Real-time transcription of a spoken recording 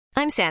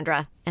I'm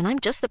Sandra, and I'm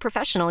just the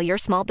professional your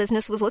small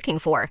business was looking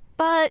for.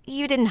 But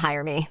you didn't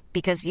hire me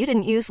because you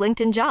didn't use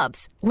LinkedIn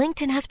Jobs.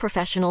 LinkedIn has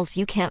professionals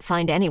you can't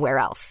find anywhere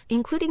else,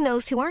 including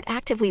those who aren't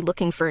actively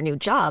looking for a new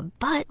job,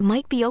 but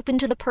might be open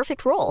to the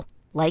perfect role,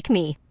 like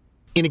me.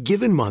 In a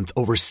given month,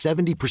 over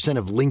 70%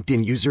 of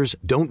LinkedIn users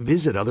don't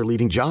visit other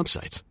leading job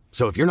sites.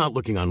 So if you're not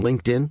looking on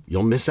LinkedIn,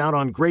 you'll miss out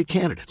on great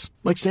candidates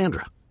like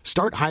Sandra.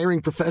 Start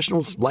hiring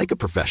professionals like a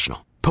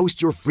professional.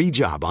 Post your free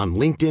job on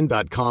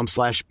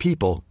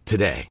linkedin.com/people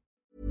today.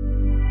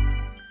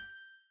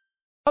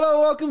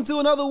 Hello, welcome to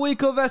another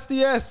week of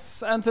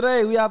SDS. And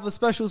today we have a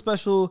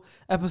special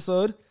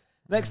episode.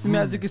 Next to me,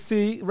 as you can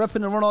see,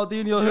 repping the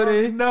Ronaldinho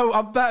hoodie. No,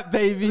 I'm back,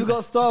 baby. We've got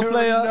a star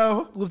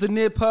player with the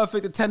near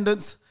perfect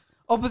attendance.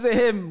 Opposite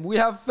him, we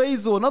have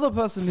Faisal, another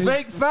person who's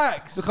fake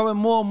facts, becoming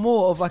more and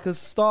more of like a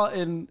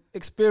starting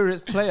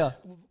experienced player.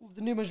 With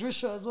the new Madrid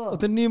shirt as well.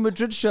 With the new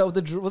Madrid shirt,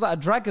 was that a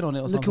dragon on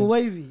it or something? Looking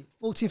wavy.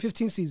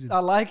 14-15 season. I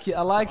like it.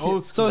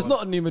 So it's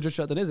not a new Madrid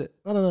shirt then, is it?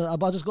 No.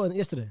 But I just got it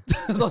yesterday.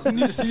 It's not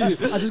new to you.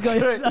 I just got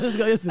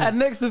it yesterday. And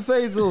next to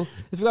Faisal,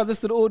 if you guys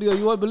listen to the audio,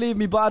 you won't believe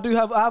me, but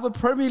I have a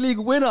Premier League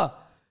winner.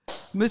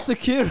 Mr.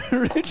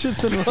 Kieran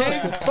Richardson.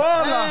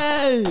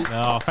 Hey!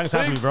 Oh, thanks for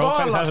having me, bro.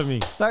 Thanks for having me.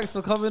 Thanks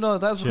for coming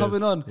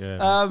on.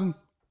 Yeah,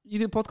 you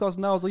do podcasts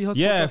now as well. You host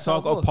so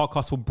I've got a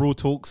podcast called Broad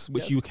Talks,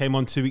 which you came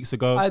on 2 weeks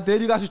ago. I did.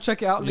 You guys should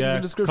check it out. Links in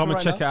the description. Come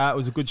and check it out. It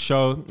was a good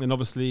show. And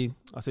obviously,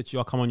 I said to you,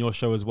 I'll come on your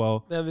show as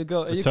well. There we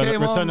go.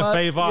 Return the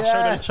favour.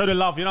 Yes. Show the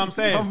love. You know what I'm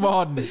saying? Come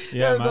on.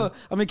 Yeah, man. Go.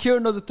 I mean,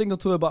 Kieran knows a thing or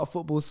two about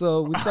football,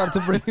 so we decided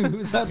to bring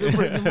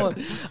him on.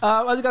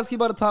 As you guys keep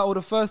by the title,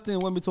 the first thing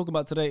we're going to be talking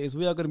about today is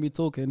we are going to be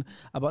talking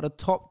about the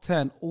top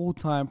 10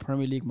 all-time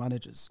Premier League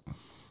managers.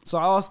 So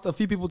I asked a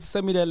few people to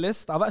send me their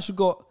list. I've actually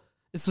got...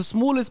 It's the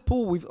smallest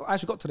pool we've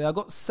actually got today. I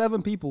got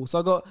 7 people. So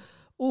I got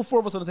all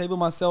 4 of us on the table.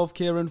 Myself,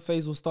 Kieran,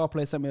 Faisal, Star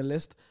Player sent me a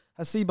list.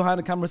 Hasib behind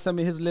the camera sent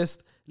me his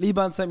list.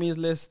 Liban sent me his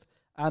list.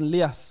 And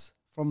Lias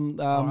from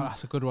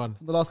that's a good one.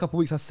 The last couple of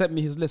weeks has sent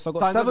me his list. So I got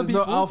Thank 7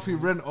 people. No Alfie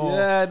Rent or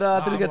I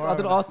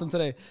didn't ask them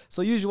today.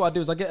 So usually what I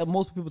do is I get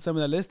multiple people to send me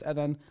their list, and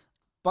then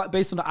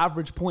based on the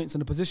average points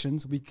and the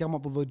positions, we come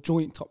up with a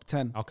joint top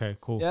 10. Okay,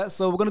 cool. Yeah,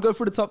 so we're going to go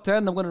through the top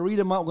 10. I'm going to read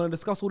them out. We're going to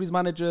discuss all these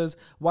managers,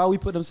 why we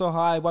put them so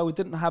high, why we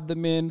didn't have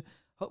them in.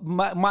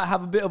 Might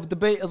have a bit of a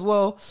debate as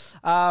well.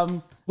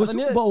 What's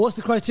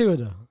the criteria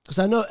though? Because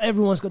I know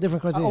everyone's got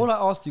different criteria. All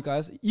I asked you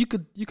guys, you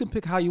can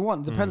pick how you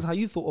want. It depends how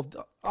you thought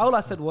of. All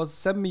I said was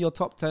send me your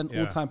top 10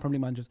 all-time Premier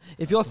League managers.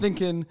 If you're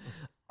thinking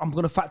I'm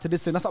going to factor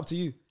this in, that's up to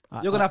you.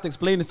 You're going to have to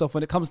explain yourself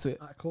when it comes to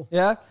it. Cool.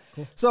 Yeah.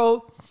 Cool.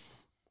 So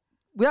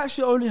we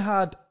actually only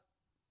had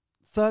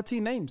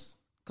 13 names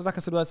because, like I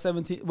said, we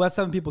had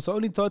 7 people, so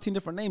only 13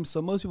 different names.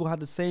 So most people had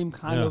the same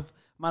kind of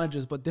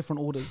managers but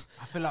different orders.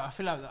 I feel like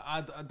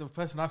the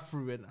person I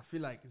threw in, I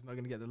feel like it's not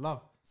going to get the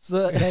love.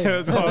 So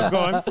go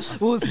on.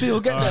 We'll see. We'll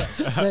get there.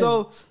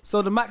 So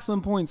the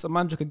maximum points a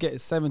manager could get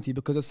is 70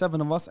 because there's 7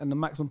 of us, and the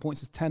maximum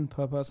points is 10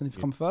 per person if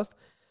you come first.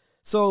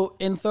 So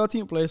in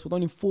 13th place with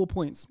only 4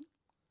 points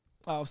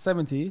out of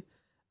 70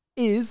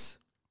 is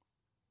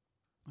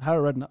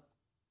Harry Redknapp.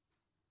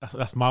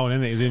 That's my one,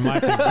 isn't it? He's in my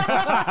team.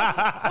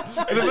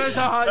 It depends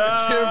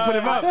how Kieran put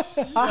him up.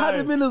 I had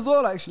him in as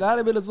well, actually.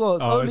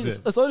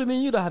 It's only me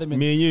and you that had him in.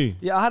 Me and you?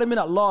 Yeah, I had him in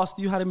at last.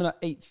 You had him in at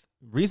 8th.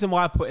 Reason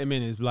why I put him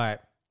in is like,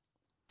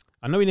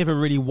 I know he never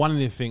really won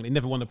anything. He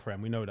never won the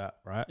Prem. We know that,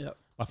 right? Yep.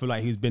 I feel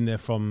like he's been there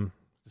from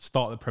the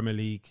start of the Premier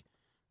League.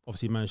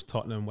 Obviously, he managed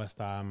Tottenham, West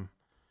Ham.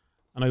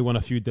 I know he won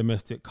a few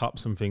domestic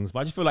cups and things, but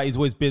I just feel like he's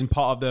always been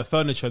part of the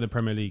furniture of the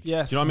Premier League.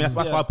 Yes. Do you know what I mean?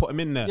 That's why I put him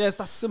in there. Yes,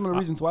 that's similar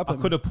reason to why I put him in.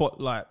 I could have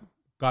put like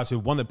guys who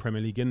won the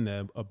Premier League in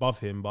there above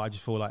him, but I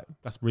just feel like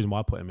that's the reason why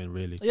I put him in,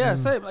 really. Yeah,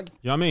 same. Like,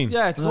 you know what I mean?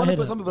 Yeah, because some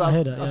people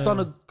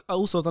I've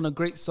also done a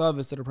great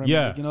service to the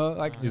Premier League. You know,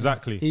 like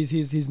exactly.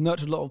 He's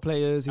nurtured a lot of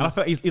players. And I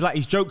feel he's like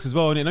his jokes as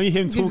well. And you know, you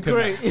hear him talking. He's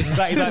great. He's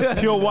like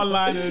pure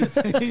one-liners.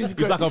 He's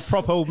like a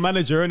proper old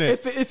manager, isn't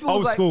it? If it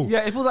old was school.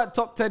 Yeah, if it was like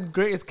top 10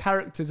 greatest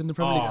characters in the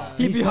Premier League,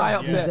 he'd be high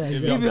up there.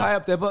 He'd be high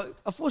up there. But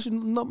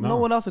unfortunately, no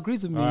one else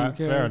agrees with me. Right,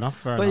 fair enough.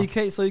 But he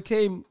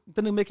came,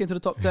 didn't make it into the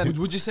top 10.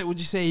 Would you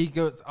say he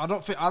goes? I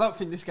don't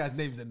think this guy's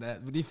name's in there.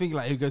 But do you think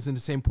like he goes in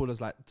the same pool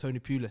as like Tony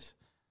Pulis?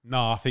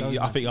 No, I think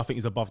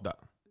he's above that.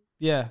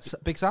 Yeah,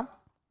 Big Sam.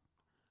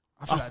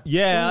 I feel like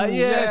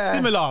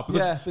similar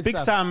because Big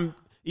Sam.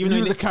 Even he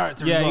was a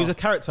character. Yeah, he was a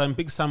character, and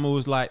Big Sam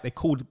was like they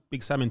called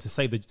Big Sam in to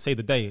save the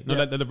day.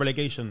 No, the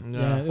relegation.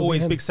 Yeah.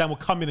 Always Big Sam will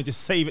come in and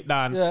just save it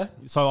down. Yeah.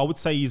 So I would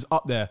say he's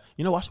up there.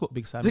 You know, I should put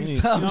Big Sam. Big in.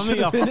 Sam. You know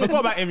what I mean? I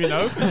forgot about him. You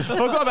know,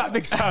 forgot about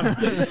Big Sam.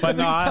 But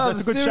no,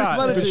 that's a good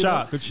shot.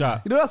 Good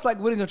shot. You know, that's like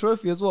winning a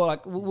trophy as well.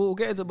 Like we'll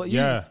get into it, but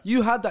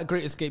you had that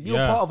Great Escape. You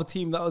were part of a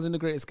team that was in the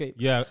Great Escape.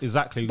 Yeah,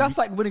 exactly. That's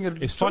like winning a.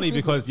 It's funny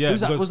because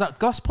was that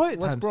Gus Poyet?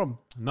 West Brom.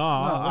 No,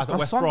 I was at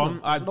West Brom.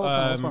 I had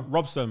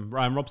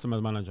Ryan Robson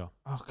as manager.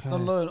 Okay.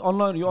 On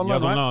loan. You're on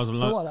loan, right? I was on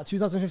loan. So what? That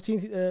 2015?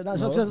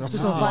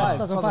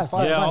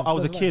 2005. Yeah, I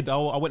was a kid.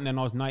 I went there when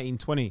I was 19,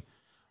 20.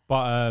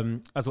 But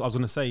as I was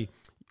going to say,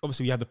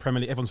 obviously we have the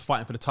Premier League. Everyone's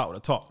fighting for the title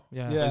at the top.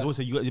 Yeah. Yeah. There's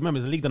also you remember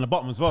there's a league down the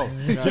bottom as well.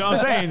 You know what I'm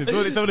saying?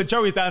 It's all the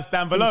Joeys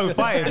down below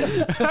fighting.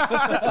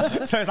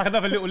 So it's like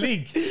another little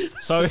league.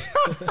 So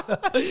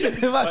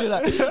Imagine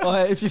that. Oh,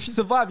 hey, if you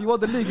survive, you won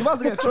the league. You might as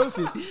well get a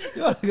trophy.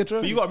 but you got to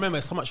remember,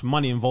 there's so much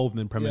money involved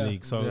in the Premier Yeah.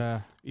 League.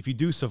 So if you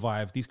do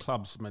survive, these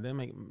clubs, man, they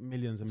make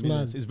millions and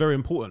millions. mad. It's very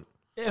important.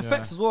 It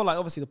affects as well, like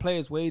obviously the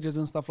players' wages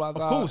and stuff like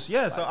that. Of course,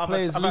 yeah. So Like, I've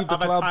players had leave the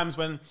club. times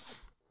when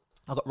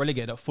I got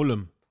relegated at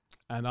Fulham,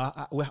 and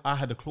I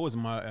had a clause in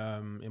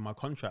my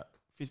contract,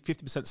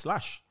 50%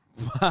 slash.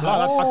 I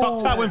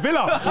ducked out with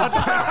Villa.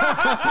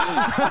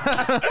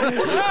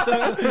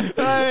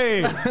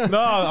 Hey, no,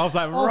 I was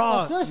like, Oh,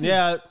 right, seriously?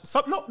 yeah.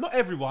 Not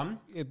everyone,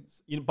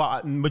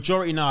 but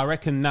majority now. I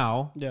reckon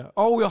now, Yeah.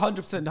 Oh, we're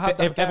 100%.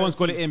 everyone's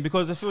got it in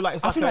because I feel like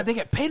it's I like feel like they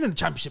get paid in the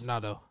Championship now,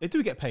 though. they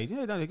do get paid.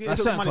 Yeah, no, they get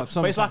certain money. clubs,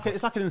 some But it's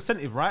clubs. like an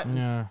incentive, right?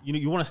 Yeah. You know,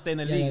 you want to stay in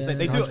the league. yeah,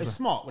 They yeah, do it. It's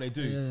smart what they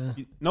do.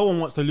 Yeah. No one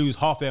wants to lose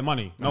half their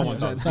money. No one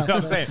does. You know what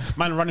I'm saying?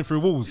 Man running through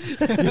walls.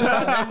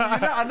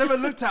 I never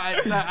looked at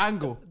it that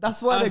angle.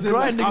 That's why As they're in,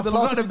 grinding I the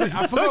forgot last a bit.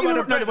 I forgot Don't about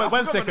get the no, break. wait,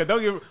 1 second.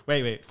 Don't get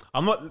wait.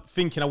 I'm not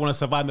thinking I want to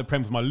survive in the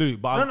Prem for my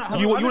loot, but No,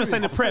 you I want know to stay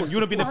in the of Prem. course, You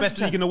want to be in the best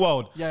 100%. league in the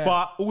world. Yeah.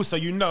 But also,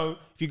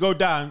 if you go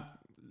down,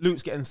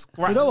 loot's getting So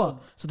scratched. you know what?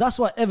 So that's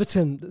why the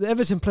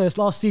Everton players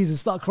last season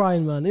start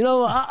crying, man. You know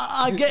what?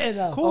 I get it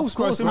now. Of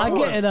course, I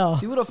get it now.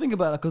 See, we don't think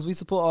about that because we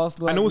support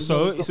Arsenal. And we also,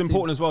 know the it's top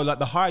important teams. as well. Like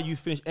the higher you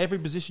finish, every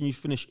position you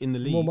finish in the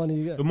league, more money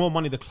you get. the more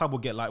money the club will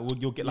get. Like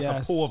you'll get like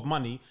Yes. a pool of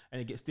money,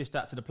 and it gets dished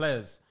out to the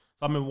players.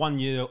 So I remember one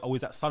year I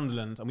was at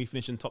Sunderland, and we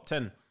finished in top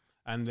 10,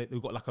 and we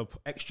got like a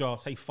extra,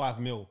 say, 5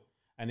 mil,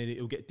 and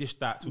it'll get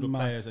dished out to the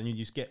players, and you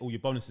just get all your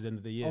bonuses at the end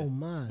of the year. Oh,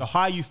 man. So the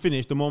higher you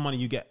finish, the more money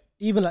you get.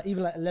 Even like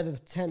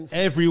 11th, 10th.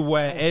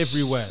 Everywhere.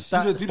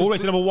 Do the All the way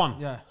to number 1.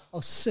 Yeah. Oh,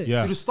 sick.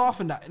 Yeah. Do the staff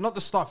and that, not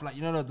the staff, like,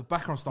 the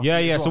background stuff. Yeah,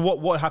 as yeah. well. So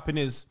what happened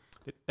is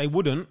they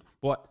wouldn't,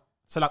 but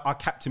so like our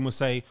captain would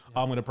say,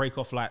 I'm going to break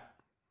off like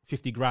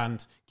 50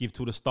 grand, give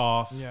to the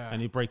staff, Yeah.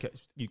 and you break it.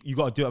 You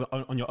got to do it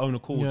on your own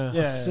accord. Yeah.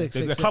 Yeah. Sick,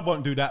 The club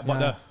won't do that, but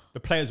Yeah. the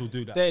players will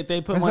do that. They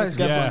put It's money like-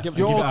 together yeah. and give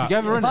You're Give all it out.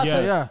 together, innit?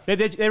 Yeah. So,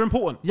 yeah. They're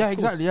important. Yeah,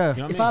 exactly, yeah. You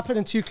know what If I I mean? played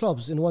in 2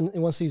 clubs in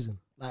one season,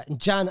 like in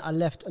Jan, I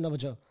left another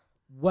job.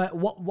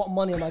 What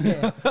money am I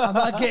getting? Am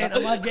I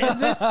getting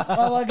this? Or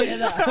am I getting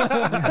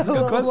that? That's a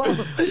good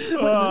question.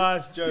 Oh,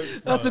 that's a joke.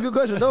 That's a good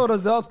question. No one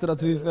knows the answer to that,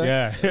 to be fair.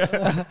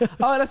 Yeah.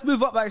 All right, let's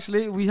move up.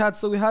 Actually, we had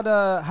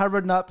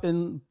Harrod Knapp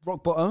in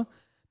rock bottom.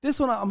 This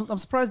one, I'm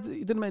surprised that he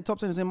didn't make top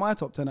 10. It was in my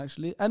top 10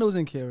 actually, and it was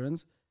in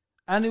Kieran's,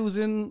 and it was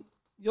in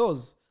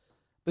yours,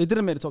 but he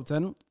didn't make the top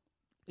 10.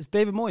 It's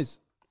David Moyes.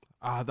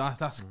 That's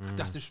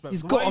disrespectful.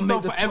 He's What gotta he's make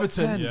done the for top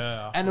Everton, 10.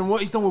 Yeah. and then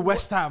what he's done with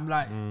West Ham,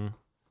 like,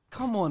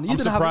 Come on, you I'm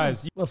didn't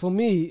surprised. Well, for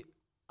me,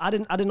 I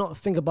did not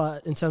think about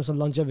it in terms of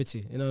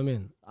longevity. You know what I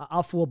mean?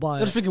 I thought about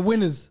You're just thinking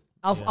winners.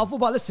 I thought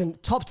about, listen,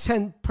 top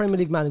 10 Premier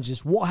League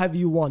managers. What have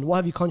you won? What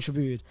have you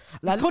contributed?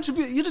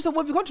 You just said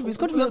what have you contributed? He's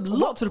contributed a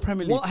lot to the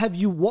Premier League. What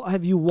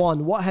have you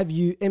won? What have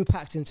you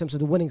impacted in terms of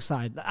the winning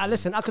side?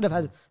 Listen, I could have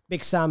had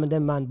Big Sam and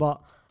them, man,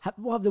 but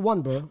what have they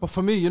won, bro? But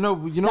for me,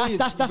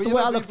 That's the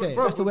way I looked at it.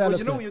 That's the way I looked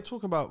You know at what it. you're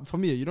talking about. For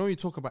me, when you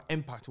talk about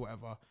impact or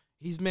whatever,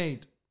 he's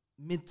made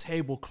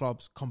mid-table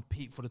clubs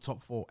compete for the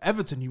top 4.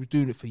 Everton, he was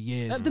doing it for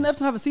years. Didn't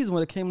Everton have a season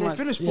where they came They like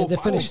finished Yeah, fourth. they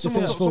finished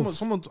fourth.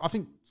 Someone, I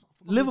think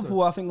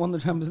Liverpool? I think won the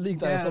Champions League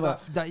that year. Yeah,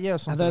 something. that year or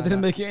And something. then like they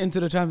didn't that. make it into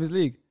the Champions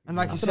League. And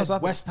like I you think that's said, what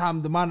happened. West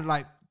Ham, the man,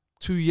 like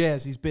 2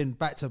 years, he's been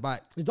back to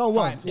back. He's done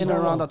well. Five. He's In done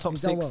and around well. that top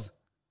He's done 6.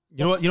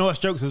 well. You know what's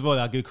jokes as well?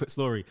 I'll give a quick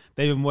story.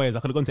 David Moyes, I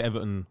could have gone to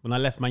Everton. When I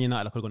left Man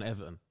United, I could have gone to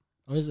Everton.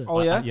 Oh, is it?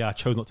 Oh yeah. Yeah, I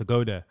chose not to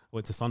go there. I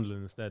went to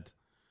Sunderland instead.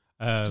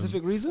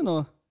 Specific reason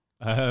or?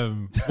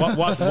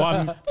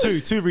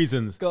 Two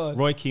reasons. Go on.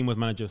 Roy Keane was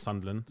manager of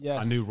Sunderland.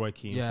 Yes. I knew Roy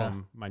Keane Yeah.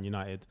 from Man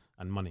United,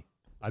 and money.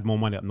 I had more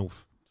money up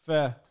north.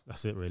 Fair.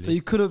 That's it, really. So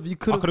you could have. I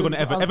could have gone to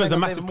Everton. Everton's a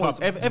massive club.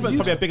 Everton's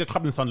probably a bigger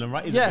club than Sunderland,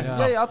 right? Isn't it?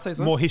 Yeah, I'd say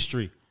so. More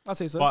history. I'd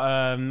say so.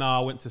 But no, I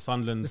went to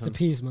Sunderland. It's the and-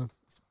 peas, man.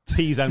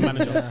 Peas and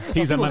manager.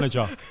 Peas and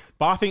manager.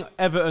 But I think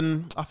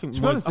Everton. I think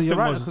To be honest, Moyes- I you're think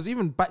right, Moyes- because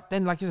even back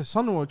then, like you said,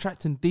 Sunderland were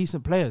attracting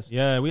decent players.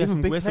 Yeah, we had Even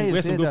some, big we had some, we had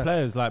players some here, good there.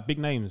 players, like big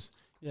names.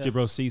 Yeah.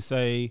 Jibril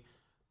Cisse,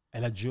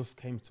 Ella Diouf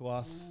came to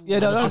us. Yeah,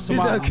 no, that was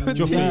Asamoah- good.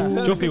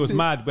 Joffrey was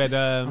mad. With,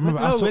 remember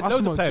loads of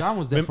Asamoah players. Gyan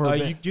was there for a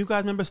bit. Do you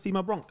guys remember Steve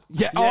Bronk?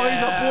 Yeah. Oh,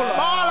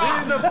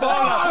 he's a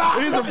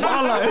baller.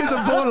 He's a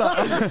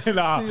baller.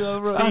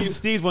 Nah,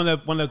 Steve's one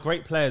of the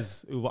great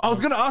players. I was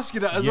gonna ask you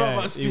that as well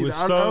about He Steve. was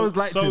I always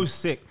liked so him.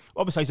 sick.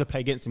 Obviously, I used to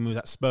play against him. He was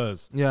at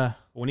Spurs. Yeah.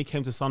 When he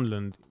came to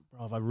Sunderland,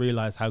 bro, I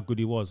realised how good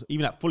he was.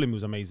 Even at Fulham, he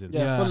was amazing.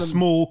 Yeah, Fulham.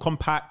 Small,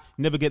 compact,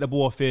 never get the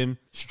ball off him.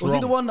 Strong. Was he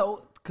the one that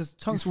because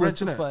Chunks He's always French,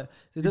 talks about it.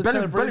 He He does belly-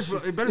 celebration.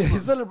 belly- belly-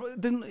 His celebration,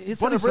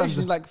 Body he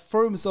slam. like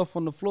threw himself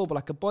on the floor, but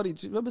like a body.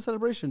 Do you remember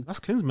celebration? That's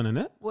Klinsmann, isn't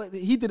it? Well,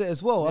 he did it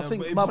as well. I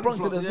think Mark Bronk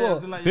did it as well.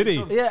 Did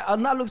he? Yeah,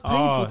 and that looks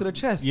painful to the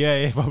chest. Yeah,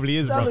 it probably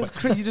is, That bro. looks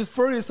crazy. You just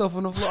throw yourself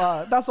on the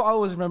floor. That's what I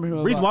always remember him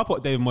The reason why about. I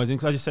put David Moyes in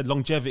because I just said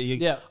longevity.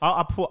 Yeah.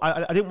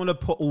 I didn't want to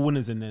put all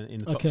winners in the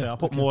top Okay, 10. I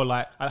put more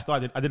like I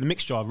did a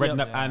mixture of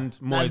Redknapp and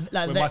Moyes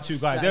Like with my vets, two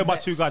guys. like They were my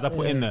vets. two guys I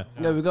put in there.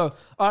 There we go.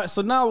 All right,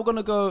 so now we're going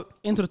to go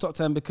into the top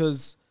 10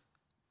 because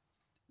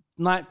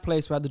 9th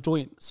place we had the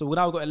joint. So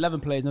now we've got 11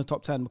 players in the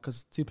top 10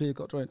 because 2 players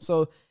got joint.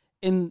 So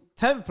in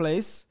 10th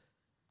place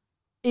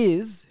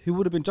is, who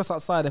would have been just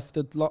outside if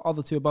the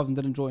other 2 above him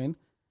didn't join,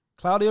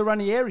 Claudio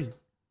Ranieri.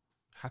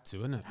 Had to,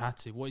 innit? Had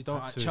to. What you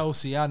don't at to.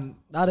 Chelsea and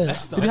I didn't.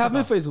 Leicester. Did you have him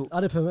in, Faisal?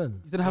 I didn't put him in.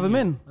 You didn't have him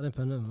in? I didn't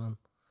put him in, man.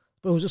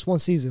 But it was just one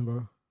season,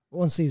 bro.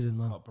 One season,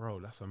 man. Oh, bro,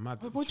 that's a mad.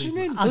 What do you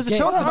mean? He was a get-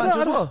 Chelsea I don't- manager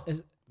I as don't- well.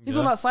 It's- He's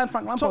on that signed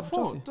Frank Lampard Top for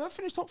 4. Chelsea. Did I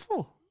finish top 4?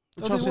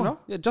 Oh, Chelsea, did he? no?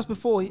 Yeah, just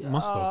before.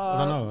 Must have.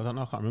 I don't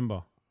know. I can't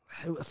remember.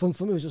 For me,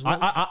 it was just one.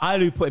 I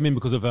only put him in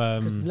because of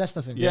Because the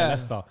Leicester thing. yeah, Yeah.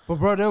 Leicester. But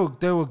bro,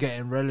 they were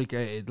getting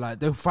relegated. Like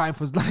they were fighting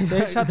for like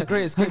They had the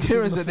great escape Like,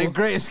 here is season it, the before.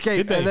 great escape,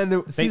 Did they? and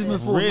then The season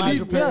before, really?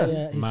 Nigel Yeah. Pearson.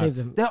 Yeah, he Mad. saved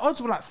them. their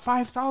odds were like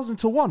 5,000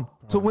 to 1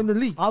 to win the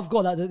league. I've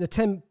got like the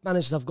 10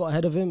 managers I've got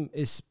ahead of him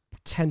is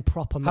 10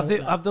 proper Have they,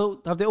 managers.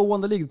 have they all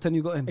won the league, the 10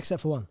 you got in?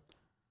 Except for one.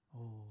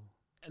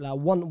 Like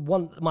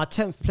one. My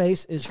 10th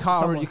place is You can't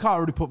someone-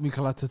 already put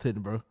Mikel Arteta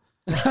in, bro.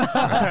 You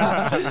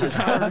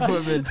can't already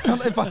put him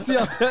in. If I see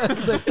on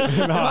Thursday,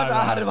 imagine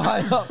I had him high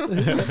up.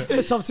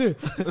 top 2.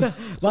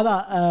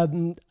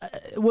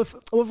 But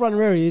with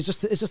Ranieri, it's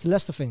just the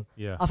Leicester thing.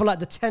 Yeah. I feel like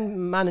the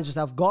 10 managers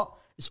I've got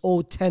is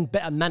all 10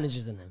 better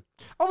managers than him.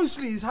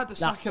 Obviously, he's had to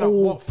sack Like it up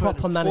all Watford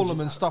proper and managers. Fulham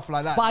and stuff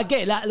like that. But I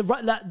get it,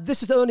 like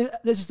this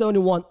is the only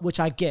one which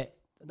I get.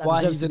 that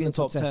Why deserves he's to in be the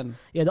top 10.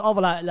 Yeah, the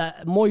other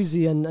like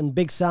Moisey and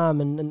Big Sam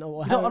and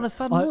You don't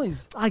understand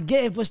Moyes. I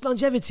get it, but it's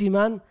longevity,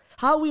 man.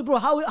 How we It's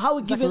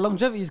like giving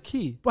longevity is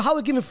key. bro? How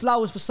we giving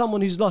flowers for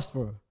someone who's lost,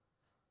 bro?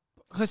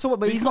 Okay, so what?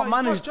 But You he's not can't-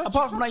 you managed. can't judge-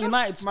 Apart you from that can't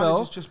United judge spell,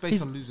 managers just based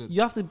he's- on losing.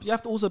 you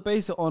have to also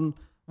base it on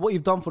what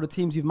you've done for the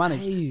teams you've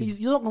managed. Hey.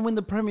 You're not going to win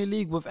the Premier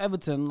League with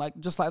Everton like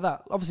just like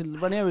that. Obviously,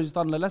 Ranieri's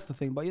done the Leicester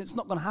thing, but it's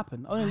not going to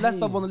happen. Only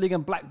Leicester won the league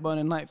and Blackburn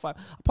in '95.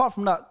 Apart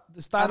from that, the And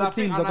I standard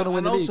think- teams are going to and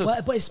win the league.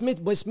 also- But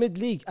it's mid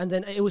league, and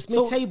then it was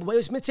So- mid table. But it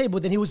was mid table.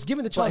 Then he was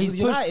given the But chance he's with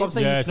pushed. United. I'm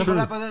saying Yeah, he's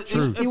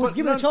true. True. He was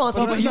given a chance,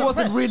 but he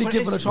wasn't really But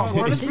given a it's- chance.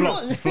 bro, He let's be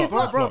flopped. real.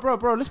 He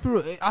flopped. Bro, let's be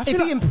real. I if feel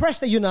he like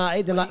impressed at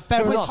United, then like fair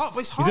but it's enough. hard, but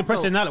it's He's hard,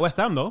 impressing though. now at West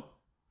Ham though.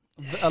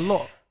 a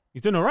lot.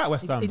 He's doing all right at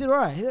West Ham. He did all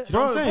right. You know what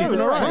I'm saying? He's He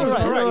doing all right. He's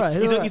doing all right. He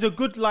did all right. He's a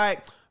good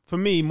like. For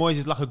me, Moyes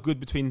is like a good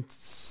between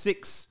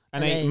 6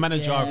 and And 8 eight,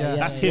 manager. yeah,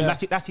 That's yeah, him.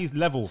 yeah. That's his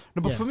level.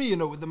 No, but Yeah. for me,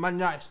 with the Man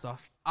United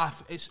stuff,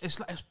 it's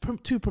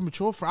too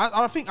premature for.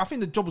 I think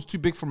the job was too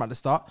big for him at the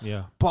start.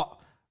 Yeah. But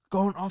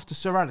going after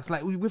Sir Alex,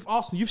 like with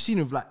Arsenal, you've seen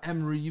it with like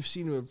Emery, you've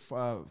seen it with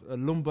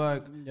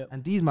Lundberg,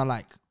 and these man,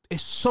 like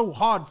it's so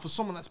hard for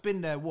someone that's been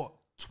there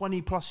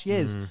 20 plus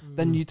years.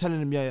 Then you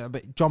telling them,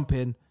 but jump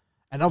in,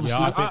 and obviously,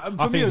 Yeah,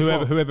 I think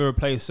whoever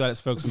replaced Sir Alex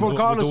Ferguson,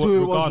 regardless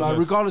who it was, man,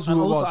 regardless And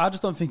who it also, was, I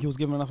just don't think he was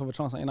given enough of a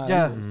chance at United.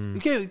 yeah,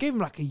 either. he gave him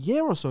like a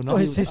year or so. No, Oh,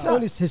 He his was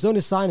like,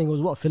 only signing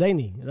was what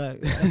Fellaini. Like,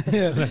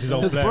 That's his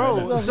old player.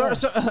 bro,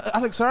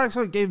 Sir Alex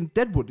gave him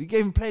Deadwood. He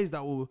gave him players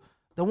that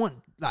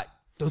weren't like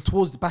they were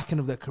towards the back end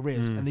of their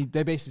careers, and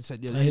they basically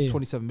said, "Yeah, he's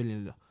 27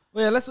 million."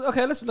 Well,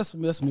 yeah,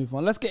 let's move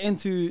on. Let's get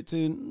into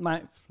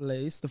 9th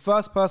place. The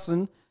first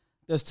person,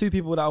 there's 2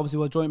 people that obviously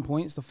were joint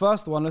points. The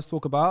first one let's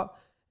talk about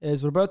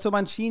is Roberto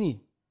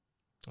Mancini.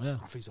 yeah. I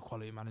think he's a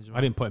quality manager.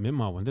 I didn't put him in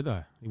my one, did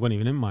I? He wasn't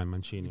even in mine,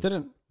 Mancini.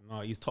 Didn't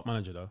No, he's top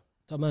manager though.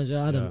 Top manager,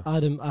 I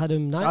had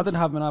him ninth. I didn't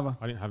have him either.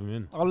 I didn't have him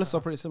in. Our lists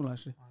are pretty similar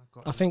actually.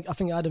 I think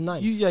I had him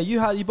ninth.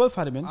 You both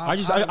had him in. I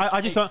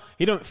just don't.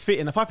 He don't fit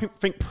in. If I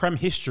think Prem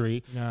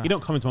history, he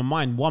don't come into my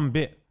mind one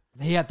bit.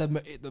 He had the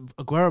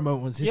Aguero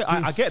moments. His Yeah,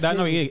 I team's get that.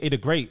 No, sick. he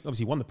did great.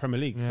 Obviously, won the Premier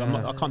League. So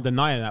I can't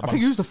deny that. I but-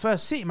 think he was the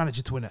first City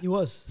manager to win it. He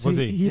was. Was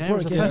he? He Yeah, he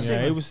broke was the it. first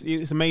yeah, it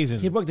was amazing.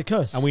 He broke the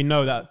curse. and we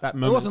know that It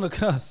moment. wasn't a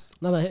curse.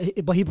 No,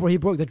 but he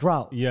broke the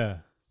drought. Yeah.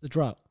 The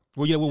drought.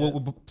 Well, yeah.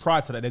 Well,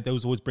 prior to that, they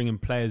was always bringing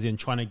players in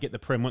trying to get the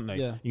Prem, weren't they?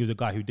 Yeah. He was a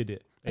guy who did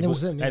it. And it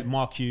was him, They had yeah.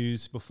 Mark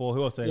Hughes before.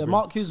 Who else? Did they Yeah, bring?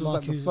 Mark Hughes was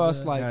Mark like the Hughes,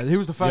 first, yeah. like Yeah, he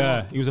was the first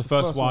Yeah, one. he was the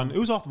first first one. one. It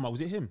was after Mark.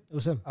 Was it him? It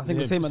was him. I think it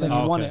was Yeah, him, and then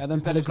oh, he won okay. it, and then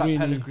Then it's like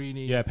Pellegrini.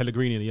 Pellegrini. Yeah,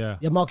 Pellegrini. Yeah.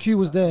 Yeah, Mark Hughes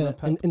was there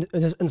in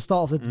the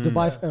start of the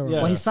Dubai era.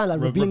 Yeah. But he signed like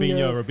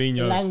Robinho,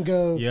 Robinho.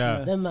 Lango,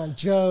 Yeah. then man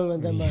Joe,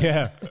 and then man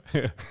Yeah.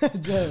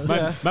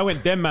 Joe. Man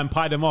went them man,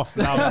 pied them off.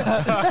 Now,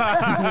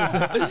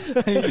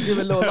 Give it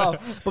a little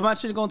laugh. But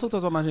Mancini, go on, talk to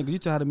us about Mancini because you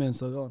 2 had him in.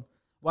 So go on.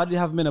 Why did you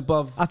have him in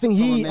above? I think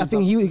someone he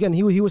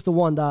named was the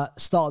one that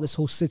started this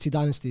whole City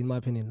dynasty, in my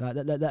opinion. Like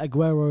the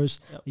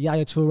Agueros,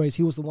 Yaya Tourés,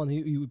 he was the one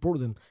who brought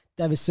them.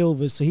 David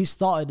Silvers, so he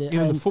started it.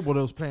 Given the and- football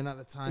that was playing at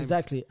the time.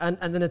 Exactly, and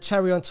then the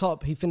cherry on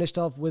top, he finished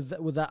off with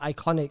that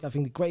iconic, I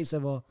think, the greatest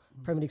ever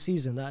Premier League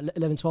season, that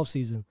 11-12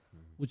 season,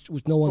 which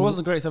no It one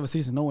wasn't the greatest ever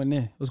season, nowhere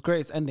near. It was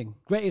greatest ending.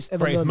 greatest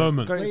ever Greatest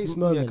moment. greatest Yeah,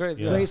 moment, greatest-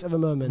 yeah. greatest ever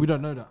moment. We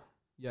don't know that.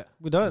 Yeah.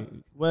 We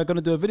don't. We're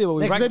gonna do a video where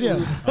we Next rank,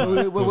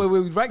 video. where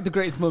we rank the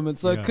greatest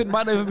moments. So it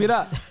might not even be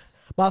that.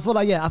 But I feel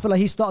like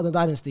he started the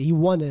dynasty. He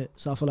won it,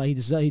 so I feel like he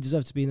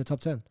deserved to be in the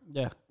top 10.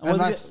 Yeah. And what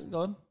that's-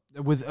 go on.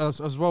 With us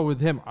as well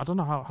with him. I don't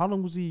know how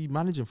long was he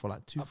managing for?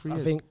 Like 2-3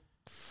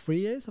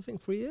 years. I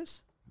think 3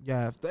 years.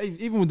 Yeah,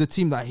 even with the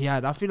team that he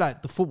had, I feel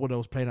like the football that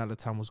was playing at the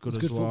time was good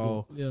It's as good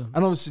well. football, yeah.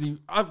 And obviously,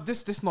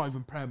 this not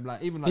even Prem.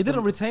 Like even like He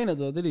didn't retain it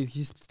though, did he?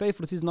 He stayed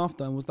for the season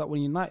after, and was that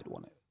when United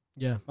won it?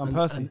 Yeah, Van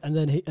Persie. and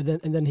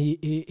then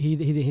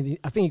he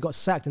I think he got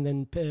sacked, and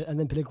then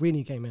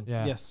Pellegrini came in.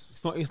 Yeah.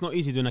 Yes. It's not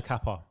easy doing a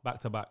kappa back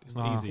to back. It's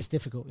not easy. It's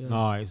difficult. Yeah.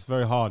 No, it's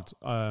very hard.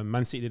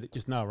 Man City did it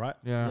just now, right?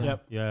 Yeah.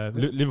 Yep. Yeah,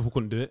 Liverpool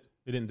couldn't do it.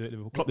 They didn't do it.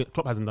 Liverpool.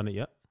 Klopp hasn't done it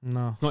yet.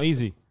 No. It's not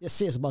easy. Yeah,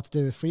 City's about to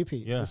do a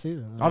 3-peat Yeah. this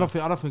season. I don't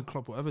think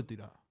Klopp will ever do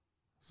that.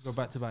 Go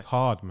back to back. It's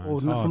hard, man. Well,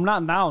 It's hard. from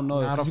that now,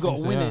 no. Nah, I 'cause you don't got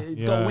to think win so, it. yeah.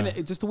 You got to win Yeah.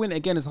 it. Just to win it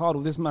again is hard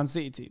with this Man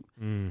City team.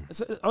 Mm.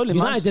 It's only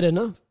United did it,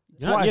 no?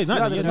 Twice.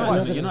 United United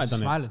done it. twice.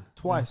 Smiling.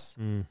 Twice.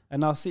 Mm.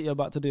 And now City are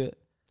about to do it.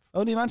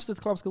 Only Manchester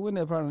clubs can win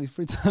it apparently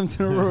 3 times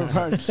in a row.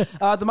 Apparently,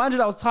 the manager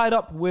that was tied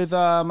up with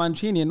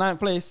Mancini in 9th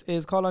place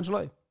is Carlo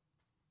Ancelotti.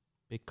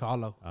 Big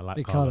Carlo. I like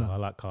Big Carlo. Carlo. I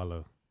like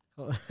Carlo.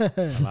 You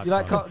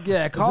like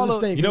yeah, Carlo.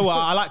 mistake. You know what?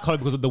 I like Carlo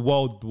because of the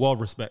world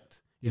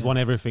respect. He's won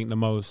everything the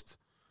most.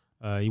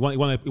 He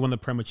won the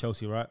Premier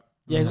Chelsea, right?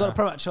 Yeah, he's got a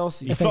Premier at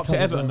Chelsea. He FA flopped Cup to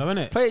as Everton, well.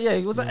 though, innit? Yeah,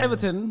 he was at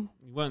Everton.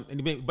 But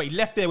he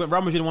left there, went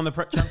Real Madrid and won the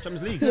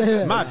Champions League.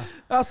 Mad.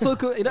 That's so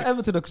cool. You know,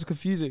 Everton are just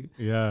confusing.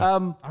 Yeah. I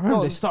remember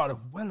well, they started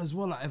well as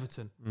well at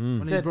Everton. Mm.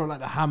 When they brought like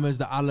the Hammers,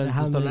 the Allens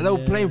and stuff. Hammers, Like, they were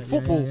yeah, playing yeah,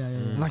 football. yeah.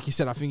 And like you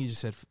said, I think he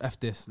just said, F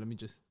this. Let me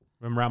just.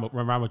 When Real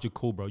Madrid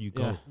call, bro, you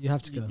go. Yeah. You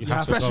have to go. You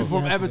have to Especially go.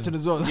 from You have to Everton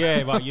as well.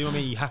 Yeah, but you know what I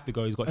mean? You have to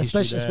go. He's got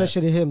history there.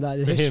 Especially him, like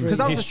the For him. history. Because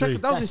that was History.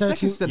 that was his That second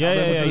 13 stint Yeah, at yeah,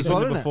 Everton yeah. as He's well,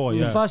 done it innit? before, The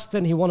yeah. first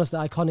stint he won us the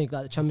iconic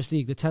like Champions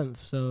League, the 10th.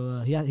 So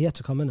he had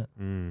to come in it.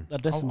 a I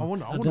decimal.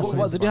 wonder What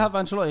What, did you have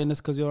Ancelotti in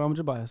this because you're Real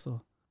Madrid bias? Or?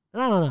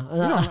 No.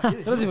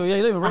 He doesn't even. Yeah,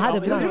 you don't even I had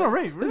rate it, him. but He He doesn't don't even-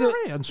 rate. He don't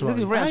rate Does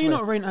he Ancelotti. rate Why are you Ancelotti?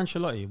 not rating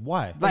Ancelotti?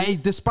 Why? Like he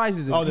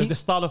despises him. Oh, the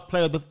style of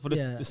play, for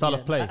the style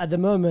of play. At the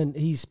moment,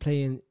 he's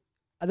playing.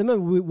 At the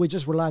moment, we're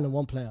just relying on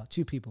one player,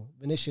 2 people,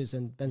 Vinicius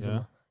and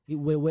Benzema.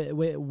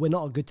 We're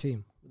not a good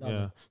team. without Yeah.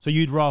 them.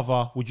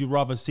 So would you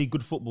rather see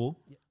good football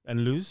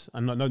and lose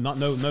and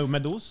no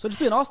medals, So just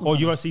be an Arsenal. or fan.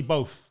 you want to see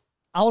both?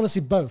 I want to see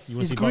both. You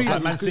want to see greedy. both?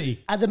 Like Man He's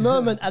City. At the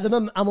moment,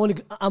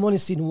 I'm only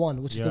seeing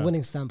one, which is the Yeah.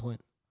 winning standpoint.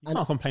 You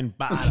can't complain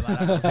bad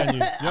about that, can you? You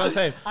know what I'm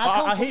saying?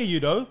 I hear you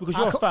though, because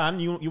you're a fan.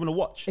 You want to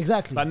watch.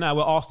 Exactly. Like now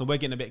we're Arsenal. We're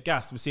getting a bit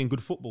gassed. We're seeing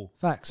good football.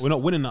 Facts. We're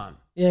not winning nothing.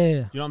 Yeah. You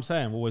know what I'm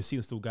saying? Well, we're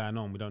seeing still going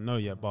on. We don't know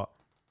yet, but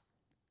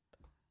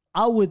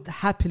I would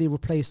happily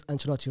replace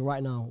Ancelotti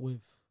right now with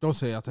Don't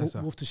say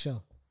Arteta. Wolf to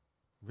show.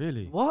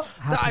 really, What?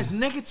 That is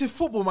negative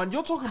football, man.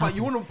 You're talking about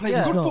you want to play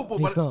Yeah. good He's not. football,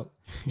 He's but not.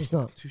 He's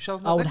not.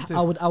 Tuchel's I not would, negative.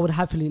 I would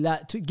happily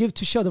like to give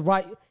Tuchel the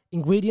right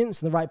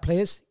ingredients and the right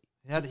players.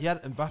 He had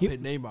Mbappe,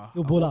 Neymar.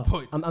 He'll at ball one out.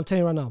 point. I'm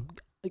telling you right now.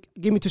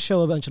 Give me Tuchel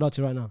over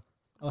Ancelotti right now.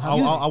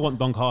 I want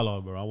Don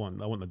Carlo, bro. I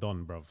want the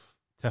Don, bro.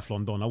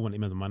 Teflon Don. I want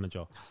him as a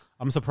manager.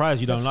 I'm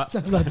surprised you don't like.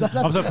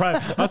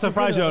 I'm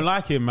surprised you don't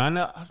like him, man.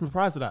 I'm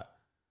surprised at that.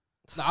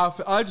 Nah,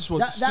 I just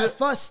want that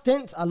first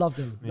stint, I loved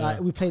him. Yeah. Like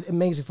we played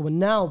amazing football.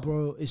 Now,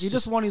 bro, it's He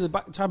just won you the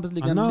Champions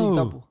League I and the league know.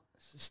 double.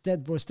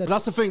 stead, bro. Stead.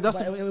 That's the thing.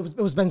 That's But the, it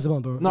was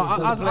Benzema, bro. no. It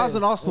was As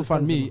an Arsenal It was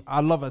fan, me, Benzema. I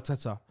love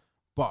Arteta,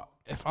 but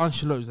if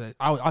Ancelotti's there,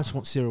 I just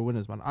want serial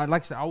winners, man. I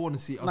like I said, I want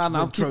to see. us Nah, win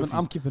I'm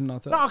trophies. keeping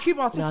that. No, I'll keep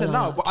Arteta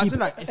now, but as in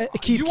like, if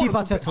keep you wanna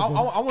Arteta. compete-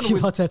 I want to Keep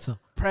win Arteta.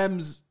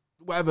 Prems,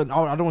 whatever. I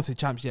don't want to say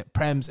champs yet.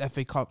 Prems,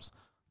 FA Cups,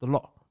 the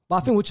lot. But I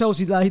think with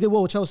Chelsea, like, he did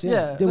well with Chelsea.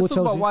 Yeah, he did let's with talk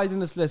about Chelsea. why he's in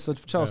this list. So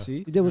for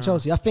Chelsea, He did with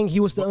Chelsea. I think he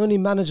was the only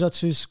manager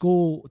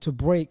to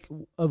break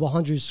over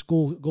 100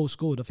 goals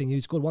scored. I think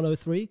he scored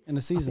 103 in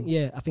the season.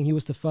 I think he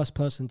was the first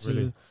person to.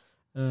 Really?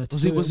 To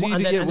Was he- do was it. he and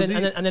the- then, yeah, and, was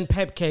then, he- and then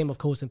Pep came, of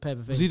course, and Pep. I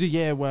Was think. he the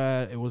year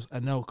where it was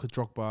Anelka,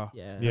 Drogba?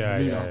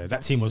 Yeah.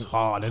 That team was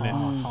hard, isn't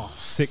it?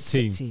 Sick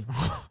team.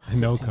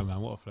 Anelka,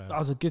 man, what a player. That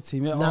was a good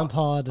team. Yeah,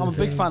 Lampard. I'm a and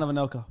big thing. fan of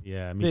Anelka.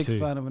 Yeah, me Big too.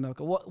 fan of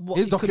Anelka. What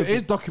His, he could've his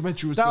been.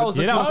 documentary was That good. was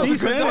a Yeah, that was good-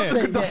 decent, that was a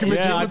innit? good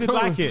documentary. Yeah, I on did its own.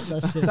 like it.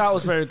 That's it. That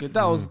was very good.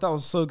 That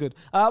was so good.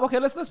 Okay,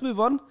 let's move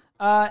on.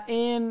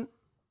 In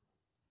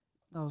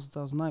that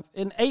was ninth.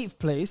 In 8th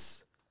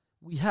place,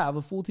 we have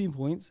a 14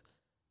 points,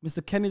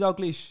 Mr. Kenny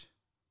Dalglish.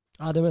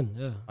 Adamant,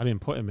 yeah. I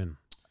didn't put him in.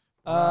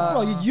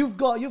 Bro, you've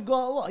got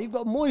what? You've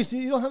got Moyes.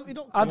 You don't have. You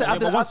don't. I Yeah,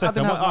 but one second.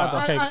 didn't have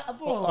Alright, either. okay.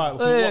 bro. Alright,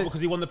 because, Yeah. what,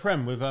 because he won the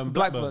Prem with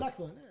Blackburn.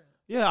 Blackburn.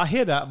 Yeah, I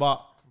hear that,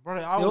 but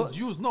Brother,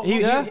 you was not.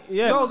 He- watching-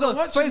 yeah. You was not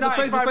watching Fraser,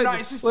 95,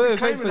 96 to be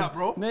claiming that,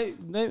 bro.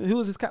 Name, who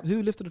was his cap?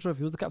 Who lifted the trophy?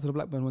 Who was the captain of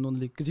Blackburn when won the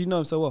league? Because you know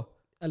him so well.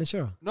 Alan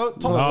Shearer. No,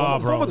 bro.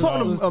 former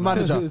Tottenham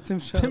manager. It was Tim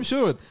Sherwood. Tim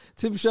Sherwood.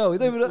 Tim Sherwood. You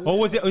don't even know- or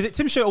was it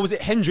Tim Sherwood or was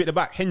it Hendry at the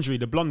back? Hendry,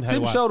 the blonde hair.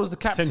 Tim one. Sherwood was the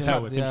captain. Tim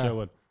Sherwood. Yeah. Tim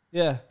Sherwood.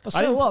 Yeah. But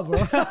so what, bro?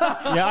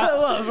 Yeah.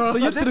 So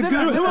you should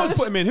have Who else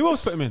put him in? Who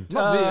else put him in?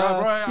 Not me,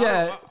 bro.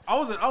 yeah. I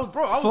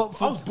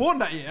was born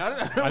that year.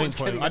 I didn't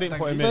put him. I didn't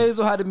put him in.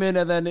 Faisal had him in,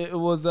 and then it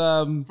was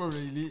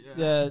Probably,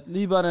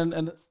 Liban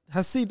and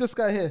Hasib, this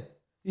guy here.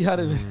 He had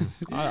him.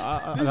 These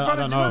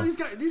brothers, you know,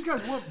 these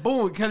guys weren't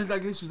born with Kenny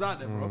Dalglish was out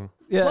there, bro.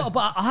 Yeah,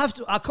 But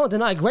I can't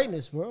deny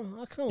greatness, bro.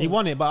 I can't. He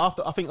won it, but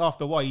I think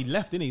after a while he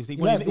left, didn't he? He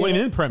went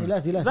in the Prem. He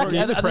left. exactly.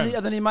 Yeah,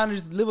 And then he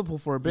managed Liverpool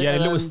for a bit. Yeah, and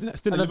he then- was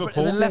still in and then-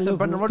 Liverpool. and then left and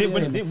Brendan Rodgers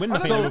came. Didn't win the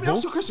Let thing me Liverpool.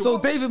 ask you a question. So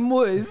David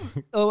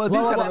Moyes. But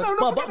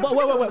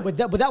wait. With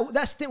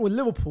that stint with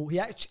Liverpool, he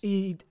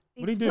actually.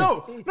 What did he do?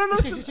 No.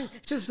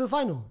 Just to the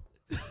final.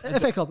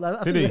 FA Cup. Like,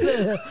 I Did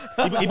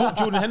think- he bought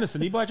Jordan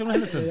Henderson. He bought Jordan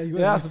Henderson.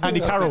 Yeah, Andy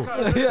Carroll.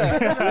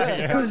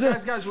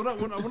 Guys, we're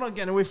not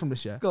getting away from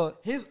this, yeah? Go on.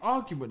 His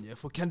argument, yeah,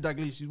 for Ken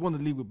Dalglish, he's won the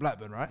league with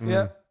Blackburn, right?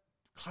 Yeah.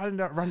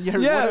 Ranieri. won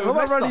Yeah, it with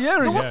what about Leicester.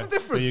 Ranieri? So what's Yeah, the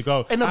difference? There you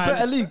go. In a And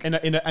better league.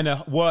 In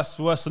a worse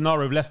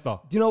scenario of Leicester.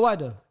 Do you know why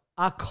though?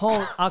 I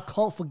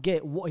can't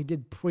forget what he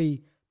did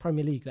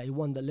pre-Premier League. Like he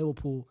won the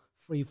Liverpool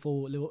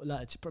 3-4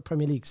 like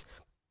Premier Leagues.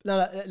 No,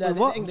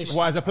 what? the English.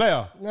 What, as a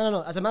player?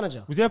 No, as a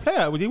manager. Was he a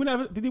player? Did he win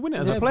it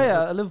as a player?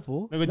 Player at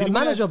Liverpool. No, but The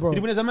manager, bro. Did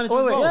he win as a manager Oh,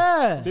 as wait, well?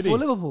 yeah. Did he? For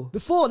Liverpool.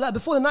 Before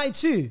the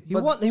 92, he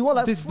won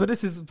like. But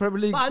this is Premier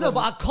League. I know, but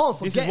I can't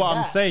forget. This is what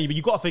I'm that. saying, but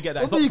you got to forget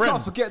that. It's Well, not you Prem.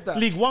 can't forget that.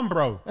 It's League One,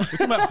 bro. We're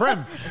talking about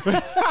Prem. Bro,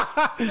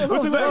 I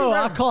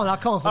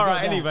can't forget. All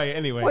right, that.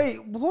 anyway.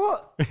 Wait,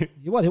 what?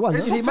 He won.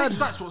 It's no? all fake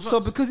stats, what's So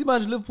up? because he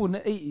managed Liverpool in the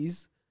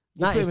 80s,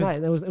 you put 90s, him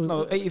in- 90s. It was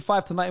no,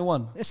 85 to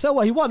 91. so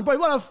what? He won, bro. He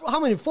won how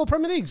many? 4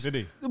 Premier Leagues. Did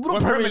he? Not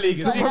Well, Premier League.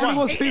 It's League Premier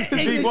One. League was- It's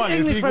League One.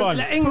 It's League One.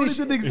 English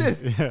didn't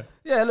exist. Yeah.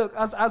 Yeah, look,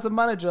 as a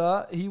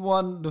manager, he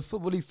won the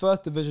Football League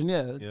First Division.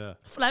 Yeah, Yeah.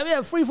 Like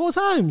 3-4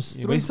 times.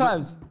 Yeah, three but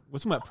times. We're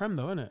talking about Prem,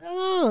 though, isn't it?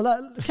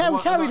 Like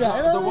carry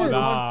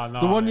that.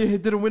 The one year he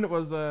didn't win it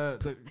was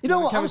the. You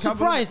know what? Kevin I'm Campbell.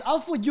 surprised. I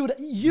thought you would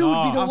be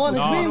the one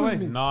agreeing with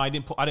me. No, I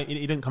didn't.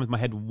 He didn't come into my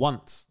head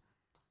once.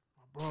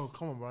 Bro,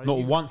 come on, bro.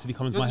 Not once did he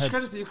come into my head.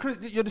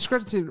 You're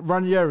discrediting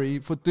Ranieri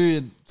for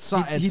doing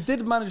something. He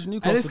did manage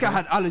Newcastle. And this guy though.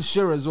 had Alan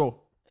Shearer as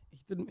well.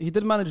 He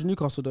did manage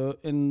Newcastle though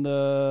in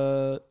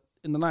the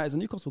 90s, and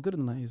Newcastle were good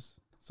in the 90s.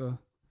 So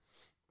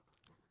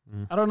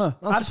I don't know.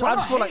 I just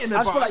feel like you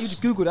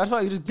just googled it. I just feel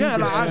like you just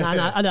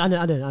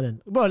googled it. I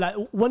didn't. Bro, like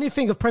when you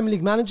think of Premier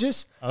League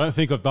managers, I don't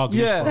think of Doug.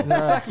 Yeah, Lynch, bro.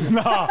 exactly.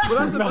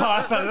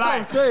 That's a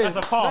lie. That's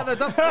a part.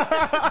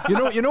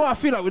 You know what I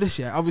feel like with this,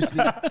 yeah?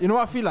 Obviously, you know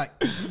what I feel like?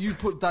 You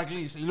put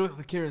Dalglish, you look at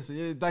the Kieran, and say,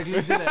 yeah,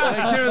 Dalglish in it. And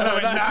then Kieran's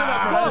like,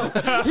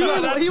 nah, chill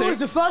out, bro. he was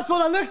the first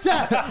one I looked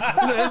at.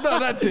 It's not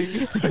that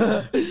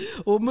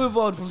thing. We'll move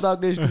on from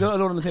Dalglish because I don't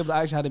know on the table that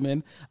I actually had him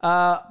in.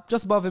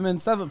 Just above him in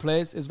 7th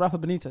place is Rafa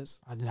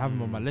Benitez. I didn't have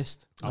him on my list.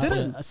 I had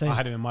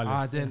him in my list.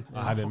 I didn't.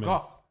 I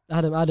forgot.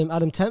 Adam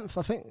 10th,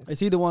 I think. Is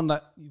he the one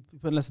that you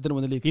put unless he didn't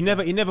win the league? He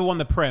never won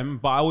the Prem,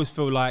 but I always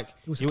feel like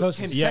was close.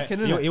 Came second,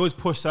 innit? he was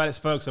pushed Sir Alex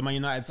Ferguson, Man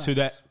United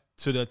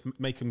to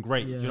make him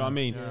great. Do you know what I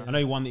mean? I know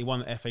he won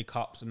the FA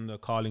Cups and the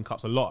Carling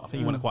Cups a lot. I think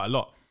he won it quite a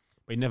lot,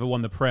 but he never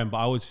won the Prem. But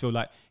I always feel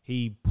like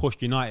he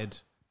pushed United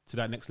to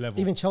that next level.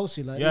 Even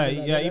Chelsea, like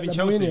even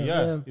Chelsea,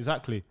 Mourinho,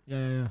 exactly.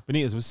 Yeah.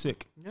 Benitez was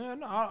sick. Yeah,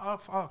 no,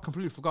 I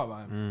completely forgot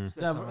about him.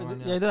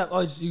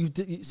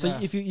 So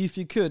if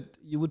you could,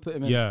 you would put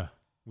him in. Yeah,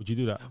 would you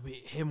do that?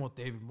 Him or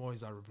David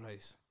Moyes I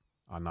replace.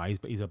 Oh no,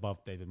 he's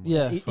above David Moyes.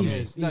 Yeah. For me.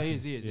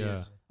 He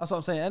is. That's what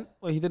I'm saying. And,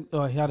 well, he didn't.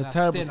 Oh, he had a That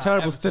terrible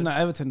stint stint at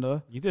at Everton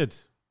though. You did.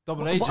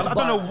 Double I agent.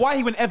 don't know why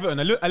he went Everton.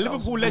 A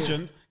Liverpool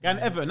legend going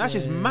Everton. That's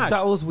just mad.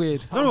 That was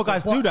weird. I don't know what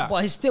guys do that.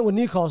 But his stint with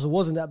Newcastle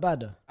wasn't that bad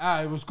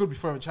though. It was good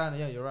before in China.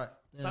 Yeah, you're right.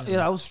 Yeah,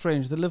 that was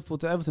strange. The Liverpool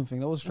to Everton thing.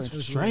 That was strange.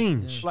 That's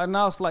strange. Like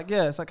now, it's like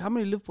it's like how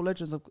many Liverpool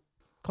legends have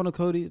Conor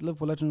Cody,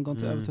 Liverpool legend, gone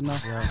to Everton now?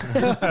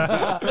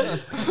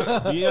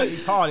 Yeah,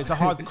 it's hard. It's a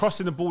hard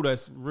crossing the border.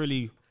 It's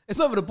really. It's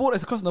not even a border.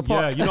 It's across the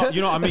park. Yeah,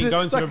 you know what I mean.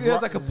 Going it's to like,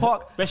 it's like a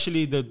park.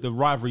 especially the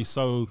rivalry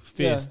so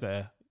fierce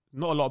there.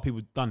 Not a lot of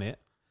people done it.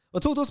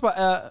 But talk to us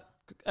about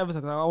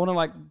Everton. I want to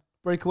like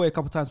break away a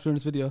couple times during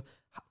this video.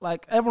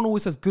 Like everyone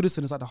always says,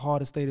 Goodison is like the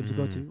hardest stadium to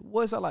go to.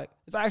 What is that like?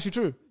 Is that actually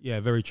true? Yeah,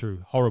 very true.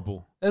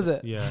 Horrible. Is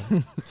it? Yeah,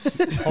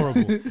 it's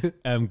horrible.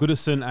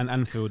 Goodison and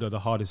Anfield are the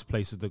hardest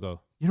places to go.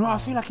 You know, I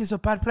feel like it's a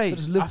bad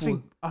place. I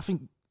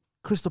think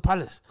Crystal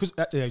Palace. Because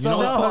you know,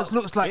 Selhurst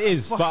looks like it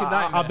is, but fucking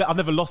nightmare. I've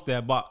never lost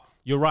there. But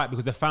you're right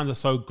because the fans are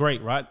so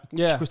great, right?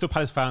 Yeah. Crystal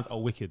Palace fans are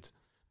wicked.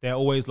 They're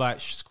always like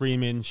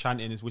screaming,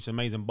 chanting, which is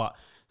amazing. But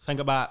think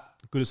about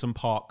Goodison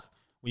Park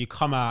when you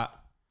come out.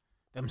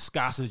 Them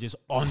scats are just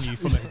on you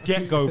from the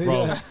get-go,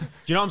 bro. Do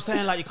you know what I'm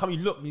saying? Like, you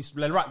look,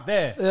 you're right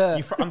there. Yeah.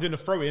 I'm doing a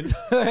throw-in.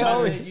 Like,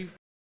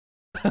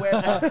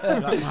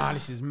 man,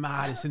 this is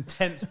mad. It's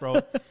intense, bro.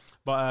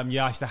 But I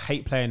used to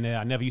hate playing there.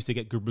 I never used to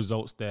get good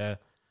results there.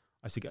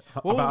 I used to get...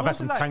 I've had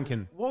some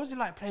tanking. What was it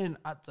like playing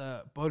at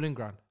the bowling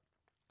ground?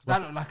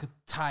 That looked like a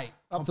tight...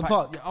 Upton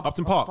compact- Park. yeah,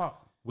 Upton Park.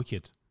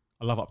 Wicked.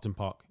 I love Upton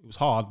Park. It was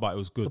hard, but it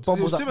was good. The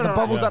bubbles, similar,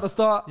 at the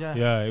start.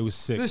 Yeah, it was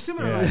sick. They're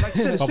similar, Yeah. like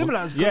you said, it's similar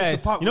as Yeah, Crystal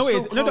Park. you know was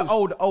what? so You know the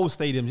close. old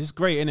stadiums. It's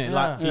great, isn't it?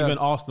 Like Yeah. even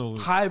Arsenal,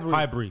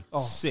 Highbury.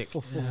 sick.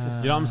 You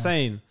know what I'm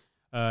saying?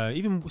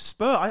 Even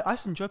Spurs. I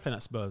used to enjoy playing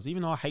at Spurs,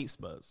 even though I hate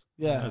Spurs.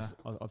 Yeah. Because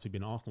I've obviously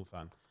been an Arsenal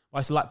fan. I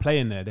used to like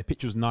playing there. Their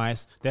pitch was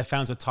nice. Their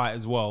fans were tight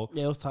as well.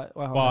 Yeah, it was tight.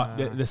 Wow.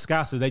 But the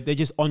Scousers, they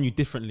just on you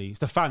differently. It's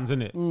the fans,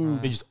 isn't it?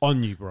 They're just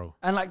on you, bro.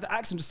 And like the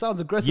accent just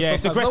sounds aggressive. Yeah,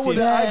 it's sometimes. aggressive.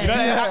 No one- You know,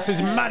 the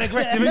accent's mad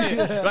aggressive, isn't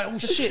it? Like, oh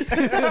shit.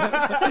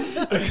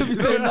 It could be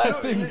saying nice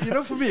things. You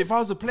know, for me, if I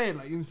was a player,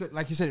 like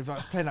you said, if I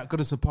was playing at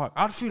Goodison Park,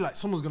 I'd feel like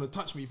someone's gonna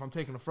touch me if I'm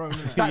taking a throw.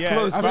 That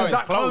close. I bro. feel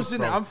that close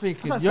in it. bro. I'm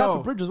thinking, That's yo,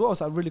 Stamford Bridge as well.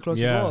 So really close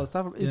Yeah. as well.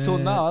 Stamford until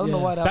now, I don't know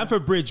why that.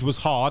 Stamford Bridge was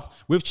hard.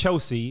 With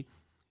Chelsea,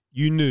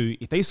 you knew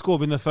if they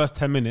scored in the first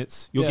 10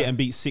 minutes, you're Yeah. getting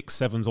beat 6,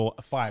 7s or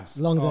 5s.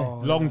 Long day.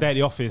 Oh, Long day at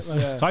the office.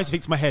 Yeah. So I used to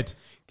think to my head,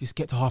 just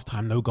get to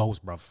halftime, no goals,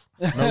 bruv.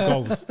 No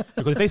goals.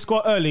 Because if they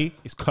score early,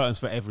 it's curtains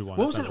for everyone.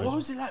 what at was it? Stamford What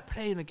was it like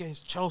playing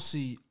against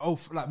Chelsea? Oh,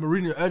 like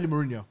Mourinho, early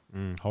Mourinho.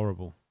 Bridge.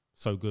 Horrible.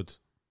 So good.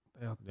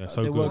 Yeah,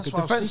 so They were good. good. That's what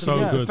I was Defensively,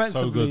 thinking, yeah. So good, so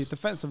defensively, good.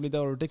 defensively, they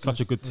were ridiculous.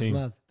 Such a good team.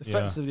 Mad. Yeah.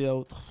 Defensively, they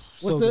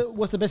were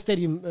What's the best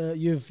stadium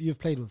you've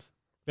played with?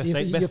 Best,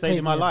 You've- best you've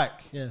stadium played, I yeah. like.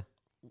 Yeah.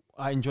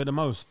 I enjoy the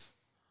most.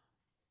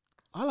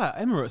 I like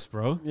Emirates,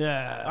 bro.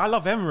 Yeah. I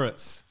love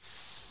Emirates.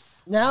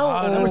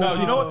 Now, No,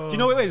 or- you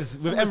know what it is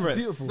with Emirates.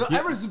 beautiful. No,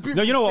 Emirates is a beautiful.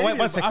 No, you know what? Wait,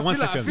 one stadium, second, but one I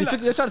feel second. like- I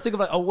feel You're trying to think of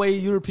like away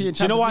European.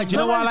 Do you know why? Do you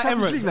know why I like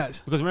Champions League Emirates?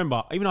 nights. Because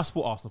remember, even I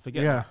support Arsenal.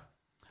 Forget Yeah. that.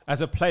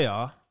 As a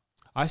player,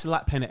 I used to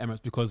like playing at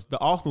Emirates because the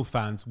Arsenal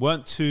fans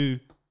weren't too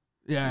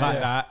like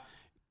that.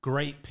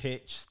 Great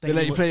pitch. They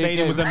let you play a Stadium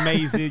game. was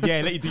amazing.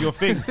 Yeah, let you do your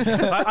thing. So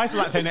I used to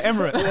like playing at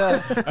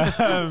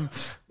Emirates.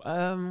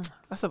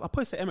 I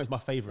probably say Emirates my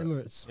favorite.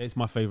 Emirates. Yeah, it's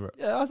my favorite.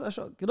 Yeah, that's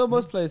sure. You know,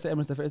 most players say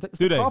Emirates their favorite. It's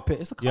Do the they? carpet.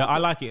 It's the carpet. Yeah, I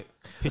like it.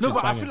 Pitch No, is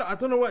but I banging. feel like I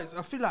don't know what it's,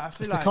 I feel like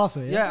the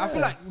carpet, yeah? I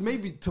feel like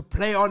maybe to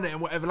play on it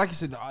and whatever. Like you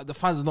said, the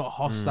fans are not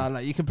hostile.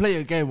 Like you can play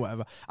your game,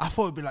 whatever. I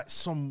thought it'd be like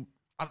some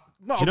not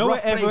Do you a know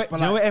rough what place, but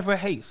you know what like everyone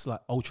hates?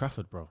 Like Old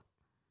Trafford, bro.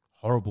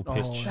 Horrible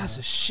pitch. that's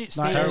a shit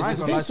Nah, stadium. I ain't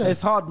gonna lie to you.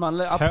 it's hard, man.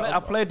 Like, I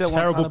played there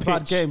once. Terrible Had a bad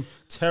pitch. game.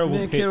 Terrible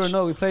Me and pitch. Kieran,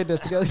 no, we played there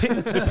together.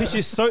 The pitch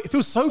is it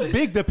feels so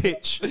big, the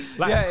pitch.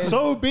 Like Yeah,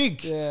 so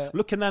big. yeah.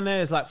 Looking down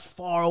there is like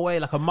far away,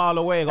 like a mile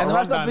away. Got And to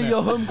how's run that down be there.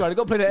 your home ground? You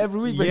got to play there every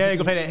week. Yeah, you basically.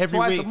 can play that every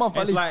Twice week. a month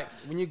at It's least. like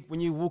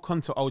when you walk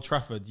onto Old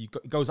Trafford,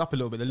 it goes up a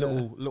little bit, the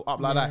little up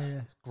like that.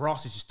 yeah.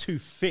 Grass is just too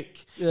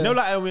thick. Yeah. You know,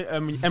 like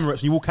Emirates, when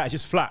you walk out, it's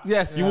just flat.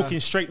 Yes. you Yeah. walk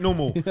in straight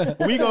normal.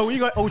 When you go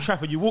at Old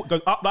Trafford, you walk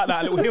goes up like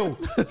that, a little hill.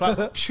 It's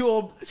like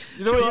pure,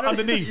 pure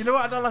underneath. You know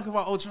what I don't like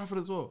about Old Trafford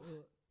as well?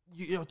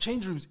 Your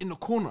change rooms in the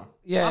corner.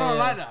 Yeah, I don't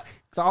yeah. like that.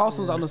 So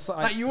Arsenal's on the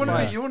side. Like you want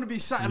to be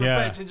sat in Yeah.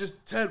 the bench and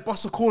just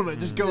bust a corner, and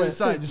just go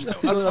inside. Just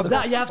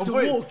that you have to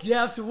avoid. walk. You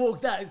have to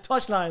walk that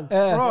touchline.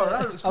 Yeah. Bro,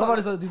 that looks I love how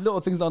fun. there's these little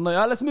things that I know. All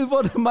right, let's move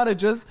on to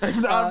managers.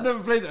 I've never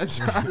played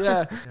that.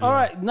 Yeah. All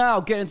right, now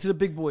getting to the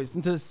big boys,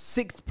 into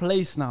 6th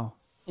place now.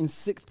 In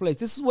 6th place.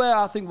 This is where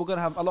I think we're going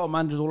to have a lot of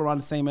managers all around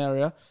the same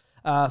area.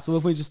 So we'll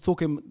be just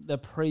talking their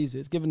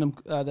praises, giving them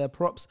their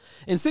props.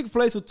 In 6th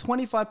place with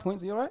 25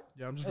 points. Are you all right?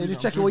 Yeah, I'm just Are you reading,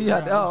 just I'm checking what you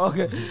had. reading. Oh,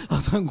 okay. I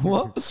was like,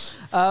 what?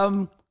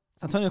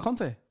 Antonio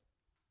Conte.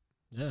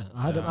 Yeah,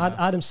 I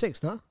had him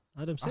 6, no? I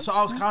had him 6. That's what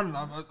I was counting.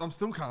 I'm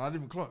still counting. I didn't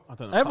even clock. I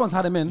don't know. Everyone's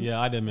had him in. Yeah,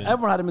 I didn't mean.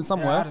 Everyone had him in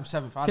somewhere. Yeah, I had him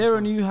 7th. I had him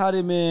Kieran, 7th. you had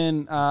him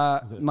in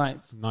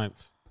 9th.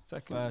 Ninth.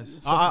 Second.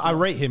 I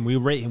rate him. We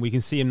rate him. We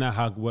can see him now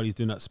how well he's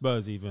doing at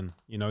Spurs. Even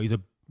he's a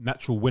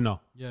natural winner.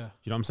 Yeah. Do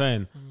you know what I'm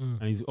saying?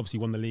 And he's obviously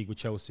won the league with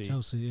Chelsea.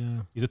 Chelsea,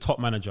 yeah. He's a top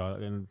manager,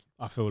 and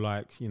I feel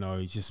like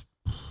he's just.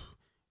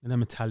 And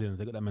them Italians,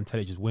 they got that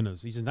mentality, just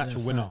winners. He's a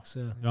natural winner. Facts,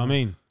 yeah. You know what I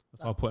mean?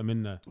 That's why I put him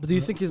in there. But do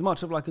you think he's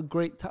much of like a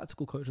great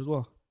tactical coach as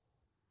well?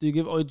 Do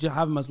you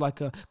have him as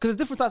like a... Because there's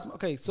different types...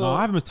 Okay, so... No,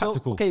 I have him as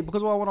tactical. Okay,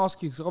 because what I want to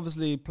ask you, because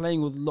obviously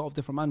playing with a lot of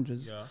different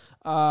managers,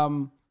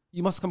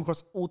 you must come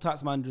across all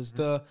types of managers.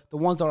 The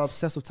ones that are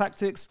obsessed with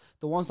tactics,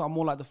 the ones that are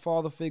more like the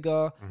father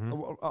figure,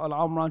 the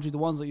arm around you, the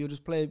ones that you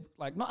just play,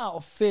 like, not out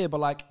of fear, but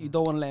like you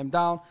don't want to let him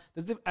down.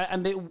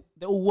 And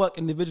they all work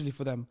individually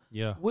for them.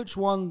 Yeah. Which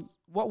one...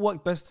 What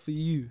worked best for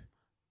you?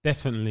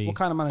 Definitely. What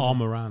kind of manager?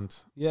 Arm around.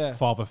 Yeah.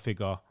 Father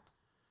figure.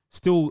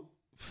 Still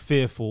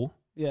fearful,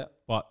 Yeah.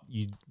 but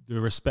the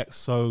respect's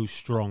so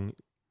strong.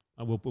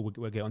 And we'll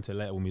get onto it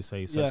later when we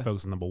say Sir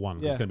Ferguson number 1.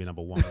 Yeah. It's going to be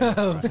number 1.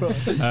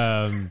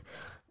 Right?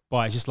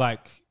 But it's just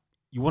like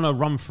you want to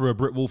run through a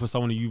brick wall for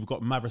someone who you've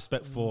got mad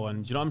respect for,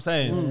 and do you know what I'm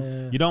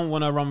saying? You don't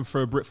want to run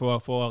through a brick for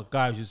a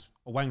guy who's just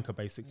a wanker,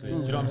 basically. Do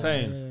you know what I'm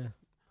saying?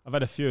 I've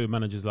had a few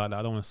managers like that.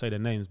 I don't want to say their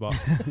names, but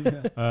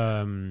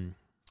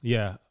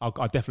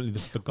I'll definitely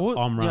the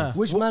arm round.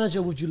 Which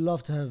manager would you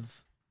love to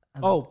have?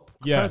 Oh,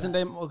 Yeah. present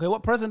day... Okay,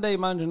 what present day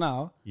manager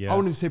now? Yeah. I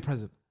wouldn't even say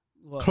present.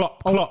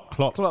 Klopp.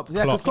 Klopp.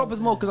 Yeah, because Klopp is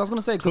more... Because I was going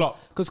to say...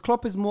 Because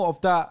Klopp is more of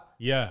that...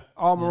 Yeah.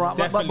 Arm around,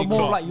 but Definitely more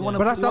Klopp. like you want to.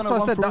 But that's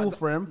what I said, Rule that-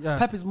 for him. yeah.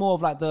 Pep is more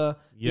of like the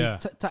Yeah.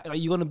 like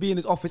you're gonna be in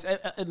his office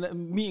in the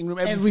meeting room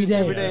Every day.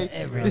 Every day.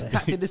 Every This day.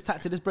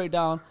 tactic, this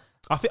breakdown.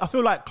 I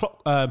feel like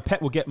Klopp,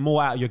 Pep will get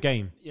more out of your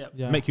game.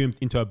 Yeah. Make you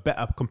into a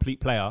better, complete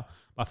player.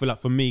 But I feel like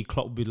for me,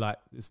 Klopp would be like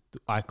this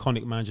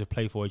iconic manager to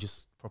play for.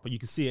 Just proper. You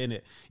can see it in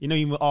it.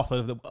 Even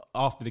after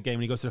the game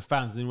when he goes to the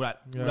fans and we're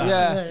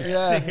Yeah.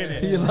 sick in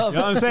it. You You love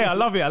know what I'm saying? I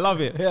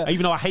love it. Yeah.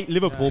 Even though I hate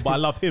Liverpool, but I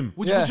love him.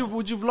 Would Yeah. you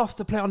have loved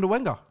to play under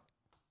Wenger?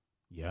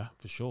 Yeah,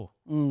 for sure.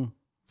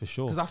 for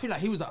sure. Because I feel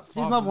like he was that.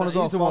 He's another one as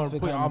well, He's the one father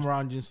putting figure. arm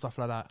around you and stuff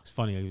like that. It's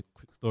funny, a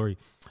quick story.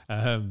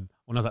 When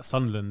I was at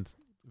Sunderland,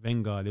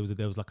 Wenger,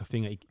 there was like a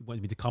thing that he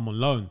wanted me to come on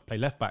loan, play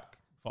left back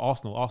for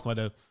Arsenal. Arsenal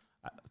had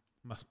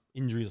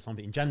injuries or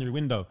something in January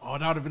window. Oh,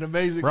 that would have been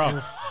amazing, Bro.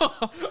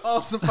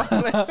 Arsenal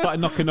fan. Started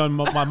knocking on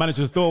my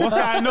manager's door. What's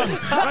going on?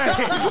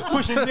 Hey,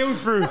 pushing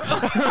deals through. Do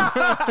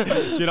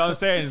you know what I'm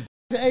saying?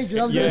 The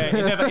agent,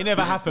 It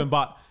never happened,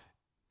 but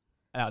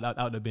that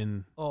would have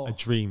been a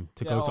dream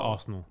to go to oh.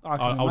 Arsenal. I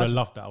can I would have imagine.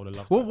 loved that. I would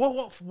have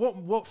loved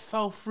What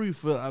fell through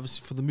for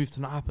obviously for the move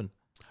to not happen?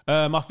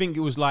 that. I think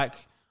it was like,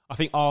 I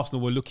think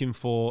Arsenal were looking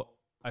for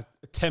a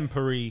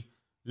temporary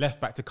left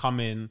back to come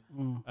in.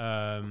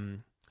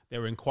 They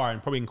were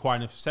probably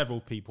inquiring of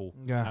several people.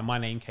 Yeah. And my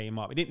name came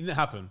up. It didn't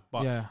happen,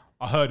 but Yeah.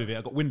 I heard of it.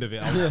 I got wind of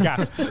it. I was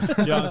gassed. Do you know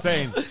what I'm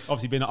saying?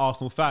 Obviously being an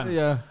Arsenal fan.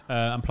 Yeah.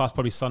 And plus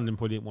probably Sunderland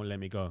probably didn't want to let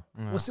me go.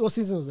 What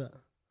season was that?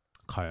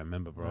 Can't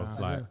remember, bro.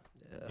 I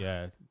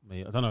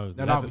I don't know.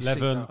 that'd be sick, 11,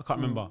 though. I can't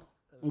remember.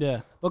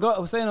 Yeah, but I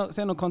was saying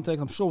on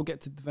context. I'm sure we'll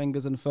get to the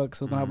Wengers and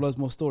Ferguson. We're gonna have loads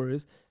more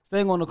stories.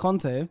 Staying on the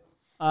Conte,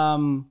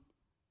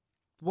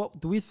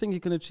 what do we think he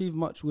can achieve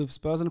much with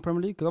Spurs in the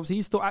Premier League? Because obviously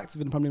he's still active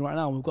in the Premier League right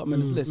now. We've got him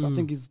in this list. I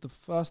think he's the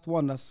first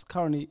one that's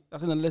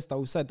in the list that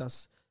we said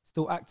that's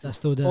still active. That's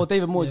still there. Or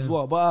David Moyes Yeah. as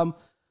well. But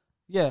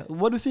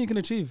what do you think he can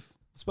achieve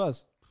with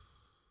Spurs?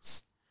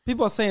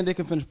 People are saying they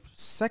can finish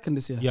second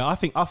this year. Yeah, I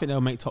think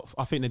they'll make top.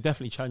 I think they're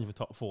definitely challenging for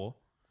top 4.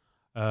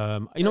 You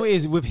know what it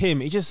is with him?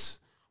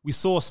 We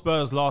saw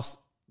Spurs last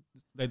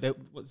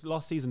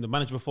season. The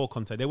manager before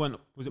Conte, they weren't.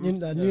 Was it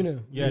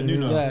Nuno? Yeah,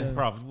 Nuno. Yeah.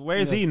 Bruv, where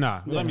is he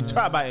now? Let me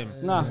chat about him.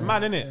 Nah. It's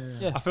mad, isn't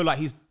it? Yeah. I feel like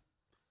he's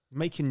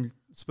making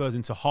Spurs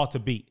into hard to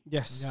beat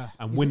Yes.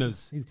 and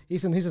winners.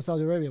 He's in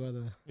Saudi Arabia, by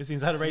the way. Is he in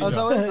Saudi Arabia? Oh,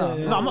 so what is that?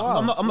 No,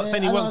 I'm not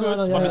saying he I weren't know,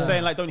 good. yeah, I'm just yeah.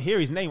 saying, like, don't hear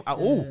his name at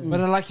all. But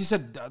then, like you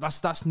said,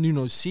 that's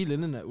Nuno's ceiling,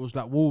 isn't it? It was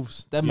like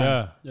Wolves. Them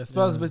man. Yeah.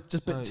 Spurs was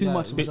just a bit too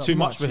much. A bit too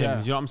much for him.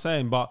 yeah. You know what I'm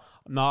saying? But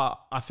no,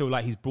 I feel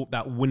like he's brought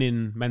that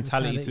winning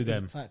mentality to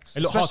them. Facts.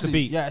 It looked hard to Especially-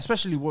 beat. Yeah,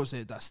 especially what was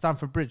it? That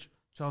Stamford Bridge,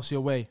 Chelsea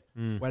away,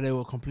 where they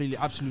were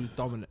absolutely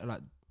dominant,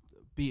 like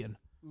beaten.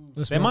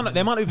 They might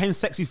not be playing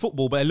sexy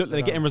football, but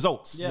they're getting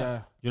results.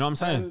 Yeah. You know what I'm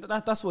saying?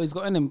 And that's what he's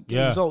got in him.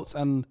 Getting results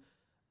and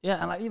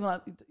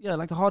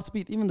like the hard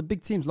speed. Even the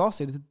big teams last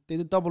year, they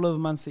did double over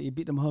Man City,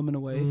 beat them home and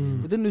away.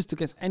 They didn't lose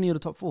against any of the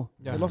top 4.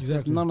 Yeah, They lost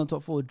against exactly. none of the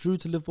top 4. Drew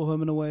to Liverpool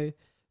home and away.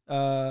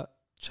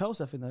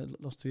 Chelsea, I think they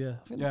lost to. Yeah,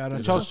 I think Yeah, they-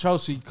 and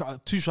Chelsea,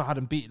 Tuchel had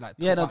them beat like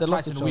Yeah, no, they twice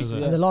lost in to a week. Chelsea,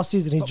 And yeah. the last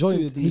season he Top two,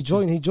 joined. they He used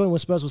to. joined when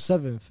Spurs was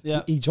 7th.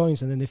 Yeah. He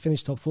joins and then they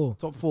finished top 4.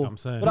 top 4. I'm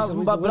saying.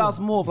 But that's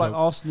more of like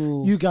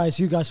Arsenal. You guys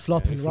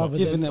flopping Yeah, rather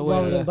giving than it away,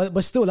 rather than- yeah.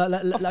 but still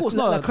like course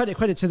not.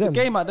 credit to the them.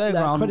 game at their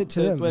Like, ground, credit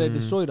to them. where they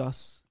destroyed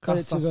us.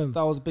 Credit to them.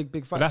 That was a big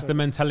But factor. that's the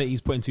mentality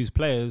he's put into his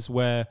players.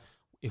 Where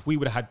if we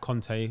would have had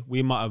Conte, I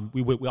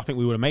think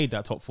we would have made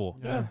that top 4.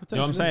 Yeah, You know what I'm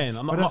potentially. saying?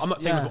 I'm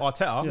not saying with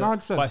Arteta, No,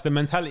 100%. but it's the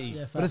mentality.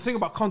 Yeah, But the thing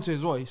about Conte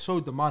as well, he's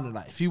so demanding.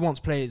 Like if he wants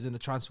players in the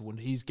transfer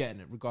window, he's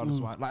getting it regardless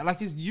of why. Like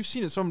you've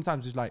seen it so many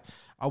times. He's like,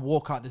 I'll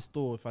walk out this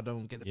door if I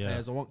don't get the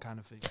players I want, kind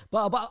of thing.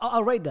 But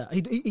I'll rate that.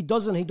 He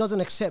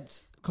doesn't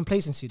accept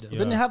complacency though. Yeah.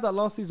 Didn't he have that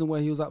last season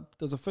where he was like,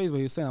 there was a phase where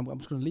he was saying, I'm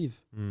just going to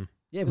leave.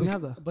 Yeah, Didn't but,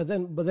 have that. but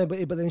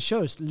then it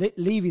shows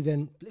Levy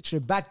then literally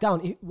back down.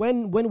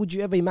 When would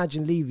you ever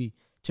imagine Levy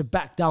to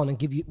back down and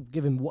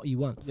give him what you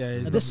want? Yeah,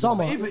 And this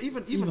summer, But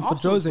even Even for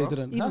afterwards, Jose, bro,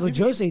 didn't. even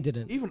for Jose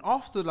didn't. even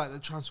after like the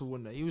transfer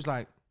window, he was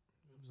like,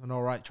 it was an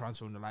alright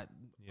transfer window. Like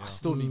I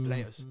still need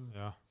players.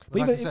 Yeah.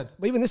 But like you said,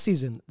 But even this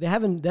season, they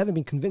haven't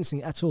been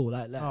convincing at all.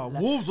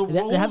 Wolves they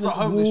at haven't-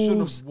 home, they shouldn't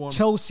Wolves, have won.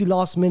 Chelsea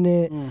last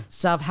minute,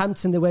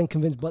 Southampton they weren't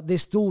convinced, but they're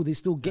still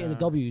getting the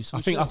W's.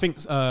 I think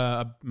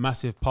a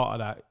massive part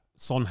of that,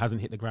 Son hasn't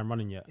hit the ground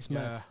running yet. It's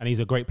mad. Yeah. And he's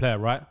a great player,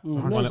 right?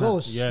 No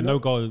goals. Yeah, no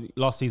goal.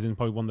 Last season,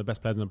 probably one of the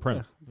best players in the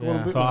Prem.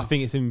 Yeah. So I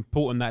think it's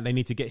important that they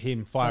need to get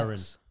him firing.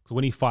 Facts. Because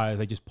when he fires,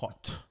 they just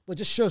pop. But it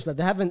just shows that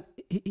they haven't.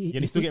 Yeah, and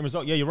he's still getting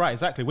results. Yeah, you're right.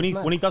 Exactly. When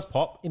mad. he does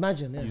pop,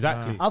 Imagine, yeah.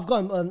 exactly. I've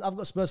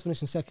got Spurs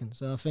finishing second,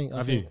 so I think.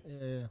 Have Yeah.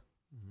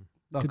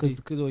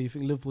 Because you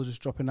think Liverpool's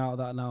just dropping out of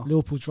that now.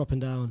 Liverpool dropping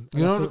down.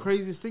 You know I the think-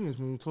 craziest thing is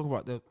when we talk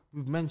about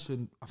we've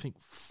mentioned I think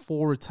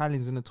 4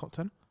 Italians in the top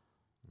 10.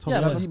 Top Yeah,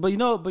 11. but you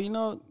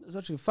know, it's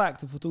actually a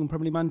fact. If we're talking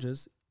Premier League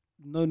managers,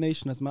 no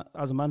nation as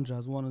a manager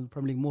has won in the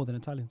Premier League more than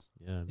Italians.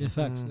 Yeah,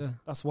 facts. Yeah.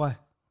 That's why.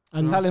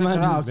 And Italian Check it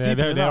out. managers. They're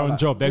Keeping it out, on like-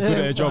 job. They're good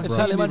at a job, bro.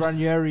 Italian Mancini, managers-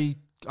 Ranieri,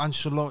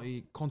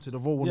 Ancelotti, Conte,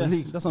 they've all won Yeah, the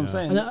league. that's what I'm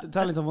saying. And,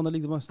 Italians have won the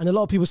league the most. And a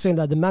lot of people saying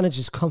that the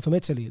managers come from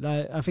Italy.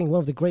 Like I think one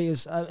of the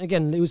greatest.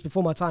 Again, it was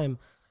before my time.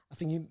 I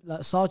think you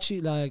like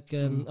Sarchi,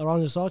 around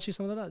the Sarchi,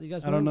 something like that. You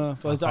guys know? I don't know.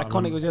 But it's I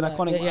can't iconic. It was an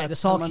iconic. Yeah, the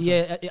Sarchi.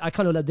 Yeah,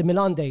 iconic. Like the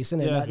Milan days,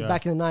 isn't it? Yeah. Like Yeah.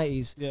 back in the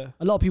 90s. Yeah.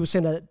 A lot of people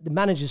saying that the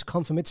managers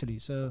come from Italy.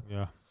 So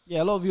Yeah.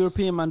 Yeah, a lot of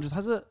European managers.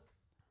 An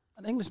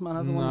Englishman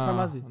hasn't won the Prem,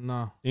 has he?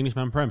 No.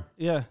 Englishman Prem.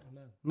 Yeah.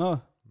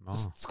 No. No.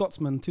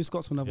 Scotsman. 2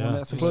 Scotsmen have Yeah. won it.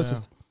 That's the Yeah.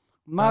 closest.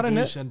 Mad in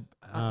it. Grealish and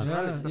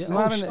Alex, that's Yeah. it.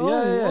 Mad in it. Oh,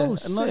 Yeah. oh, And no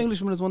sick.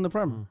 Englishman has won the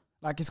Prem.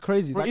 Like, it's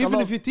crazy. Bro, Like, a even lot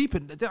if of- you're deep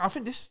in, I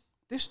think this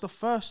is the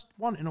first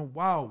one in a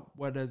while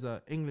where there's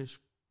an English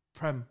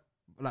Prem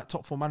like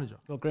top 4 manager.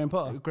 Got Graham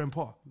Potter. Graham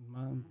Potter.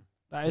 Man,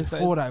 that is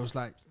Before that, it was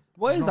like,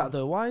 What is that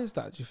though? Why is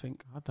that? Do you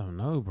think I don't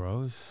know,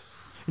 bro.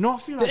 you know, I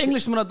feel the like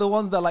Englishmen are the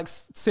ones that like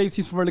save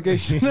teams from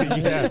relegation?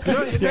 Yeah.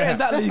 They're in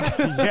that league.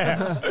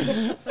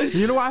 Yeah.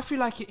 you know what I feel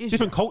like it is.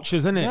 Different cultures,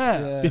 isn't it?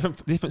 Yeah.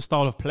 Different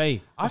style of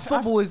play.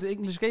 Football is the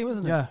English game,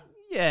 isn't it? Yeah.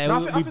 Yeah, No, I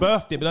we think-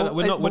 birthed it, but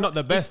we're not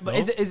the best. But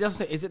is it that's what I'm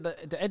saying, is it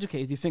the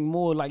educators? Do you think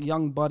more like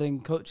young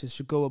budding coaches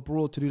should go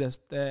abroad to do their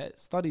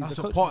studies? That's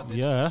their what coaching? Potter did.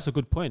 Yeah, that's a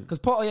good point. Because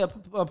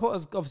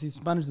Potter's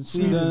obviously managed in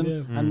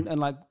Sweden, and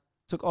like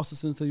took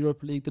Östersund to the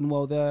Europa League, did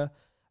well there,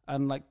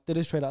 and like did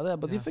his trade out there.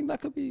 But do you think that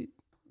could be?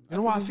 You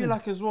know what I feel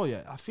like as well,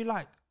 yeah? I feel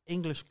like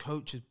English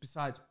coaches,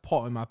 besides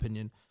Potter, in my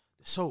opinion,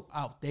 they're so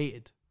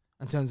outdated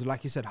in terms of,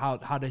 like you said, how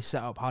they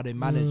set up, how they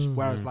manage.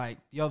 Whereas like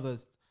the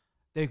others,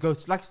 they go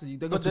to, like I said, they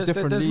go But to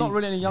different there's leagues. not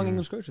really any young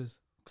English coaches,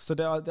 so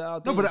they are.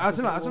 No, but as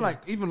in like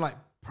even like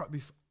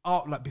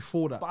like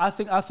before that. But I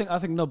think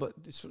no. But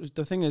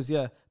the thing is,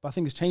 yeah. But I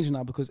think it's changing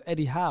now because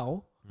Eddie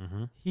Howe,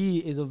 he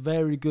is a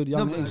very good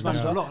young but English that's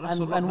manager, a lot, that's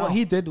a lot and what now.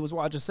 he did was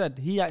what I just said.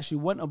 He actually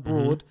went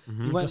abroad.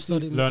 He went to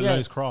Learn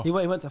his craft. He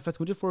went to Atletico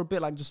Madrid for a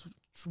bit, like just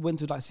went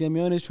to like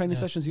Simeone's training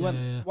sessions. He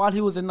went while he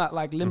was in that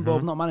like limbo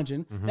of not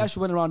managing. He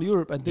actually went around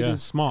Europe and did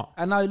his smart.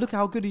 And now look at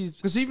how good he's.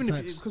 Because even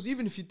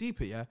if you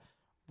deep it, yeah,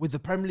 with the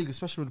Premier League,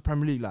 especially with the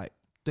Premier League, like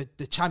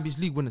the Champions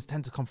League winners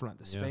tend to come from like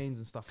the Spains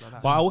and stuff like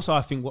that. But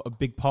I think what a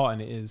big part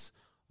in it is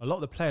a lot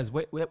of the players,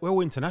 we're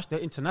all international. They're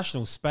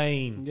international,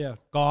 Spain,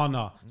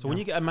 Ghana. So when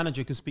you get a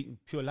manager who can speak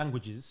pure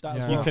languages,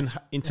 you can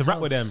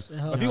interact with them.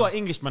 If you got an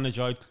English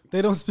manager,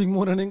 They don't speak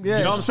more than English. Yeah,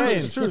 you know what I'm it's true, saying?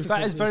 It's true.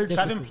 That is very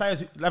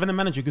true. Having a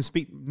manager who can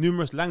speak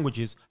numerous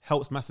languages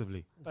helps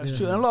massively. That's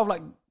true. And a lot of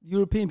like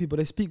European people,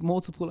 they speak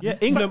multiple. Yeah,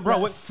 England,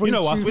 bro. You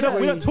know us. We don't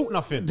French, talk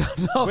nothing.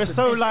 We're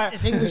so like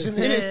It's English in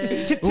here.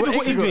 it's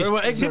typical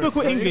English.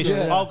 Typical English.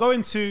 Yeah.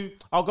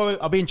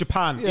 I'll be in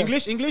Japan.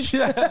 English.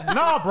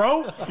 Nah,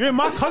 bro. You're in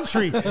my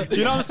country. Do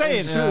you know what I'm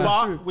saying?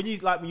 But when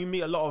you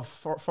meet a lot of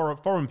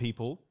foreign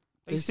people,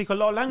 they speak a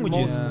lot of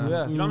languages. Multiple,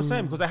 yeah. You know what I'm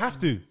saying? Because they have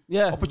to.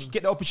 Yeah.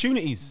 Get the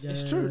opportunities.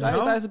 It's true.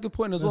 That is a good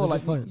point as well.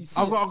 Like, point. you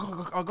see I've it.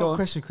 got Go a on.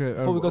 question, Chris.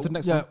 Before we go to the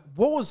next one.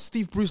 What was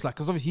Steve Bruce like?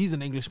 Because obviously he's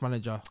an English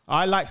manager.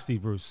 I like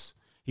Steve Bruce.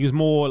 He was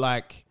more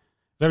like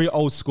very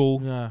old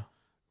school. Yeah.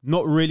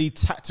 Not really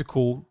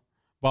tactical,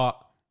 but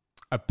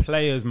a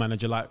player's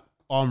manager, like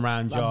arm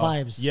round Like you.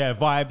 vibes. Yeah,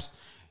 vibes.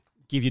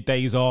 Give you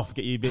days off,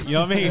 get you a bit, you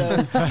know what I mean?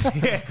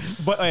 Yeah.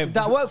 But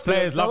That worked for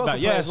players that love worked that. for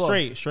Yeah, players as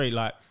well. straight.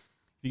 Like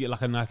you get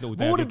like a nice little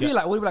day. What would You it be get-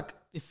 like? Would it be like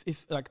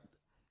if like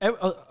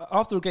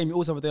after a game you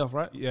always have a day off,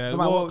 right? Yeah, No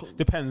matter well, what-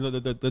 depends.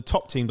 The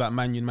top teams like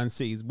Man U and Man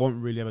City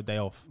won't really have a day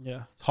off.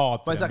 yeah. It's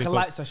hard. But it's for like them a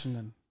because- light session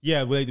then.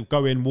 Yeah, where they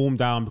go in, warm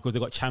down because they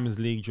got Champions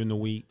League during the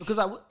week. Because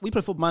like, we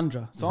play Football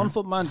Manager, so on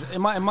Football Manager,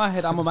 in my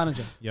head, I'm a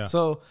manager. Yeah.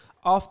 So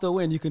after a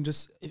win, you can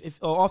just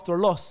or after a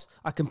loss,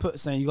 I can put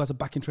saying you guys are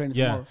back in training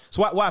Yeah. tomorrow.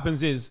 So what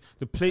happens is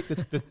the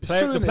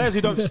true, players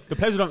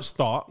who don't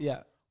start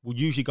Yeah. will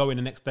usually go in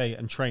the next day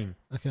and train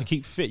to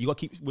keep fit. You got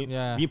to keep when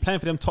you're playing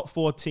for them top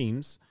 4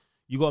 teams.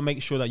 You got to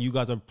make sure that you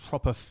guys are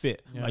proper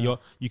fit. Yeah. Like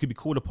you could be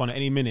called upon at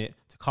any minute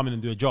to come in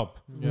and do a job.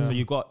 So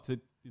you got to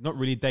not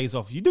really days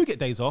off. You do get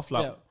days off,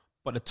 like,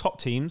 but the top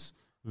teams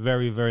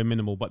very, very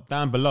minimal. But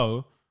down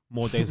below,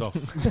 more days off.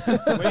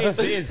 It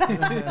is.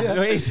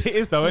 No, it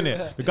is though, isn't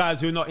it? The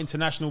guys who are not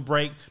international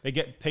break, they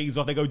get days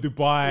off. They go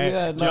Dubai.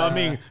 Yeah, Do you know what I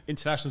nice. mean?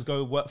 Internationals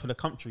go work for the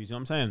countries. You know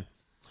what I'm saying?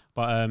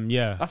 But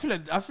yeah. I feel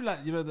like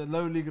you know the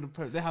lower league of the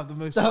Premier, they have the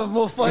most. They have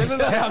more fun. They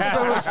have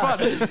so much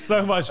fun.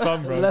 So much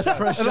fun, bro. Less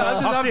pressure.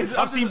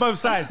 I've seen both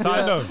sides, so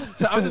I know.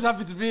 So I'm just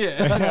happy to be here.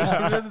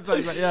 So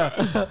it's like,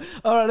 yeah.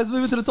 All right, let's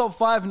move into the top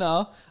 5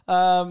 now.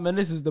 And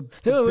this is the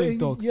big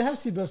dogs. You have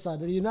seen both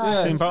sides, do you know?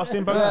 Yeah. Seen both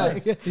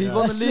sides. He's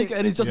won the league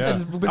and he's just Yeah.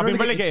 been I've been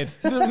relegated.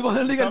 He's won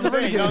the league and That's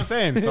what been I'm saying, you know what I'm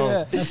saying? So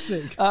Yeah. That's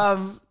sick.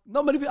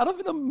 Not many people. I don't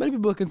think many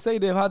people can say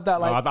they've had that.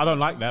 Like, I don't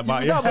like that,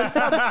 but No, yeah.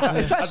 but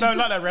it's I actually don't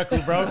like that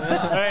record, bro.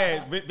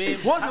 Hey,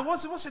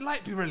 What's it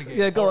like to be relegated?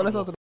 yeah. Go on. Let's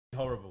answer.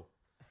 horrible.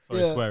 Sorry,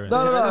 Yeah. swearing.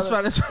 No. That's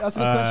fine. That's fine. That's a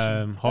good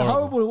question. Horrible.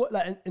 Horrible,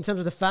 like in terms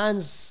of the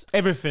fans.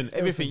 Everything.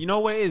 You know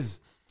what it is?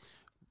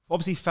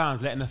 Obviously,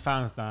 fans letting the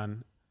fans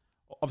down.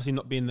 Obviously,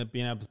 not being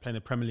able to play in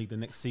the Premier League the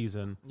next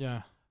season.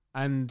 Yeah.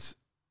 And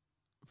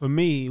for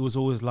me, it was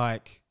always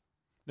like,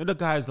 you know, the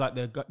guys like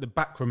the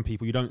backroom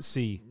people you don't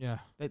see. Yeah.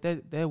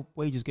 Their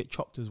wages get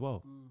chopped as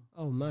well.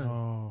 Oh man. You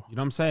know what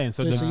I'm saying?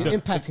 So you're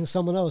impacting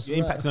someone else.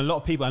 You're impacting a lot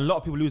of people, and a lot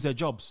of people lose their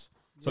jobs.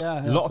 So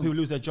Yeah, a lot of people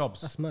lose their jobs.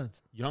 That's mad.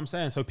 You know what I'm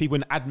saying? So people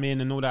in admin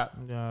and all that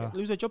Yeah.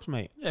 lose their jobs,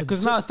 mate. Yeah,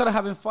 because now instead of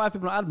having 5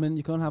 people on admin,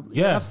 you can have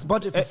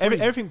budget for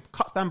Everything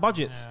cuts down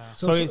budgets.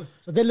 So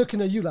they're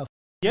looking at you like.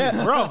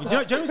 Yeah, bro. Do you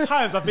know how many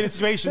times I've been in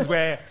situations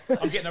where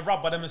I'm getting a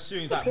rub by them as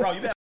It's like, bro,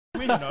 you better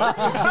win, you know.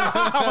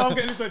 I'm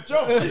getting into a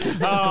job.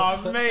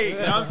 Oh, mate. You know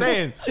what I'm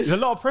saying? There's a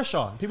lot of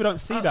pressure. People don't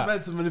see that.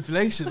 Mental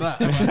manipulation.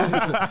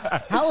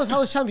 That. How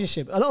was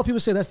Championship? A lot of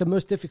people say that's the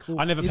most difficult.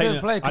 I never You played.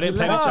 didn't play I 'cause didn't you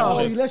play the left. Oh, you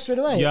championship. left straight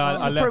away. Yeah, I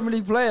He's a left. Premier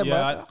League player, Yeah,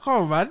 man.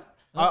 Come on,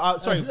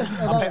 man. sorry.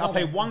 I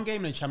played one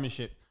game in the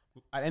championship.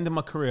 At the end of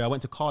my career, I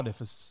went to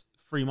Cardiff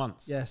 3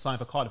 months. Yes. Signed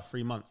for Cardiff for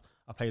 3 months.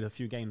 I played a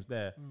few games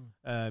there.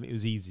 It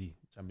was easy,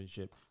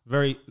 Championship.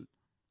 Very, I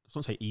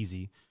don't say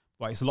easy,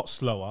 but it's a lot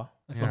slower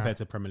compared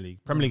to Premier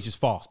League. Premier League's just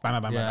fast. Bam,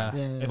 bam, bam, bam.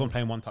 Yeah. Everyone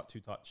playing 1 touch, 2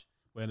 touch.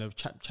 Where in a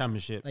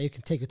Championship, Like you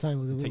can take your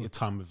time with it. take your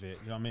time with it.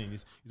 You know what I mean?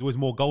 There's always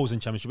more goals in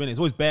Championship, innit? It's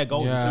always bare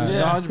goals. Yeah. Do you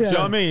Yeah. know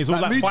what I mean? It's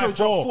always like Mitro 5-4.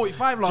 dropped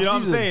 45 last Do you know what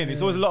I'm season. saying?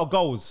 It's always a lot of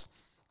goals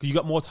because you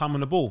got more time on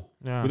the ball.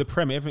 Yeah. With the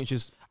Premier, everything's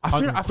just. I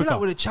feel quicker. like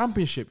with the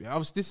Championship,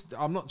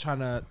 I'm not trying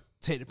to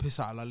take the piss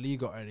out of La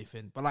Liga or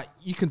anything, but like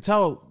you can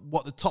tell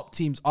what the top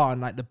teams are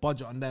and like the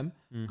budget on them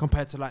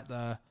compared to like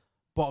the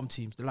bottom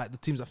teams. They're like the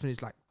teams that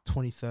finished like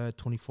 23rd,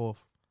 24th.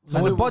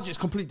 Like the budget's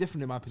completely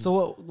different in my opinion.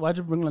 So why'd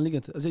you bring La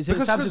Liga to? Is it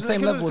the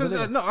same level?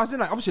 No, as in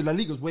like obviously La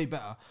Liga's way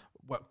better,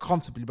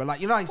 comfortably, but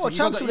like you know, like, Well, you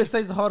got Championship the- they say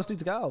is the hardest league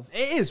to get out of.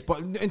 it is, but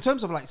in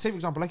terms of like, say for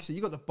example, like you said,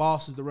 you got the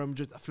Barca's, the Real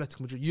Madrid,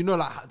 Atletico Madrid. You know,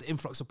 like how the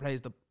influx of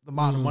players, the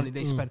amount of money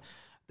they spend.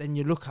 Then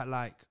you look at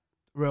like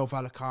Real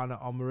Vallecano,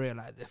 Almeria,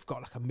 like they've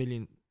got like $1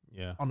 million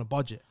on a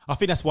budget. I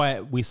think that's why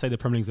we say the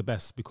Premier League's the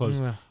best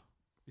because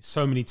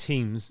so many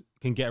teams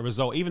can get a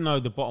result, even though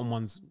the bottom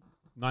ones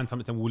 9 times out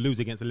of 10 will lose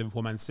against the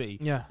Liverpool, Man City.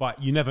 Yeah.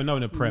 But you never know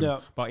in the Prem. Yeah.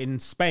 But in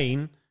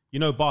Spain, you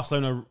know,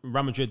 Barcelona,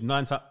 Real Madrid,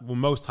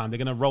 most time they're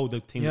gonna roll the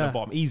team at the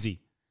bottom easy. Do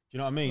you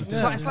know what I mean?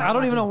 It's like- I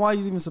don't even know why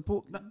you even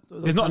support.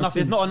 There's not enough.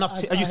 There's not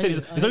enough. As you said,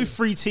 there's only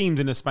 3 teams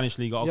in the Spanish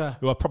league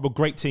who are proper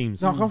great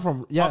teams. No, I come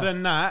from Other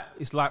than that,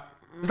 it's like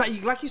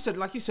It's like you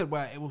said,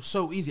 where it was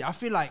so easy. I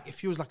feel like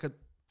if you was like a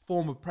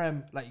former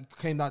Prem, like you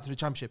came down to the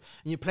Championship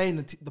and you're playing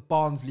the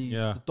Barnsleys,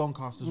 the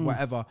Doncasters,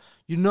 whatever,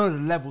 you know the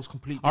level's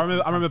completely. I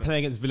remember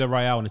playing against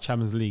Villarreal in the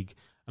Champions League,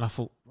 and I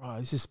thought, right,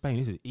 this is Spain.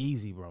 This is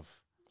easy, bruv.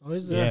 Oh,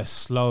 is it? Yeah,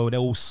 slow. They're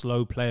all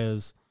slow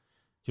players.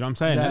 Do you know what I'm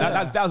saying?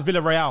 Yeah. That was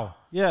Villarreal.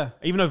 Yeah.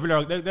 Even though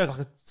Villarreal, they're like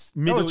a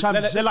middle.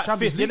 They're like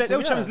Champions fifth. League They're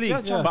team, Champions yeah. League. Yeah,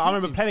 But Champions I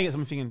remember League playing against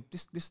them thinking,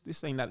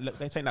 this ain't that.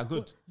 They ain't that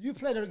good. You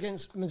played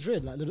against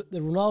Madrid, like the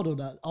Ronaldo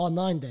that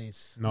R9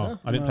 days. No,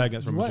 I didn't play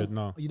against Real Madrid.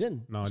 No, You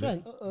didn't? no, I Swear,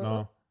 didn't.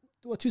 No.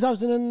 What,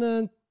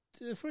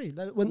 2003?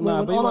 Like when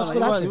Nah, but you Arnold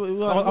scored weren't- hat-trick?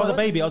 you I weren't- was a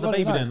baby. I was a you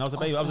baby weren't then. I was a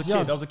baby. I was a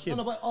young. kid. I was a kid. Oh,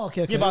 no, but,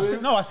 okay. Yeah, but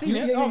I seen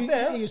it. I was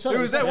there. You saw it.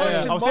 was there Yeah,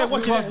 watching I was there Masterclass,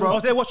 watching. bro. I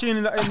was there watching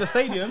in the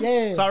stadium.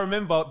 Yeah. So I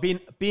remember being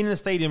in the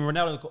stadium.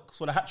 Ronaldo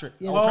scored a hat trick.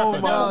 Yeah. Old Oh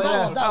Trafford. my Oh,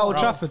 yeah. that Old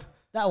one. Trafford.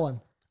 That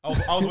one. I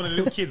was one of the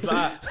little kids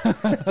like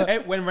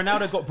that. When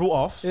Ronaldo got brought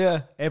off,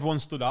 Yeah. everyone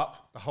stood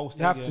up. The whole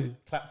You have stadium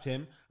clapped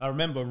him. I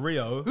remember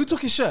Rio. Who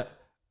took his shirt?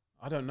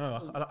 I don't know.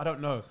 I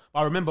don't know. But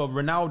I remember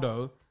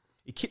Ronaldo.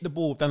 He kicked the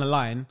ball down the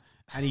line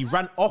and he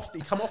ran off. He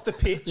come off the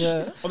pitch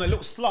on a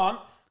little slant.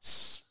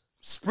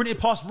 Sprinted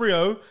past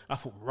Rio. I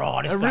thought,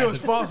 raw, this And guy's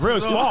Rio's fast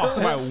Rio's as well. fast.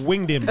 I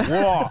winged him.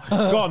 Raw,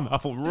 gone. I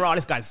thought, raw,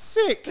 this guy's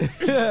sick.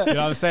 You know what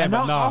I'm saying? And But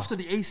that was nah. after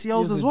the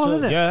ACLs He's as a well, joke.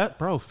 isn't it? Yeah,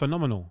 bro,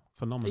 phenomenal.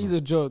 He's a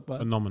joke, but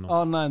Phenomenal.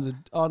 R9's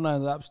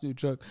an absolute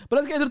joke. But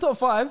let's get into the top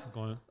 5 Go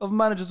on. of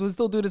managers. We'll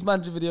still do this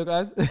manager video,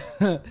 guys.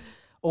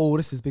 Oh,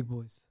 this is big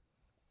boys.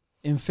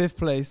 In 5th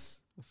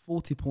place,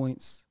 40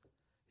 points.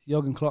 It's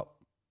Jurgen Klopp.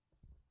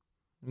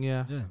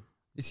 Yeah.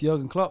 It's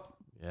Jurgen Klopp.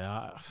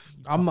 Yeah.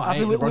 I'm not I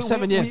think hating, bro.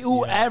 7 years.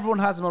 Everyone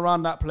has him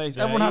around that place.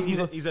 Yeah, Everyone has he's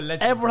him. a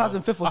legend. Everyone bro. has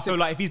him 5th or 6th. I feel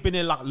like if he's been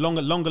in like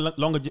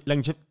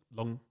longevity,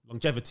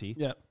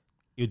 Yeah.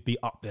 he'd be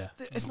up there.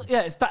 It's not,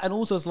 it's that, and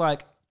also it's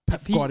like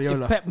Pep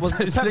Guardiola. If Pep, was,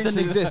 if Pep didn't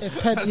exist,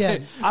 If Pep, yeah.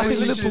 I think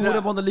literally Liverpool would that.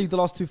 have won the league the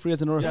last 2-3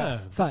 years in a row. Yeah,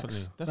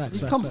 Facts. definitely.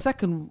 He's come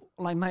second,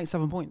 like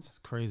 97 points. It's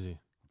crazy.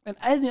 And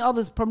any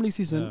other Premier League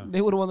season, they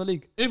would have won the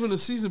league. Even the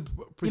season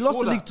He lost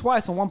the league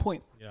twice on 1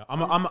 point. Yeah,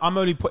 I'm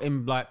only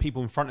putting like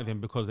people in front of him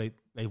because they've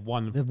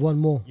won. They've won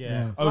more.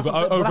 Yeah, That's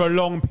over a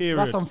long period.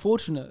 That's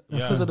unfortunate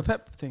because of the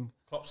Pep thing.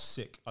 Klopp's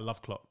sick. I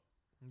love Klopp.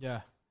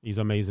 Yeah. He's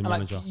an amazing And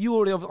manager. like you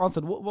already have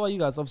answered. What are you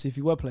guys? Obviously, if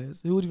you were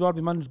players, who would you rather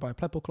be managed by,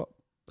 Pep or Klopp?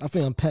 I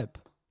think I'm Pep.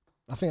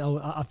 I think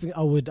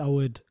I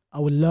would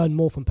learn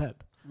more from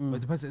Pep.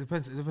 But it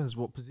depends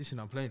what position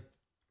I'm playing.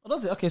 Oh,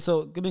 does it? Okay,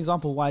 so give me an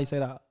example why you say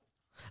that.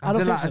 I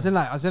don't think so. As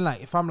in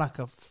like if I'm like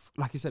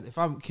like you said, if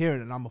I'm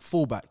Kieran and I'm a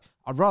fullback,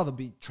 I'd rather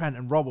be Trent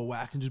and Robbo where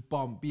I can just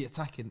be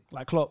attacking.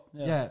 Like Klopp.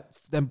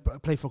 Then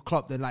play for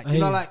Klopp. Then like I you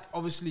know, hear you. like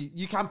obviously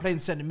you can play in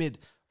centre mid,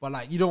 but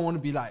like you don't want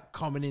to be like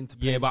coming in to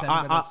play Yeah, in but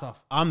centre mid and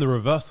stuff. I'm the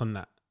reverse on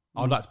that.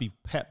 I'd like to be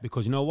Pep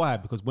because you know why?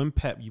 Because when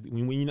Pep,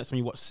 when you next time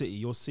you watch City,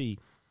 you'll see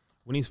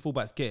when these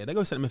fullbacks get it, they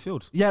go centre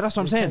midfield. Yeah, that's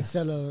what I'm saying.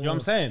 Cancelo, You know what I'm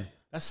saying?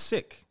 That's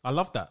sick. I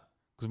love that.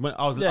 Because when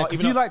I was, Yeah, 'cause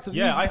even you though- like to-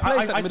 yeah, you play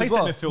I centre mid stay as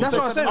well. centre midfield. That's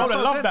what I'm saying, I would that's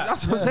have what I'm loved that. saying,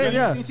 that's what I'm saying,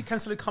 yeah. You see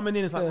Cancelo coming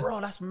in, it's like, bro,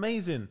 that's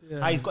amazing.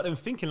 How he's got them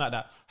thinking like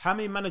that. How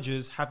many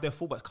managers have their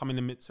fullbacks come in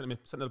the centre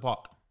of the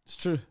park? It's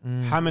true.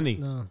 How many?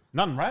 No.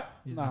 None, right?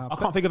 Nah, I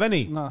can't think of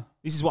any. Nah.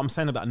 This is what I'm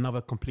saying about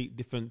another complete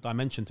different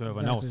dimension to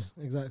everyone else.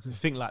 Exactly.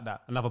 Think like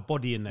that. Another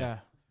body in there. Yeah.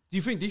 Do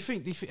you think?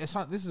 This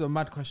is a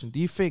mad question. Do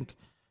you think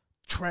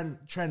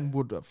Trent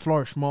would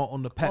flourish more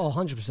on the Pep Oh,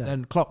 100%.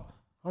 than Klopp?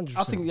 100%.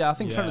 I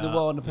think Trent did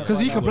well on the Pep. Because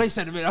he right can now. play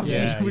centre mid.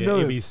 Yeah, we yeah, know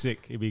it'd him. be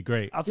sick. It'd be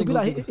great. I It'd think be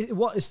he'll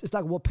like do- it's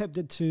like what Pep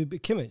did to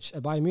Kimmich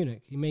at Bayern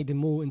Munich. He made him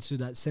more into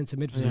that centre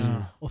mid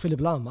position. Or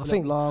Philip Lahm. I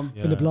think Lahm.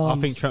 Yeah. Philip Lahm. I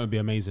think Trent would be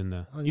amazing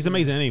there. He's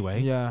amazing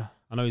anyway. Yeah.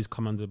 I know he's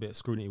come under a bit of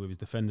scrutiny with his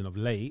defending of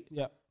late.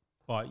 Yeah.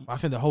 But I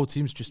think the whole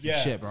team's just been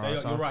shit, bro.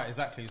 You're right,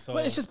 exactly. So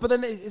But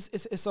then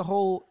it's a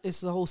whole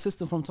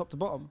system from top to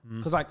bottom.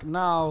 Because like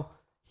now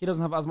he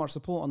doesn't have as much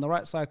support on the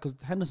right side because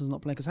Henderson's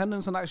not playing. Because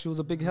Henderson actually was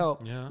a big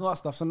help, and all that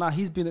stuff. So now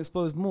he's been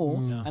exposed more,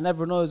 and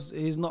everyone knows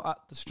he's not at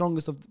the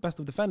strongest of the best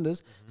of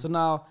defenders. So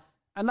now,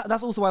 and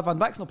that's also why Van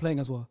Dijk's not playing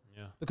as well.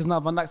 Yeah. Because now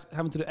Van Dijk's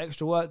having to do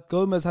extra work.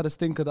 Gomez had a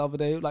stinker the other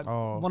day, like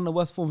one of the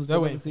worst forms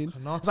I've ever seen.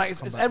 It's like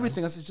it's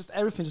everything. It's just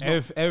everything.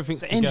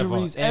 Everything's the together.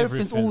 Injuries,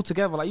 everything's all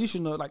together. Like you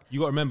should know. Like you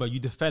got to remember, you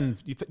defend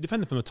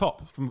from the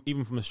top,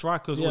 even from the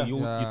strikers. Or you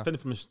defend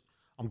from.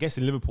 I'm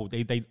guessing Liverpool,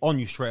 they on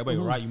you straight away,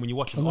 right? When you're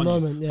watching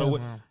on you. So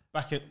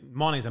back at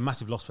Mane's a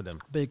massive loss for them.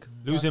 Big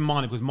losing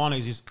Mane because Mane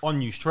is just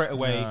on you straight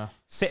away,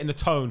 setting the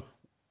tone,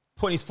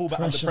 putting his fullback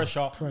under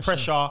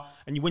pressure,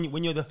 and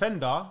when you're a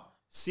defender,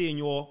 seeing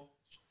your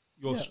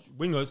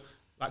wingers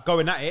like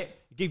going at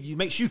it,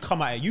 makes you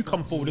come at it. You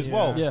come forward as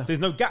well. Yeah. There's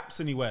no gaps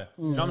anywhere.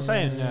 You know what I'm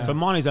saying? Yeah. So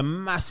Mane is a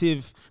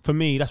massive, for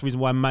me, that's the reason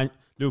why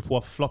Liverpool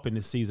are flopping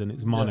this season.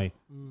 It's Mane.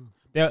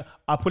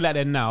 I put that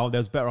there now.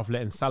 There's better off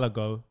letting Salah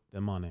go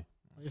than Mane.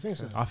 You think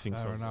so? I think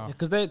so.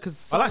 Because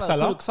I like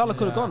Salah. Salah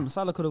could have gone.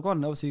 Salah could have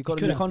gone. Obviously, he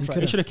got a new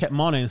contract. They should have kept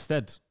Mane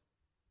instead.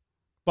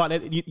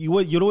 But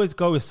you'd always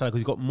go with Salah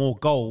because he's got more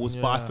goals.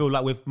 But I feel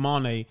like with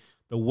Mane,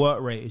 the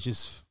work rate is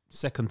just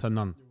second to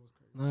none.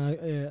 I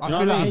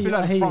feel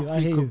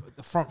like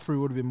the front three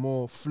would have been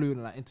more fluid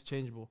and like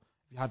interchangeable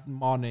if you had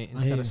Mane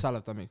instead of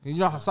Salah. You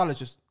know how Salah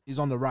is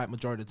on the right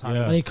majority of the time.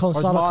 Yeah. And he can't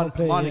Salah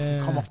Mane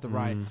can come off the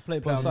right. Play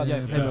both sides.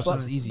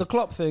 But easy. The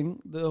Klopp thing,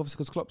 obviously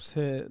because Klopp's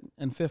here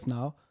in fifth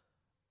now.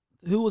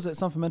 Who was it?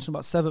 Something mentioned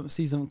about 7th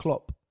season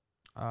Klopp.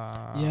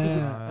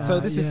 So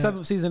this is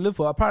 7th season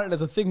Liverpool. Apparently,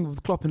 there's a thing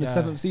with Klopp in the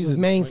 7th season.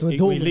 With Mainz, with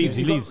Dortmund.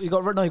 He leaves.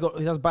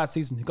 He has a bad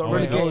season. He got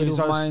relegated with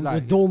Mainz.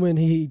 With Dortmund,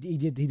 he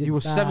did. He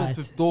was 7th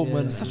with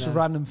Dortmund. It's such a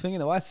random thing,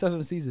 Why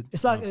 7th season?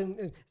 It's like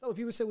what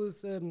people say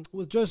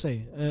with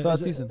Jose. Third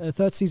season.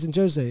 Third season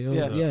Jose.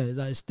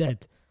 It's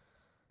dead.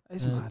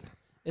 It's mad.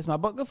 It's mad.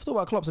 But let's talk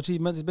about Klopp's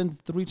achievements. He's been to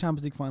 3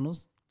 Champions League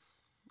finals.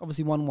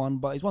 Obviously won one,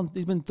 but he's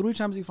been 3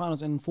 Champions League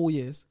finals in 4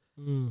 years.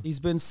 He's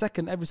been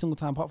second every single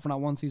time, apart from that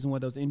one season where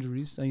there was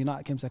injuries. And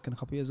United came second a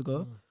couple of years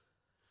ago.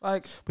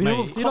 Like, but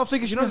you don't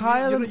think it should be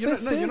higher than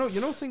fifth?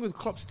 The thing with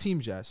Klopp's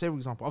teams, say for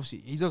example, obviously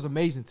he does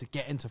amazing to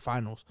get into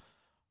finals,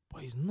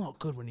 but he's not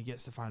good when he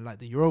gets to final. Like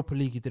the Europa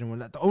League, he didn't win.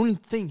 Like the only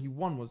thing he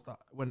won was that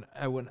when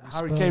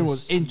Harry Kane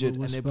was injured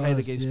and they played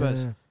against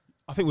Spurs.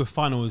 I think with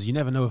finals, you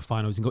never know with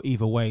finals. You can go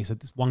either way. So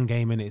this one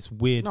game in it's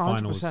weird. No,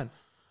 finals.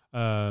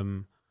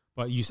 100%.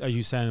 But as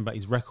you saying about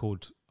his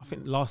record, I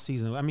think last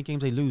season, how many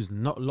games they lose?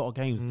 Not a lot of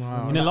games.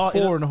 No, in the last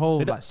 4 and a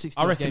whole, like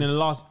 16 I reckon games.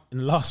 in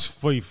the last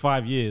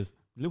 45 years,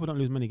 Liverpool don't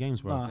lose many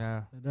games, bro.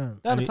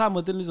 They had a time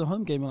where they didn't lose a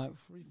home game in like 3-4.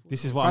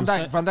 This is what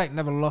Van Dijk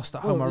never lost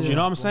at home. Do you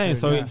know what I'm saying?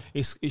 So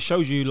it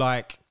shows you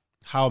like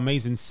how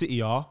amazing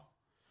City are.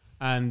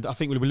 And I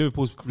think with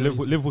Liverpool's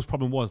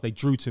problem was they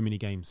drew too many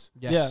games.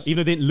 Yes.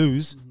 Even though they didn't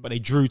lose, but they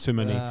drew too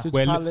many. Yeah.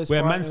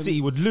 Where Man City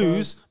would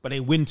lose, but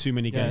they win too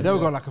many games. They'll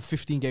go like a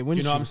 15-game win. Do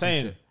you know what I'm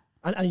saying?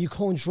 And you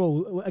can't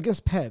draw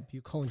against Pep.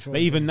 You can't draw.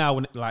 Even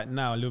now,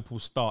 now Liverpool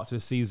start to the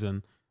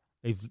season,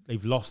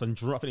 they've lost and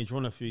drawn. I think they've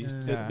drawn a few.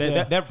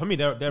 They're for me,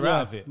 they're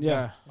out of it.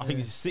 I think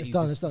it's City. It's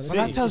done.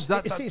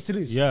 It's to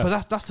lose. Yeah.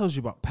 But that tells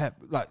you about Pep.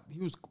 Like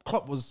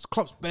Klopp was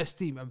Klopp's best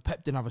team, and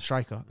Pep didn't have a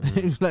striker.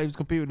 He was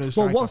competing with no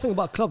striker. Well, one thing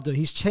about Klopp though,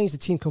 he's changed the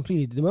team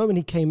completely. The moment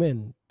he came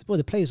in,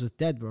 the players was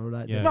dead, bro.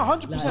 Like, no,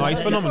 100%. He's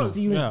phenomenal.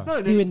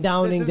 Steven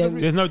Downing.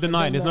 There's no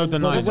denying.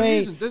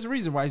 There's a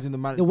reason why he's in the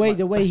man. The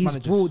way he's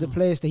brought the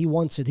players that he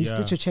wanted, he's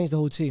literally changed the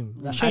whole team.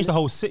 Like, changed the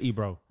whole city,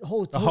 bro. The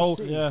whole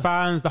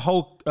fans, the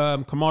whole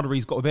camaraderie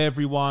he's got with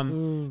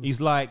everyone.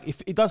 He's like,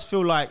 it does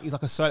feel like he's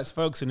like a Sir Alex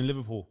Ferguson in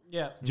Liverpool.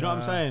 Yeah. Do you know what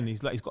I'm saying?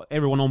 He's got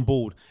everyone on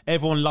board.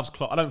 Everyone loves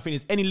Klopp. I don't think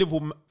there's any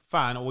Liverpool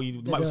fan, or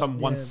you might be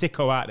someone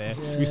sicko out there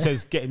who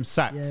says get him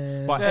sacked.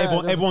 But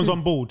everyone's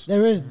on board.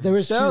 There is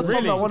really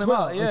that want him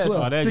out. Yeah, it's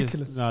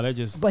ridiculous. They're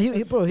just. But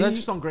they're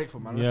just ungrateful,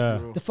 man. Yeah.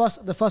 The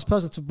first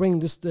person to bring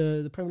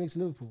the Premier League to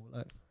Liverpool,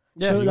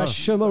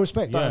 show more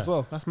respect. That as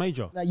well. That's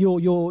major. Like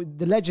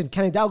the legend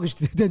Kenny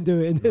Dalglish didn't do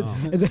it in the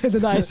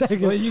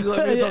 90s. Well, you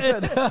got me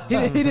top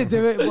 10. He didn't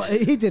do it. But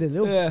he did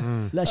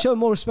it. Like show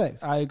more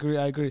respect. I agree.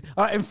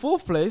 All right, in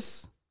 4th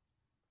place.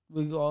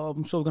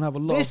 I'm sure we're gonna have a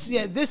lot.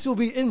 This will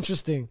be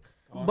interesting.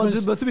 But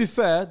to be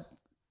fair,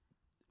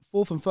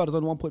 4th and 3rd is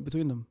only 1 point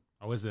between them.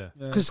 Oh, is there?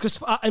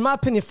 Because in my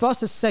opinion,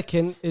 1st and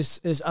 2nd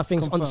is I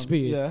think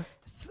undisputed. Yeah.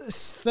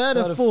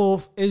 3rd and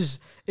 4th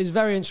is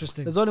very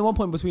interesting. There's only 1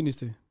 point between these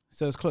two,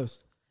 so it's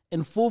close.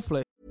 In 4th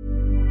place.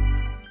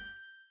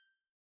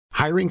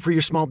 Hiring for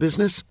your small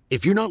business?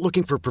 If you're not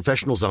looking for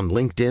professionals on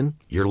LinkedIn,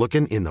 you're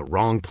looking in the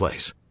wrong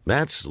place.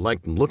 That's like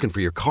looking for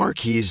your car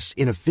keys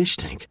in a fish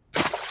tank.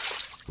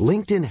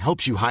 LinkedIn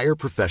helps you hire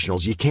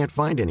professionals you can't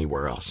find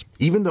anywhere else,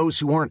 even those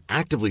who aren't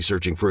actively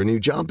searching for a new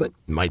job but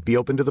might be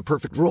open to the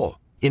perfect role.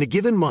 In a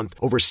given month,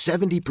 over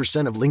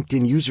 70% of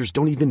LinkedIn users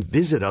don't even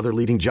visit other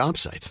leading job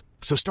sites.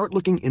 So start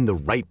looking in the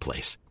right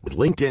place. With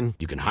LinkedIn,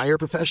 you can hire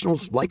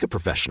professionals like a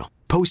professional.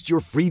 Post your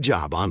free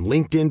job on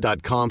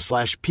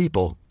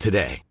linkedin.com/people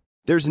today.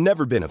 There's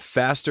never been a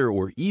faster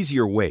or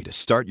easier way to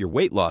start your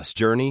weight loss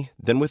journey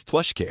than with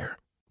PlushCare.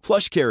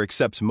 PlushCare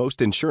accepts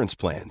most insurance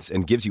plans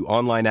and gives you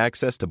online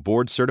access to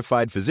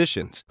board-certified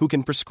physicians who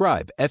can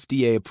prescribe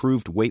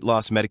FDA-approved weight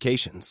loss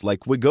medications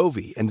like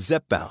Wegovy and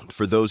Zepbound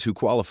for those who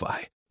qualify.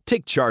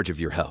 Take charge of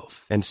your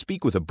health and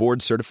speak with a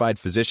board-certified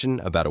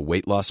physician about a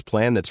weight loss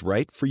plan that's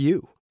right for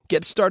you.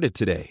 Get started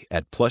today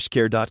at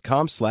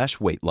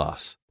plushcare.com/weight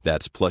loss.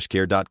 That's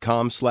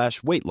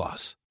plushcare.com/weight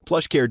loss.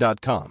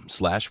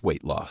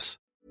 plushcare.com/weight-loss.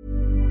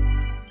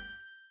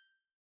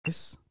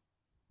 It's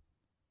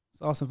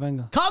Arsene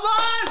Wenger. Come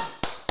on!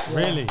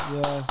 Really?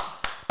 Yeah.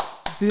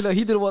 See, like,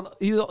 he didn't want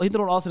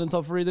Arsenal in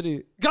top 3, did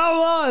he? Come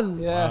on!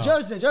 Yeah.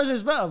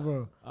 Jose's better,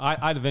 bro. I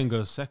had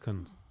Wenger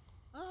second.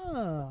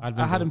 I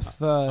had him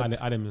third.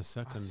 I had him in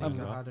second. I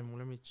had him.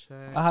 Let me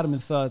check. I had him in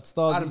third.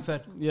 Stars. I had him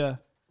third. Yeah.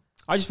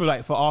 I just feel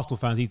like for Arsenal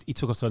fans, he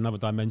took us to another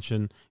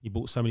dimension. He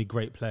brought so many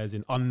great players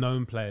in,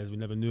 unknown players we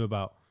never knew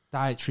about.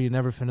 Dietary and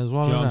everything as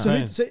well. Do you know what I'm isn't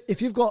it? saying? So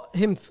if you've got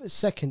him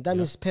second, that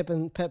means Pep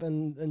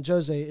and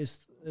Jose is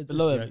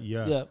Below him.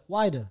 Yeah.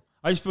 wider.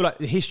 I just feel like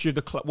the history of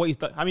the club, what he's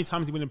done, how many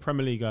times did he win in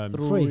Premier League?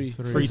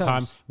 Three Times.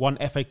 times. Won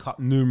FA Cup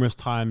numerous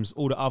times,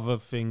 all the other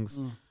things.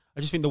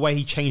 I just think the way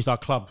he changed our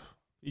club,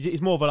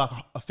 it's more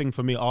of a thing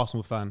for me,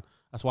 Arsenal fan.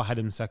 That's why I had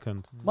him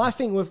second. My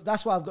thing with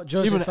that's why I've got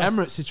Jose Even the first.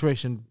 Emirates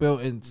situation,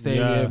 built in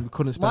stadium, Yeah.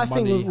 couldn't My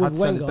spend thing money, with had to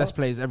send his Wenger- best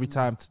players every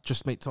time to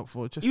just make top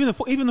 4. Just Even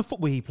the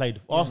football he played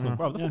for Arsenal,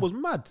 bro, the football was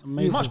mad.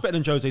 Amazing. Much better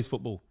than Jose's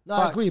football. No,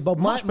 I agree, but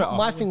Much better.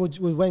 my thing with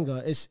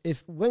Wenger is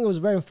if Wenger was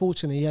very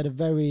unfortunate, he had a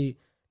very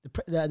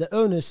the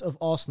onus of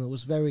Arsenal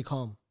was very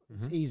calm.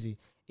 It's easy.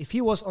 If he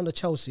was under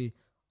Chelsea,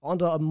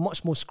 under a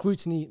much more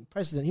scrutiny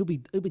president, he'll be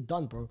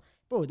done, bro.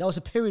 Bro, that was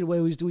a period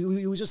where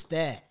he was just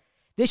there.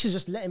 They should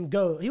just let him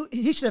go.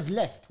 He should have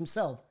left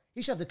himself.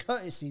 He should have the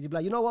courtesy to be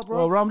like, you know what, bro?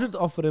 Well, Real Madrid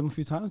offered him a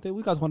few times.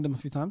 We guys wanted him a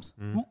few times.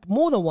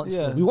 More than once,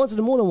 Yeah. bro. We wanted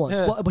him more than once.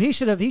 Yeah. But he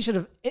should have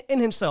in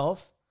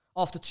himself,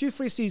 after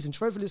 2-3 seasons,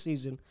 trophyless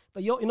season,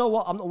 but you know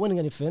what? I'm not winning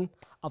anything.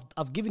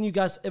 I've given you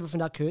guys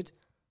everything I could.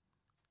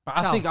 But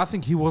I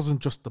think he wasn't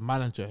just the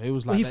manager. It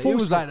was like He that. It was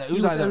forced like it. that. It He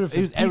was was like that. It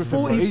everything. was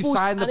everything. bro. He forced-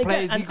 signed the and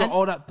again- players. He got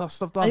all that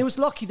stuff done. And he was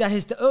lucky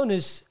that the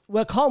owners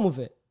were calm with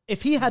it.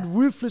 If he had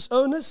ruthless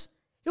owners,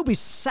 he'll be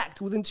sacked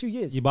within 2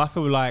 years. Yeah, but I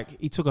feel like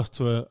he took us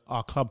to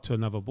our club to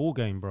another ball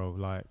game, bro.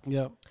 Like, Yeah. do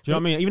you know what I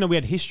mean? Even though we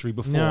had history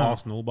before Yeah.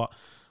 Arsenal, but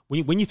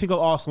when you think of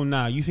Arsenal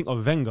now, you think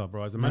of Wenger,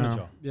 bro, as a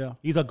manager. Yeah.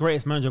 He's the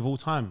greatest manager of all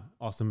time,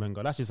 Arsene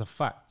Wenger. That's just a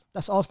fact.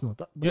 That's Arsenal.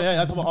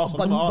 Yeah, I'm talking about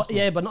Arsenal. I'm talking about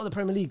Arsenal. Yeah, but not the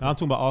Premier League. I'm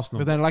talking about Arsenal.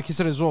 But then, like you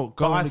said as well,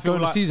 But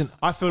going the season.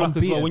 I feel like as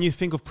well, unbeaten. when you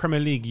think of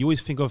Premier League, you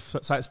always think of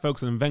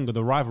Ferguson and Wenger,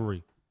 the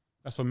rivalry.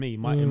 That's for me,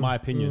 in my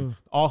opinion.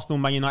 Arsenal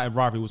Man United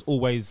rivalry was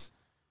always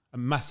a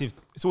massive.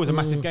 It's always a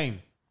massive game.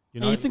 You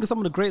know, And you think of some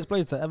of the greatest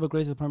players that ever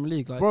graced the Premier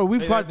League. Like, Bro,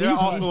 we've had they're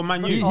Arsenal and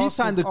Man U. He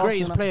signed the Arsenal-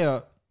 greatest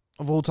player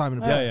of all time in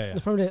the Premier League. yeah.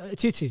 The Premier League,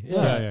 Titi.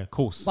 Yeah, of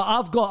course. But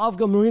I've got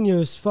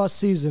Mourinho's first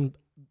season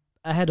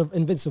ahead of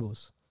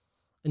Invincibles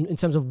in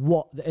terms of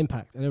what the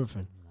impact and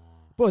everything.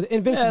 Bro, the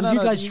Invincibles, you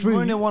guys drew.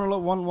 Mourinho won a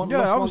lot. One. Yeah,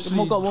 lost obviously,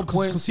 one, got 1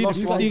 point. conceded lost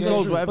 15 one game.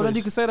 goals, whatever But then it you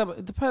is. can say that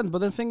it depends. But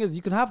then thing is,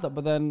 you can have that.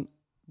 But then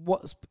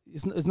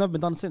it's never been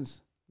done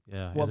since.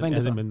 Yeah, What it Wenger's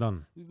hasn't done. been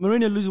done.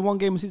 Mourinho losing one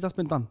game since that's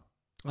been done.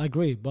 I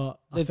agree, but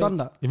They've done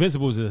that.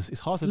 Invincibles it's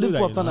hard to do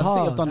that. Liverpool have done you that. know?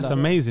 City have done That's that.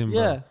 amazing, bro.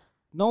 Yeah,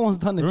 no one's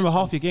done it. Remember,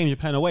 half your games you're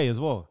playing away as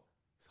well.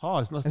 It's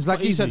hard. It's not. It's like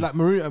not you said, easy. like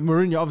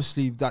Mourinho,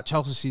 obviously that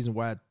Chelsea season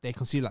where they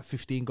conceded like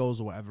 15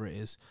 goals or whatever it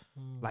is.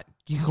 Like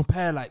you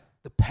compare like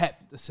the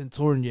Pep, the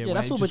Centurion year. Yeah, where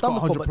that's he all been just got done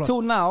before. 100 But plus.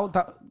 till now,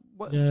 that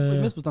what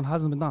Yeah. Miss was done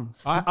hasn't been done.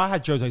 I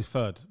had Jose's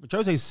third. But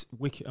Jose's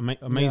wicked,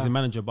 amazing Yeah.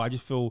 manager, but I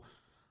just feel,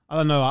 I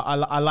don't know,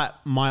 I like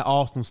my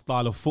Arsenal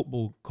style of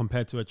football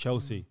compared to a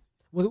Chelsea.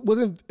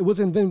 with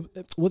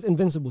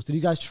Invincibles, did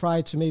you guys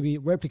try to maybe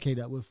replicate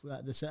that with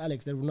the Sir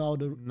Alex, the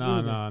Ronaldo?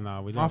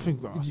 No. We don't. I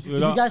think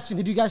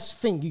Did you guys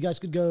think you guys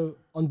could go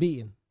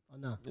unbeaten? Or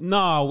no?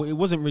 No, it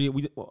wasn't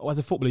really. As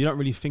a footballer, you don't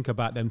really think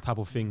about them type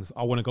of things.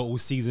 I want to go all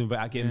season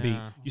without getting beat.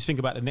 You just think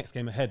about the next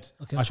game ahead.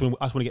 Okay. I just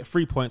want to get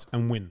 3 points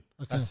and win.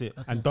 Okay. That's it.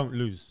 Okay. And don't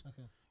lose.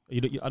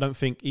 I don't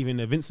think even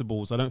the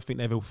Invincibles, I don't think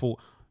they ever thought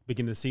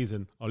beginning of the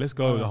season, let's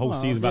go the whole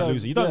season without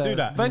losing. You don't do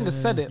that. Wenger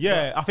said it.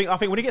 Yeah, I think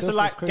when it gets to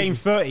like game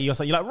 30 or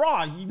something, you're like,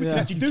 right, we can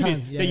actually do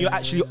this. Then you're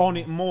actually on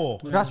it more.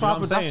 That's You know what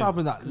happened. That's what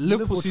happened that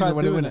Liverpool season tried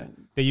when they doing win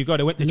it. There you go.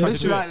 They tried to Literally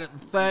do it. like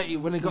 30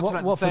 when they got to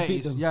like the Watford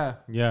beat 30s. them. Yeah.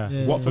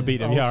 Yeah, Watford beat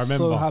them. I Yeah, I was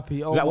remember. so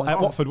happy. Oh Was that my at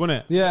God. Watford, wasn't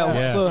it? Yeah, I was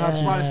Yeah. so happy.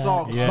 Spider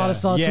Sox. Yeah. Spider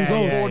Sox, 2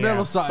 goals. 4-0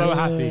 or something. So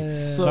happy.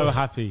 So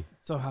happy.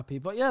 So happy.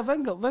 But yeah,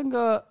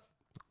 Wenger,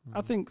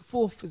 I think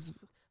fourth is,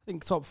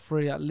 top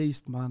 3 at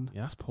least, man.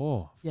 Yeah, that's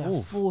poor. Yeah,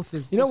 fourth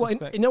is. You know what?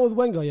 disrespect. You know with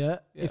Wenger, yeah.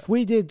 If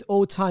we did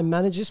all-time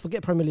managers,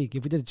 forget Premier League.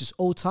 If we did just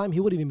all-time, he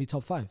wouldn't even be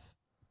top 5.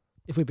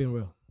 If we've been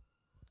real.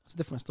 It's a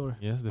different story.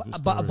 Yeah, it's a different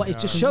story. But it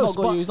just He's shows.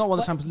 he's not won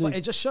the Champions League. But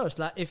it just shows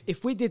like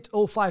if we did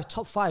all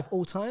top five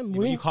all time, Yeah,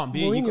 but you can't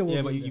be. Mourinho Yeah,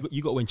 will but win there.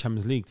 you got to win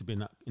Champions League to be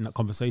in that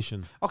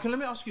conversation. Okay, let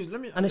me ask you.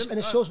 And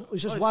it shows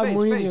just why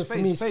Mourinho for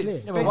me is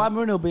clear. Yeah, but why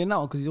Mourinho being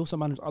now? Because he also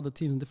managed other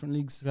teams in different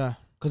leagues. Yeah.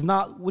 Because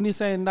now, when you're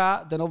saying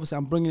that, then obviously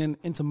I'm bringing in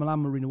Inter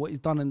Milan Mourinho. What he's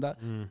done in that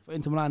for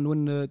Inter Milan,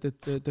 win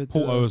the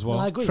Porto as well.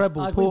 No, I agree.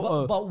 treble, I agree,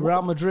 Porto, but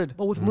Real Madrid.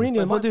 But with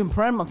Mourinho, If we're doing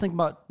Prem, I'm thinking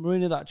about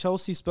Mourinho, that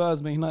Chelsea,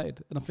 Spurs, Man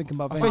United, and I'm thinking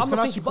about Face, Wenger. can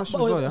I ask you a question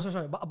as well, yeah?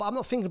 sorry, but I'm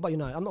not thinking about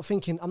United. I'm not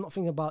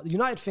thinking about the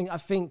United thing. I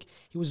think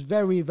he was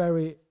very,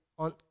 very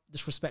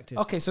disrespected.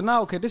 Okay, so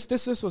now,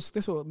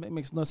 this what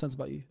makes no sense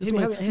about you. Hear me,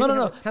 No, can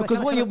I- because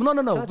can what I- you can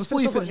I just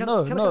before you finish finish,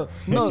 off?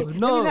 Can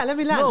I- let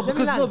me land.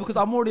 because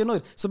I'm already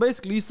annoyed. So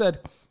basically, you said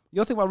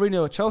you're thinking about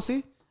Mourinho at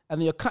Chelsea, and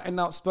then you're cutting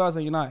out Spurs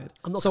and United.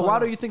 I'm not So cutting why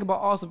out. do you think about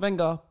Arsene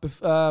Wenger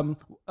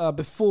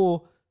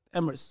before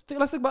Emirates?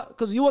 Let's think about,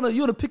 because you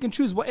wanna pick and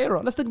choose what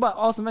era. Let's think about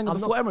Arsene Wenger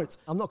before Emirates.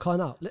 I'm not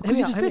calling out. Because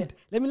you just did.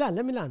 Let me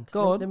land.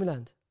 Go on. Let me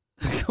land.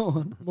 Go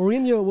on.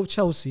 Mourinho with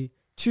Chelsea,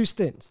 2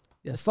 stints.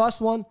 Yes. The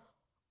first one,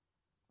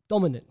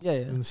 dominant. Yeah.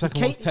 And the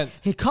second one's 10th.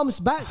 He comes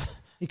back.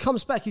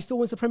 He still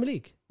wins the Premier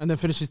League. And then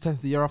finishes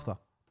 10th the year after.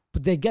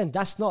 But then again,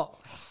 that's not.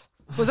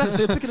 So exactly, so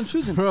you're picking and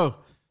choosing. Bro,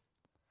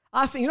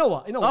 I think you know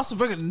what. Arsene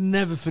Wenger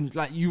never finished.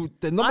 Like,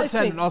 the number I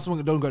 10 think and Arsene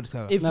Wenger don't go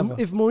together. If Never.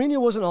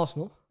 Mourinho was in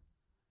Arsenal,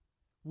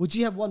 would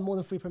you have won more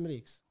than 3 Premier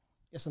Leagues?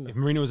 Yes or no? If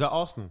Mourinho was at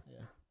Arsenal, Yeah.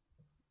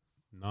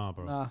 nah,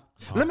 bro. Nah.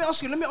 Let me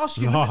ask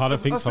you. No, I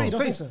don't think so. You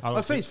don't think so? I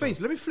don't think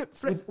Face. Let me flip.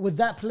 With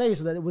that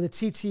plays, with the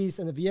TTs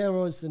and the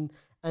Vieiras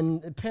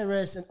and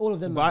Perez and all of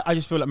them. But I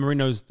just feel like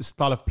Mourinho's the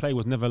style of play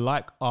was never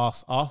like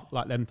us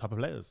like them type of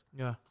players.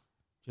 Yeah.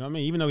 Do you know what I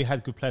mean? Even though he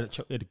had good players,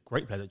 he had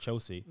great players at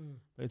Chelsea,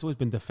 but it's always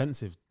been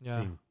defensive. Yeah.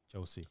 Team,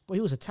 Chelsea. But he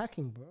was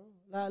attacking, bro.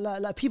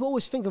 Like people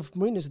always think of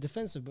Mourinho as a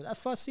defensive, but that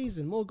first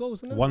season, more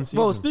goals than ever. One season.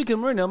 Bro, speaking of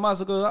Mourinho, I might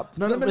as well go up.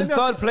 In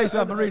third place, we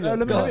have Mourinho.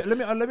 Let me ask you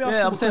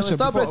Yeah, I'm a saying in question.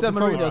 third place we have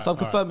before- Mourinho, so I'm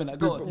confirming that.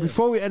 Go on.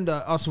 Before we end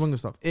the Arsene Wenger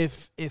stuff,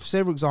 if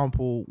say for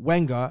example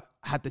Wenger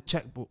had the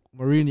checkbook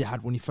Mourinho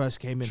had when he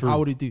first came in, True. how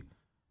would he do?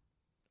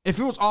 If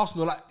it was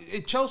Arsenal, like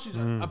if Chelsea's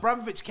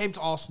Abramovich came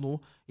to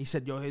Arsenal, he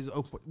said, "Yo, here's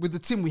open with the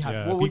team we had."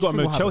 Yeah, What you would got you think to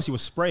will remember, Chelsea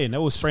was spraying. They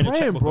were spraying the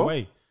Spraying, checkbook bro.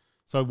 away.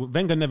 So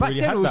Wenger never happen?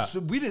 really Back had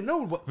then, that. we didn't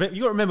know what.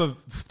 You got to remember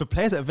the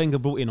players that Wenger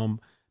brought in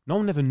on. No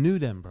one ever knew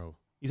them, bro.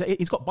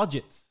 He's got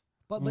budgets.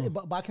 But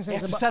I can say He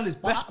had to about- sell his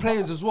best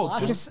players as well.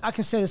 I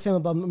can say the same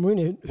about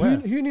Mourinho.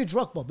 Who knew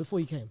Drogba before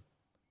he came?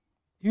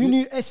 Who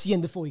knew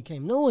Essien before he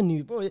came? No one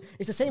knew, bro.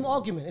 It's the same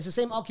argument. It's the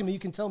same argument you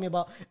can tell me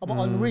about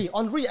Henry.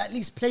 Henry at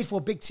least played for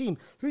a big team.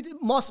 Who did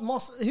Who? What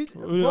do you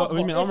Drogba,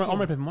 mean? Essien.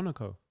 Henry played for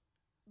Monaco.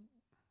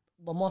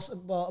 But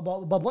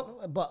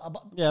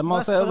Yeah,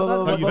 Marcel.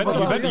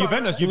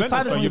 Juventus. You got to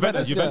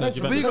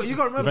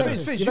remember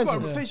Juventus.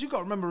 face. You got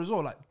to remember as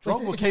well. Like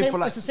Drogba came for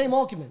like. It's the same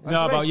argument.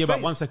 No, but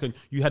Face. 1 second.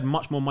 You had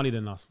much more money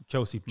than us,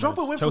 Chelsea.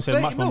 Drogba went for Chelsea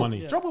had 30 much more mil.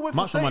 money. Drogba went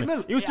for Much more 30 money.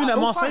 mil. He was doing that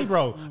at Marseille, 05.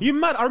 bro. You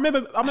mad? I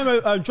remember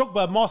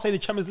Drogba, Marseille, the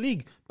Champions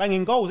League,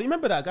 banging goals. You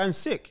remember that? Going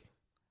sick.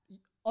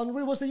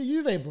 Henry was a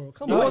Juve, bro.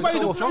 Come He on. was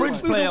He's a fringe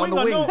player on the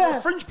wing. No,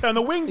 a fringe player on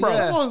the wing, bro.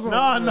 Yeah. Come on, bro.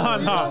 No.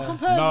 You can't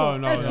compare, bro.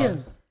 No.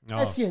 Essien. No.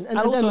 Essien. And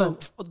also,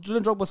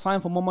 Jordan Drogba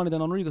signed for more money than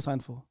Henri got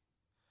signed for.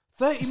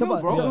 30 mil,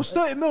 about- bro. it's It was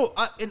 30 mil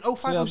in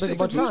 05, Yeah, 06.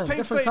 different He was time, paying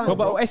different 30 time. mil,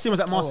 But bro. Essien was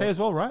at Marseille as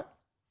well, right?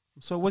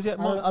 So was he at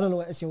I Marseille? don't know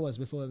what Essien was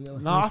before.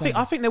 No,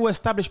 I think they were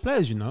established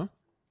players, you know.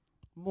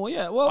 Well,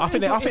 yeah. Well, I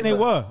think they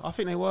were. I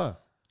think they were.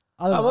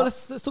 I don't know. Well,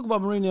 let's talk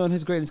about Mourinho and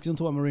his greatness because you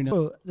don't talk about Mourinho.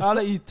 Bro, the I'll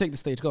let you take the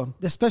stage. Go on.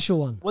 The special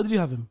one. What did you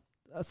have him?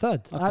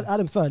 Third. I had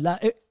him third.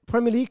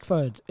 Premier League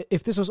third.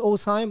 If this was all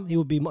time, he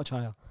would be much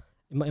higher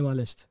in my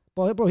list.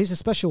 But bro, he's a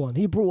special one.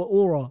 He brought an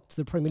aura to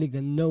the Premier League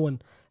that no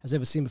one has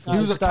ever seen before. He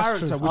was a That's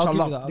character, true. which I'll I give you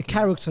love. that. The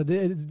character,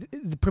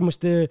 the pretty much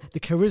the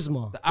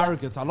charisma, The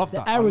arrogance. I love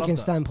that. the I love arrogant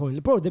that.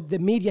 standpoint. Bro, the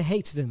media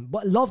hated him,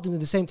 but loved him at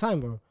the same time,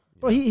 bro.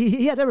 Bro,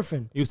 he had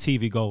everything. He was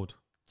TV gold.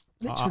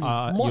 Literally.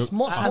 I Much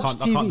can't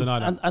TV. deny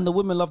that. And the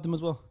women loved him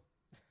as well.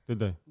 Did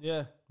they?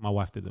 Yeah. My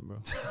wife didn't, bro.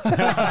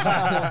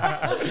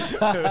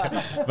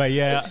 But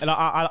yeah,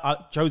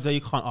 and Jose,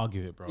 you can't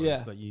argue it, bro. Yeah.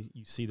 It's like you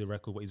see the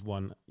record, what he's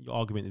won. Your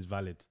argument is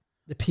valid.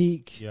 The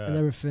peak Yeah. and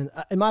everything.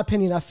 In my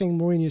opinion, I think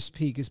Mourinho's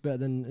peak is better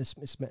than it's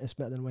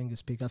better than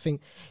Wenger's peak. I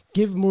think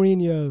give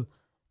Mourinho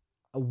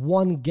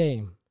one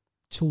game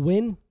to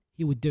win,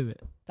 he would do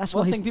it. That's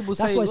One why thing people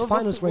that's say. why his What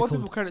finals people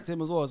record. credit to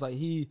him as well is like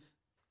he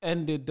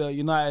ended the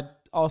United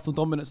Arsenal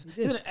dominance.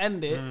 He didn't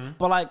end it,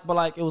 but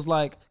like it was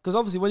like because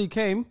obviously when he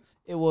came,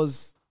 it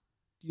was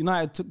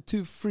United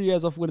took 3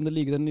 years off winning the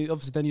league. Then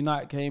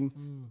United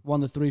came,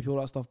 won the 3-peat,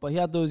 all that stuff. But he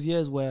had those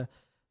years where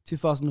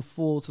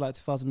 2004 to like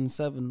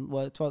 2007,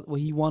 where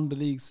he won the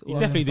leagues. He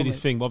definitely did his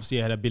thing, but obviously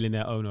he had a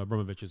billionaire owner,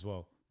 Abramovich, as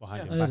well,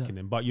 behind him, backing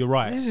him. But you're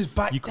right. This is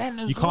back you, then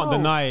as you can't well.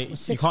 deny it. You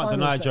Six can't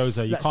deny finals,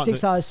 Jose. You like can't.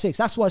 6 out of 6.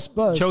 That's why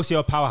Spurs. Chelsea are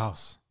a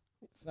powerhouse.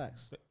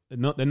 Facts.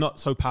 They're not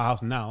so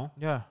powerhouse now.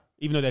 Yeah.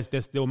 Even though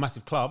they're still a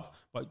massive club,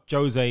 but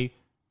Jose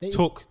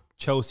took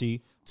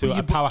Chelsea to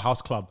a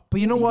powerhouse club.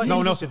 But you know what? No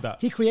one else did that.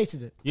 He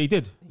created it. Yeah, he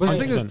did. But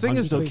the 100%, thing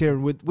is though, 100%.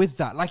 Kieran, with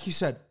that, like you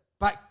said,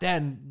 back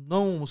then,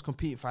 no one was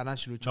competing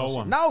financially with Chelsea.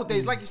 one.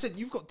 Nowadays, like you said,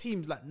 you've got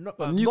teams like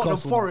Nottingham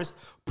Newcastle. Forest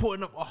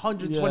putting up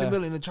 120 Yeah.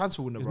 million in the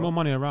transfer window. There's bro. more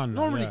money around.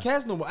 No one now, really yeah.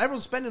 cares no more.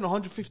 Everyone's spending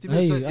 150 I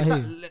million. hear So you, I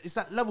hear it's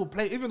that level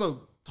play. Even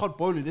though Todd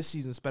Bowley this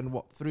season spent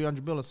what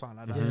 300 million or something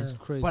like that. Yeah. It's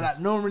crazy.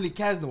 But no one really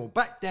cares no more.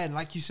 Back then,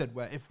 like you said,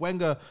 where if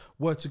Wenger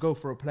were to go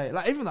for a player,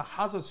 like even the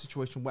Hazard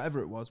situation,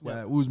 whatever it was,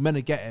 where we was meant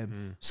to get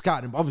him,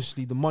 scouting him, but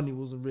obviously the money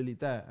wasn't really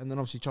there. And then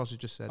obviously Chelsea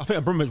just said, I think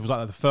Abramovich was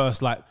like the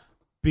first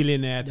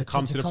billionaire to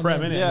come to the Prem,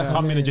 innit? Yeah. To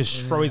come in and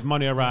just throw his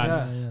money around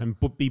Yeah. and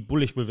be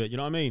bullish with it. You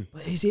know what I mean?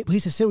 But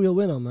he's a serial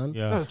winner, man.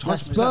 Yeah. No, Like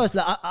Spurs,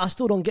 like, I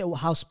still don't get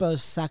how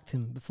Spurs sacked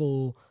him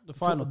before the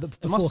final. Before,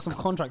 It must be some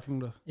contracting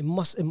though. it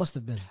must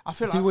have been I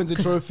feel If he like wins a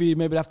trophy,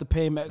 maybe they have to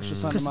pay him extra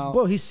sign because him out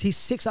bro, he's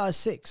 6 out of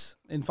 6,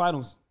 in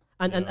finals.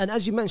 and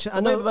as you mentioned,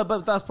 I But, know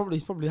but that's probably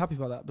he's probably happy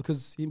about that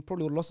because he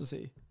probably would have lost to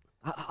City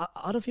I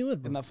don't think he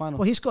would, bro. in that final.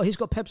 Well, he's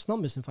got Pep's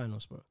numbers in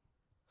finals, bro.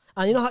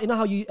 And you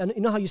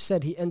know how you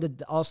said he ended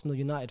the Arsenal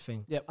United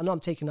thing. Yep. I know I'm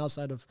taking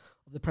outside of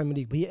the Premier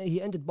League, but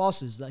he ended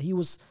Barca's. Like he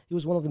was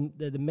one of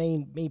the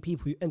main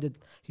people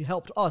who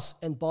helped us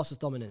end Barca's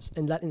dominance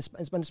in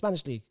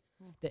Spanish league.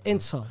 The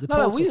Inter, the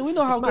No, Porto. we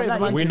know how It's great mad,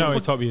 the like, We know For-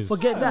 it's obvious.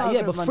 Forget Yeah, that,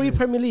 yeah. But great 3 manager.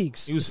 Premier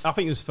Leagues. I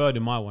think he was third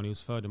in my one. He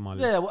was third in my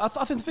league. Yeah, well,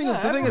 I think the thing is,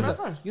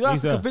 everyone. you don't have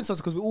He's to there. convince us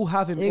because we all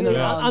have him Yeah, in and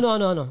Yeah. around.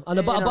 I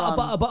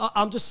know. But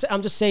I'm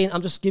just saying,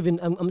 I'm just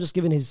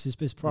giving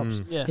his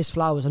props, Yeah. his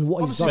flowers, and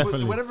what he's obviously done.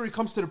 Definitely. whenever he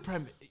comes to the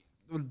Prem,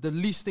 the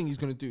least thing he's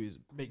going to do is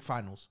make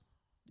finals.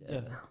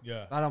 Yeah.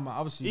 Yeah. I don't know,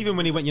 obviously. Even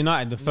when he went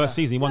United the first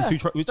season, he won two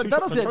trophies.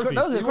 That was it. That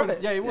was it. he won,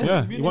 Credit. yeah, he won.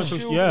 Yeah, the he won.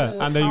 Munich Shield,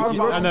 And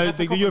Carabao, the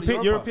FA Cup European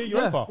and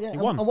Europa. Yeah, He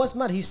won and what's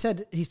mad? He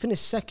said he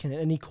finished second,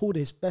 and he called it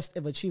his best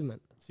ever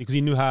achievement. because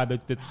he knew how the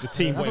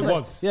team what it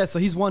was. Yeah, so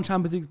he's won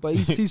Champions League, but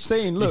he's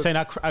saying, look, He's saying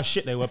how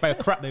shit they were, how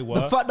crap they were.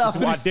 the fact that I This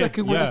is what finished did.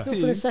 second with Yeah. his Still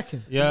team, finished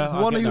second. Yeah,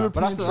 I won a get that. European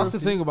But that's the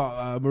trophy. thing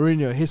about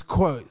Mourinho. His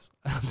quotes,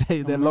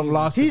 they're long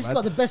lasting. He's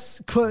got the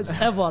best quotes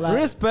ever. Like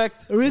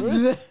Respect.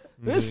 Respect.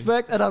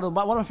 Respect. And I don't know,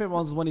 but one of my favorite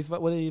ones was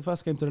when he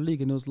first came to the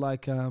league, and it was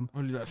like,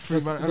 only like 3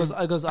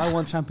 he goes, I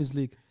won Champions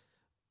League.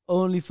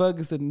 Only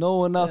Ferguson. No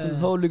one else in this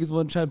whole league has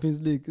won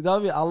Champions League. You know what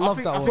I mean? I love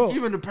that I one. think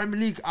even the Premier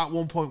League at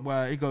one point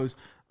where he goes,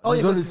 Oh,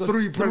 yeah, there's he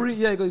only goes, three.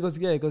 Yeah,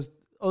 he goes.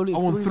 Only I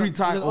won three three he goes,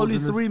 titles Only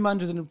in this- 3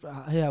 managers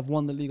here have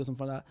won the league or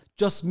something like that.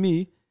 Just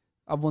me,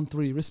 I've won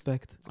 3.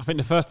 Respect. I think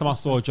the first time I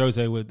saw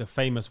Jose with the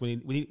famous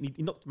when he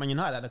knocked Man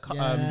United at the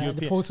Yeah, the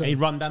European, Porto. and he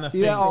run down the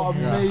thing. Yeah,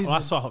 amazing. Well, I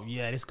saw,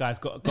 this guy's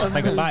got to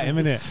take a bite him,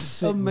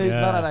 innit? Amazing.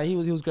 Yeah. Like that. He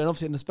was great.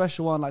 Obviously, in the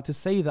special one, like to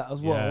say that as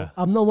well. Yeah.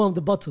 I'm not one of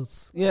the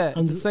bottles. Yeah,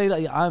 I'm to say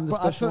that I'm the Bro,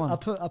 special one. I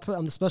put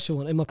I'm the special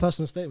one in my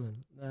personal statement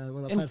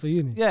when I applied for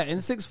uni. Yeah,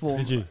 in sixth form.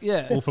 Did you?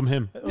 Yeah. All from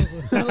him.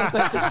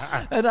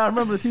 And I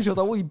remember the teacher was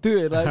like, "What are you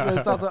doing? Like,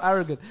 it sounds so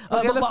arrogant."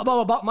 Okay,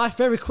 But my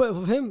favorite quote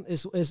of him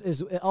is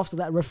after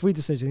that referee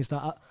decision. He's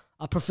like,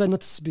 I prefer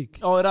not to speak.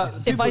 Oh, that,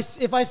 If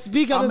I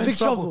speak, I'm in big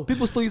trouble.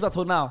 People still use that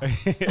till now.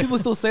 People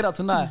still say that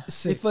till now.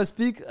 Sick. If I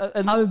speak,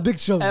 and I'm in big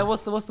trouble. And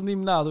what's the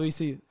meme now that we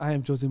see? I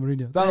am Jose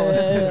Mourinho. That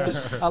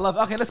one. I love it.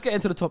 Okay, let's get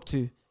into the top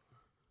 2.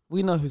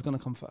 We know who's gonna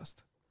come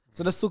first.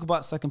 So let's talk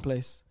about second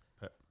place.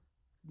 Pep.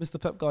 Mr.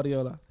 Pep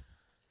Guardiola.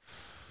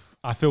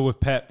 I feel with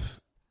Pep,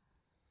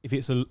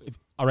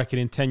 I reckon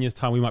in 10 years'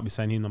 time we might be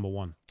saying he's number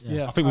 1.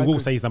 Yeah, I think we will agree.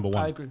 say he's number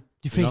 1. I agree. Do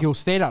you think know? he'll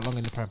stay that long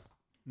in the Prem?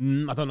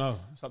 I don't know.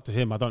 It's up to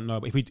him. I don't know.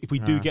 But if we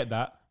do get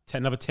that,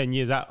 another 10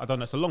 years out, I don't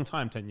know. It's a long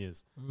time, 10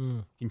 years.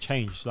 It can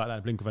change like that, in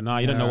a blink of an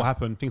eye. You don't know what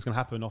happened. Things can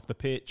happen off the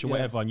pitch or Yeah.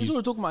 whatever. And He's you,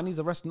 already talking about needs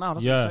a rest now.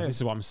 That's what he's saying. this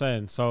is what I'm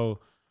saying. So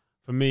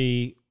for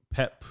me,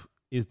 Pep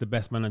is the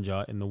best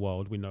manager in the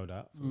world. We know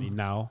that. For me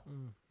now,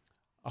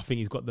 I think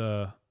he's got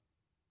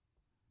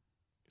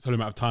it's only a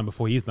matter of time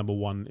before he is number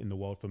 1 in the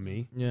world for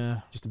me.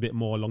 Yeah. Just a bit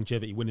more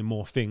longevity, winning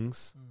more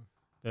things.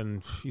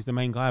 Then he's the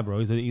main guy, bro.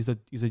 He's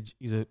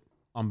a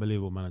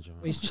unbelievable manager.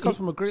 Man. He just comes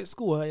from a great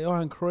school, like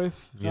Johan Cruyff.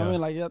 You know what I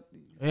mean? Like, yeah,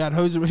 He had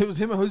Jose. It was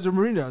him and Jose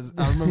Mourinho.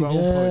 I remember at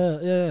one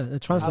point. Yeah, the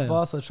translator. at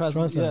Barca,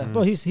 Translator. yeah.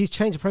 Bro, he's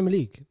changed the Premier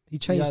League. He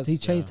changed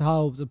has,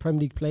 how the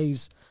Premier League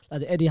plays. Like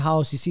the Eddie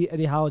Howe's, you see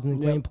Eddie Howe and the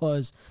Graham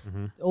Potters,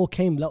 all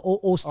came like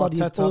all studied,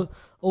 Arteta.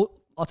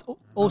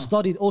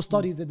 all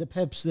studied the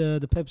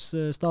Pep's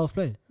style of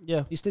play.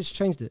 Yeah. He just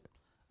changed it.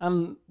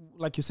 And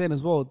like you're saying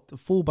as well, the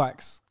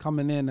fullbacks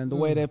coming in and the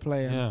way they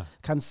play, and Yeah.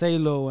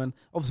 Cancelo, and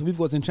obviously we've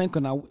got Zinchenko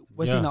now.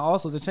 We're seeing at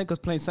Arsenal, Zinchenko's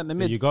playing centre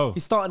mid. you go.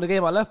 He's starting the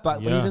game at left back,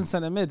 but he's Yeah. in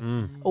centre mid.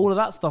 All of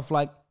that stuff,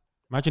 like,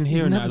 Imagine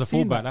hearing that never as a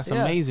seen fullback. that. That's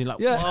Yeah. amazing. Like,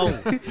 Yeah.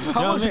 whoa.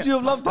 How much would you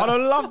have loved that? I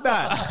don't love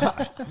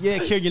that. Yeah,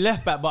 Kieran, you're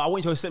left back, but I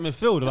want you to sit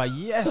midfield. Like,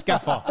 yes,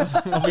 Gaffer.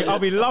 I'll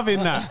be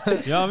loving that.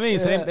 You know what I mean?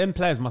 So them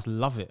players must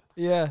love it.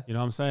 Yeah. You know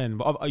what I'm saying?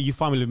 But you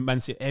find with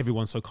Man City,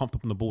 everyone's so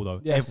comfortable on the ball, though.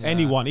 Yes.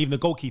 Anyone, even the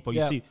goalkeeper, you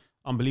Yeah. see,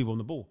 unbelievable on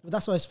the ball. But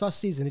that's why his first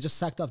season he just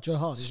sacked up Joe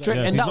Hart. He's Straight-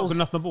 Yeah, and he's that not was- good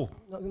enough on the ball.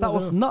 That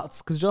was nuts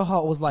because Joe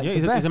Hart was like Yeah, the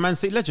he's best. a Man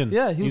City legend.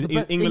 Yeah, he was the He's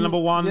best. England number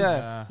 1.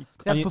 Yeah. He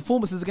had And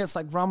performances against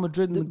like Real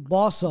Madrid and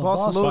Barcelona.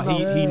 Barcelona.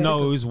 But he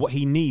knows what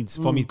he needs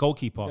from his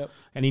goalkeeper, Yep.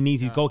 and he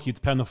needs his goalkeeper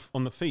to play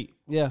on the feet.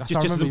 Yeah. That's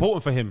just as remember-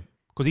 important for him.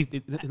 because he's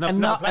not And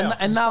now,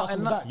 and now, Starts on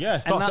the back. Yeah,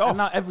 and starts now, it and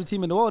now off. every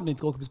team in the world needs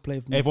goalkeepers play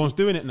from their Everyone's feet.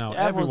 doing it now.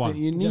 Everyone's Everyone.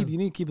 doing it. You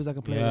need keepers that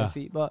can play with Yeah. their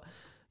feet. But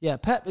yeah,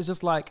 Pep is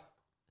just like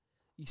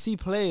you see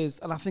players,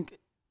 and I think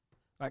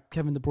like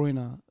Kevin De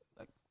Bruyne.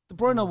 Like, De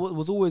Bruyne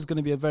was always going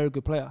to be a very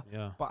good player.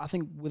 Yeah. But I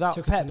think without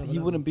Took it to Pep, another he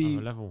level. wouldn't be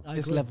Another level. I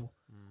this agree. level.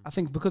 I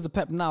think because of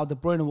Pep now, De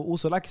Bruyne will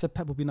also, like you said,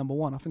 Pep will be number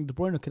one. I think De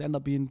Bruyne could end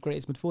up being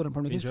greatest midfielder in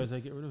Premier League Did history.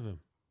 Jose get rid of him?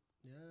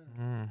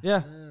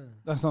 Yeah,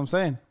 that's what I'm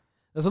saying.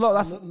 There's a lot.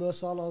 That's Mo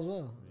Salah as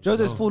well.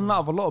 Jose's fallen out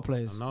of a lot of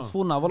players. I know. He's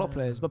fallen out of a lot of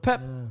players. But Pep,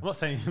 I'm not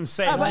saying him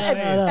saying. but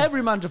that.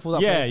 every manager falls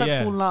out. Yeah, Pep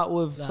yeah. fallen out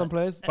with some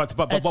players. But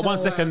one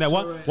second there,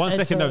 one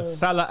second though. Eto'o.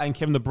 Salah and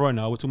Kevin De Bruyne,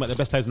 we're talking about the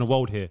best players in the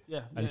world here.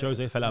 Yeah, And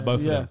Jose fell out both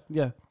of yeah, them.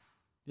 yeah.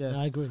 Yeah,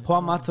 I agree.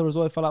 Juan Mata as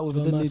well fell out with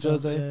Juan didn't he, Mata,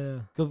 Jose? yeah.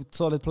 Good,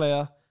 solid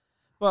player.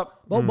 But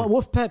But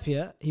with Pep,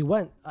 yeah, he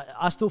went.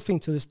 I still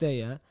think to this day,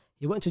 yeah,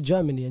 he went to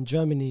Germany and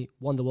Germany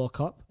won the World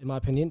Cup, in my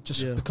opinion,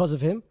 just because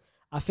of him.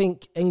 I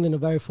think England are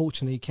very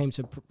fortunate he came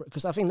to,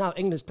 because I think now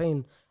England's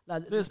playing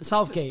like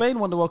Southgate. Spain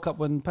won the World Cup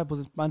when Pep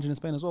was managing in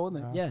Spain as well,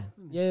 wasn't they?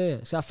 Yeah.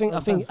 So I think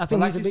But he's like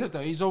a you big. said, though,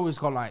 he's always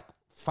got like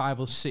 5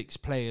 or 6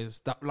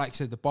 players that, like I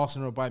said, the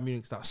Barcelona, Bayern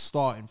Munich that are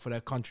starting for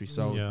their country.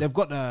 So Yeah. they've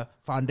got the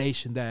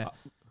foundation there.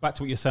 Back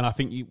to what you're saying, I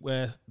think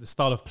where the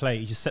style of play,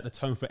 you just set the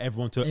tone for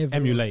everyone to Everyone.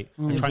 emulate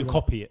and try and Everyone.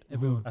 copy it.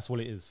 Everyone. That's what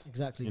it is.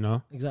 Exactly. You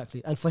know?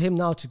 Exactly. And for him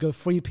now to go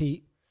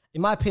three-peat,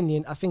 in my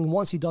opinion, I think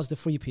once he does the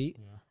three-peat,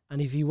 and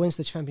if he wins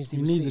the Champions He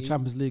League, with needs the City,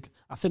 Champions League.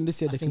 I think this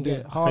year I they can think, do yeah.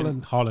 it. I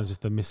think Haaland. Haaland's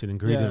just the missing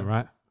ingredient, Yeah.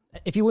 right?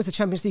 if he wins the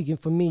Champions League,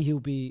 for me,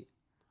 he'll be.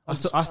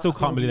 I still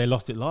can't believe they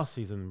lost it last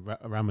season,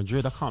 Real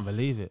Madrid. I can't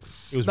believe it.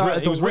 It was, No,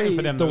 it the was written way-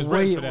 for them. the It was way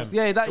written it for them. was-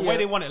 yeah, that- the yeah. way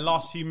they won it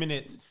last few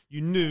minutes,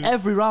 you knew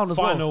Every round as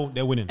well. final,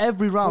 they're winning.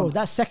 Every Bro, round.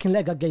 that second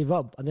leg I gave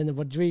up, and then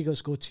Rodrigo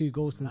scored 2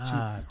 goals and 2.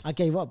 Mad. I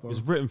gave up, It bro.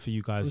 was written for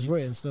you guys. It was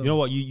written still. You know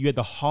what? You had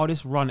the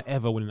hardest run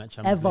ever winning that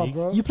Champions Ever, League.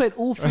 bro. You played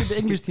all 3 of the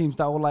English teams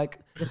that were like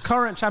the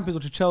current champions,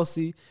 which are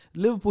Chelsea,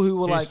 Liverpool, who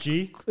were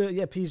PSG.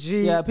 Yeah,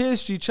 PSG. like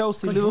PSG,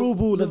 Chelsea,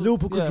 Quadruple, the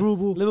Liverpool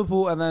quadruple.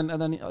 Liverpool, and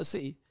then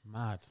City.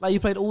 Mad. Like you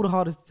played all the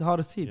hardest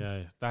teams.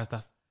 Yeah,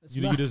 that's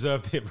you mad.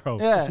 deserved it, bro.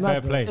 Yeah. It's It's fair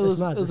mad, bro. play. It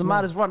was mad, it was it's the mad.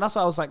 maddest run. That's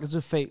why I was like, it's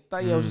just fate.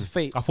 That year was just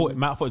fate. I thought it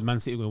was Man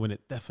City going to win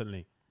it,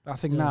 definitely. I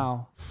think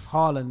now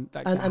Haaland.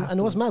 Like, And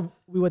it was mad.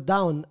 We were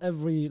down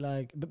every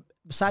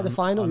beside the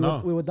final. I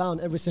know. We were down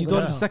every you single. got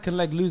round. the second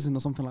leg losing or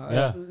something like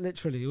that. Yeah.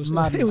 Literally, it was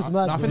Mad. It was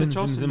mad. I bro. think the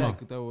Chelsea Zimmer.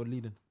 leg, they were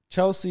leading.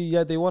 Chelsea,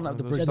 yeah, they won at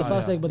the Yeah, bridge. Yeah, the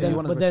first leg, but They then,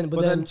 won at but the then,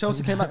 bridge. but then,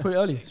 Chelsea came back pretty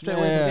early, straight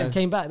away. Yeah. Again.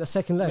 came back the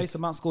second leg.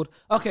 Mason Mount scored.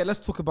 Okay, let's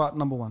talk about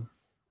number 1,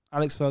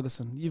 Alex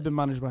Ferguson. You've been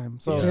managed by him,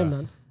 so To him,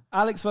 man.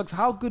 Alex Ferguson,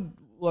 how good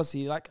was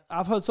he? Like,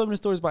 I've heard so many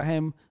stories about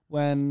him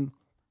when,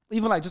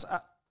 even like just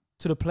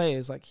to the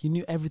players, like he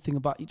knew everything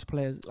about each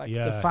player, like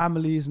Yeah. their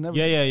families and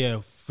everything. Yeah,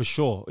 for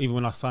sure. Even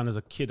when I signed as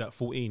a kid at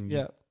 14,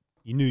 Yeah.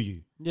 he knew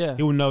you. Yeah.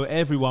 He'll know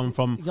everyone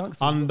from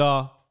Youngsters.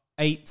 under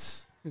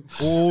 8s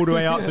all the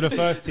way up to the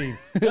first team.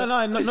 No,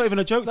 not even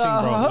a joke thing,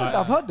 bro.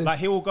 I've heard this. Like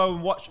he will go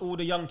and watch all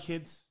the young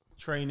kids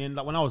training.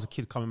 Like when I was a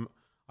kid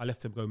I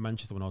left to go to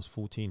Manchester when I was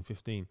 14,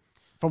 15.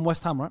 From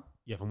West Ham, right?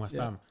 Yeah, from West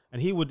Ham.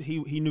 And he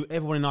knew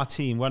everyone in our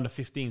team. We're under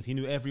 15s. He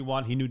knew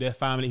everyone. He knew their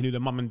family. He knew their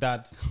mum and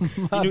dad.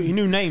 he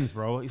knew names,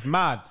 bro. It's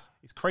mad.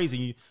 It's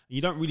crazy.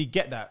 You don't really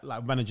get that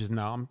like managers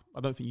now.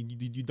 I don't think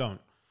you don't.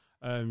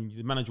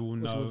 The manager will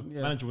know.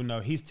 yeah. Manager will know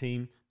his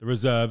team, the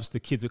reserves, the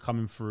kids are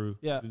coming through.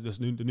 Yeah.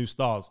 the new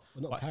stars.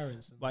 Well, not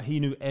parents. Like he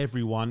knew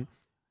everyone.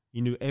 He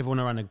knew everyone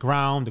around the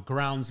ground, the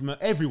groundsman,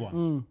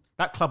 everyone.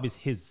 That club is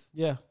his.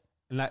 Yeah.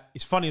 And like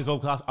it's funny as well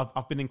because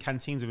I've been in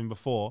canteens with him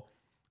before.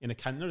 In a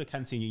the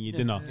canteen in your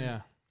dinner. Yeah.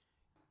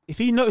 If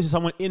he notices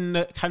someone in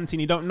the canteen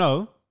you don't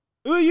know,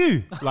 who are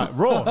you? Like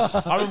raw.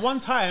 I remember one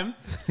time,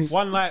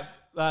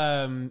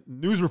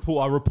 news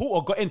reporter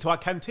got into our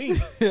canteen.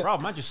 Bro,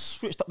 man just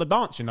switched up the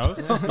dance, you know?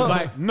 He was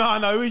like, no,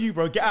 who are you,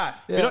 bro? Get out.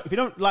 If you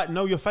don't like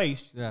know your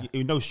face,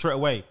 you know straight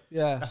away.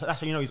 Yeah. That's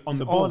how you know he's on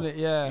the ball. On it,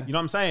 yeah. You know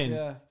what I'm saying?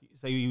 Yeah.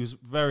 So he was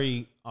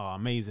very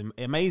amazing.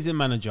 Amazing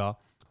manager.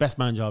 Best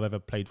manager I've ever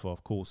played for,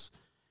 of course.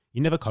 He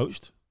never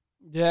coached.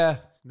 Yeah.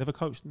 Never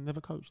coached.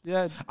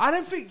 Yeah. I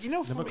don't think,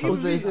 for It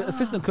was the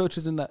assistant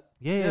coaches in that.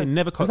 Yeah,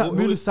 never Was coached. that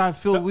Mullenstein,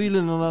 Phil Whelan,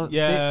 and all that?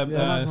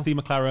 Yeah, Steve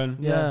McLaren,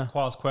 Yeah.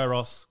 Carlos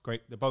Queiroz,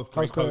 great. They're both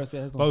Carlos great, Queiroz,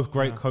 yeah, he's the one. both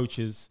great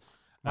coaches.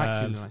 Mike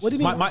Phelan, What do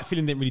you mean? Mike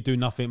Phelan didn't really do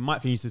nothing.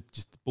 Mike Phelan used to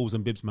just balls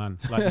and bibs, man,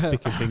 like just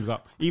picking things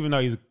up. Even though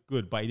he's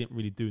good, but he didn't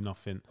really do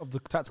nothing. Of the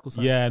tactical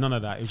side. Yeah, none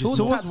of that. It was just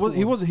So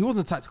he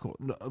wasn't tactical,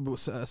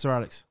 Sir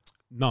Alex.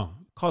 no.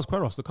 Carlos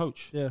Queiroz, the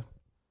coach. Yeah.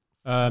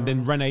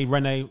 Then Rene,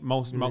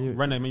 Fulham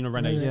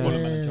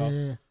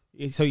manager.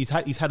 So he's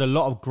had a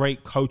lot of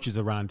great coaches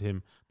around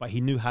him, but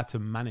he knew how to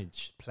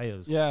manage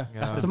players. Yeah.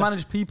 To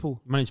manage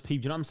people. Manage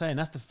people. Do you know what I'm saying?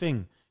 That's the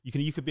thing.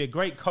 You could be a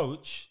great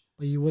coach,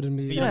 But you wouldn't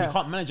be. but you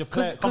can't manage a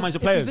player. Can't manage a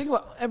If players. you think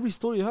about every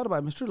story you heard about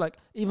him, it's true. Like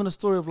even a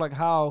story of like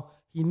how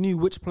he knew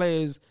which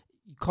players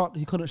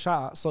he couldn't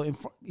shout at. So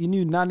he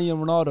knew Nani and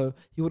Ronaldo.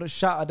 He wouldn't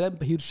shout at them,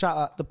 but he would shout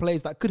at the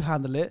players that could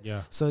handle it.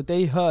 Yeah. So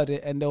they heard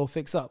it and they'll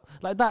fix up.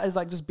 Like that is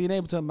like just being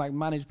able to like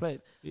manage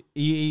players. Did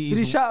he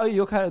He's, shout at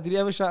you? Did he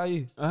ever shout at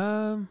you?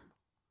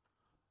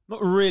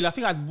 Not really. I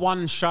think I had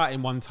one shot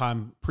in one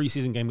time,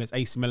 pre-season game against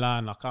AC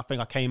Milan. Like, I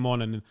think I came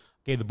on and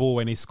gave the ball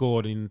when they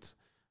scored, and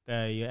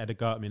they had a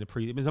go at me in the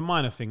pre. It was a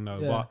minor thing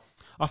though, but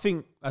I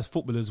think as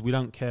footballers, we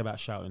don't care about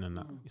shouting and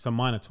that. It's a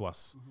minor to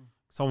us.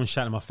 Someone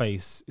shouting in my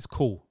face, it's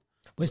cool.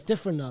 But it's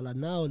different now.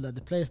 Like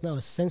the players now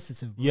are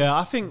sensitive. Bro. Yeah,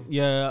 I think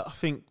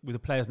with the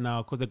players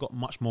now, because they've got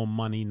much more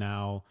money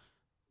now,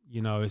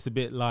 you know, it's a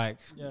bit like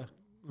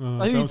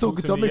Who you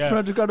talking to? I make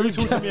 300 grand. You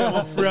talking to me? I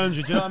want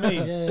 300. Do you know what I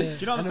mean? Yeah. Do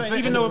you know what I'm saying?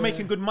 Even though we're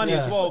making good money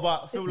as well,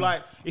 but I feel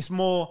like it's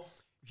more.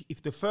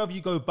 If the further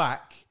you go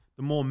back,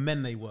 the more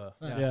men they were.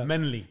 Yeah.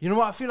 Menly. You know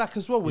what I feel like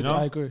as well with You know?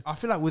 it? I agree. I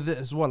feel like with it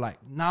as well, like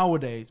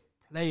nowadays,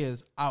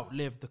 players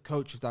outlive the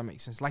coach, if that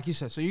makes sense. Like you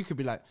said, so you could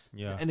be like,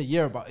 in a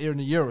year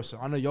or so,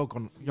 I know you're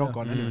gone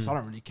anyway, so I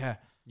don't really care.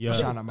 Yeah.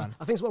 Shana, man.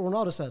 I think it's what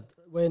Ronaldo said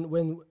when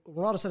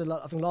Ronaldo said it.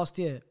 Like, I think last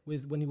year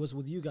when he was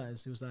with you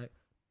guys, he was like,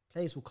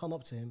 players will come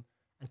up to him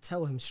and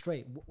tell him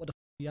straight what the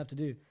you have to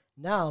do.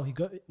 Now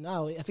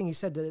I think he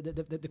said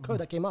the code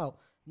that came out.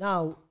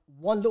 Now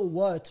one little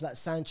word to like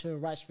Sancho,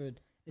 Rashford,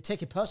 they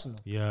take it personal.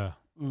 Yeah.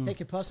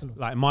 Take it personal.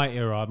 Like my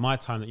era, my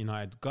time at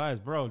United, guys,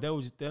 bro,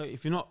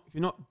 if you're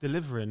not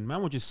delivering,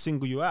 man will just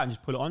single you out and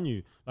just put it on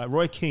you. Like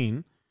Roy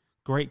Keane,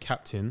 great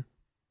captain,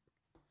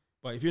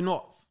 but if you're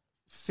not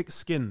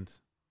thick-skinned,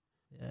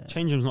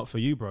 changing room's not for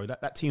you, bro.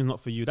 That team's not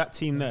for you. That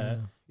team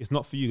there is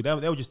not for you.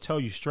 They'll just tell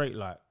you straight,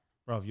 like,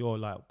 bro, you're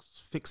like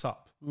fix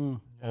up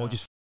or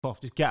just off,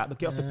 just get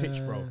off the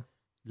pitch, bro.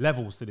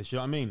 Levels to this, you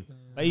know what I mean?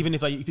 Like, even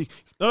if you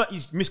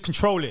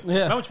miscontrol it,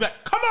 I want you to be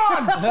like, come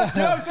on, you know what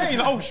I'm saying?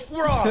 Oh,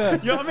 bro,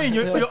 you know what I mean?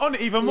 You're on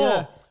it even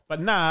more.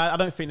 But nah, I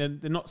don't think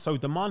they're not so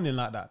demanding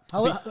like that.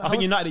 I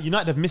think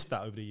United have missed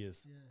that over the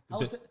years. Yeah.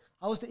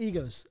 How was the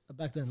egos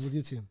back then with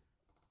your team?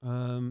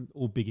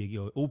 All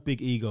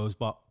big egos,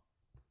 but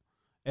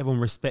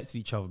everyone respected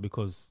each other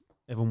because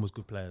everyone was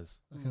good players.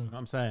 You know what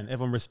I'm saying?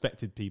 Everyone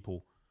respected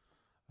people.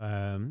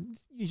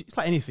 It's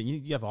like anything.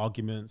 You have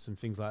arguments and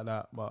things like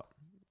that, but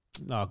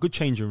no, good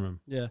changing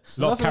room. Yeah. A lot of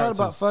Nothing I heard characters.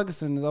 about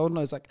Ferguson is I don't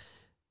know. It's like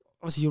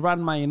obviously you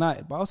ran Man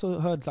United, but I also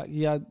heard like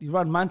you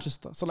ran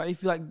Manchester. So like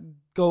if you like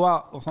go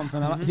out or something,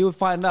 like, he would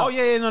find out. Oh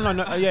yeah,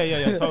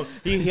 yeah. So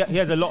he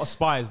has a lot of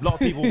spies. A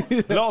lot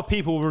of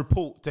people will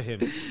report to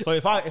him. So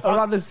if I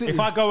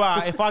go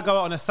out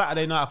on a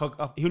Saturday night,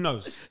 who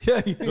knows?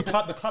 Yeah.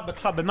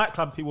 The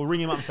nightclub people will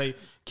ring him up and say,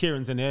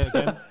 Kieran's in here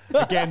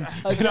again.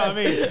 You know what I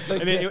mean?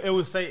 And it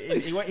will say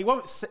he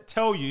won't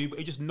tell you, but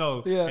he just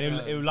know. Yeah.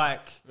 And it will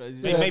like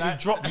maybe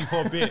drop you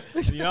for a bit.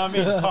 You know what I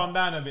mean? Just calm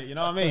down a bit. You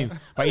know what I mean?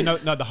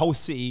 But the whole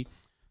city,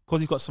 because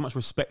he's got so much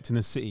respect in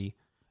the city.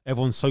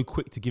 Everyone's so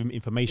quick to give him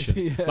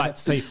information. Like to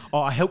say,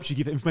 oh, I helped you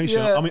give information.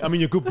 Yeah. I'm in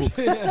your good books.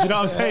 Do you know what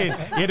I'm saying?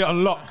 He had it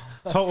on lock.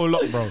 Total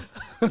lock, bro.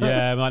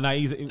 Yeah, man.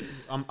 He's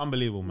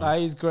unbelievable, man. Nah,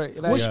 he's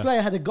great. Like, Which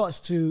player had the guts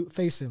to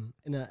face him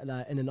in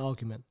an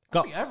argument?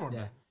 I think everyone.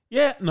 Yeah.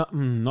 Yeah,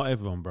 not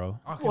everyone, bro.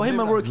 Well, him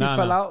and Roy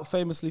Keane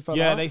famously fell out.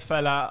 Yeah, they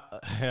fell out.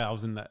 Yeah, I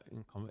was in that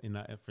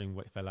thing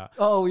where it fell out.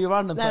 Oh, you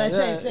ran them.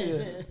 Say.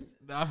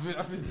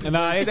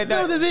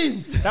 Spill the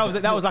beans.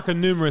 That was like a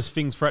numerous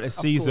things throughout the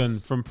season,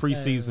 from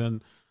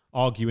pre-season,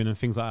 arguing and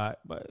things like that.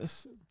 But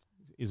it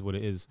is what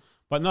it is.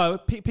 But no,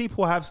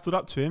 people have stood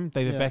up to him.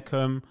 David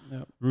Beckham,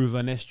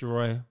 Ruven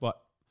Nistelrooy, but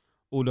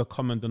all the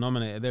common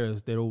denominator there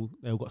is they all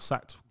got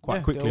sacked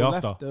quite quickly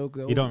after.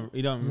 He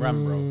don't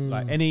ram, bro.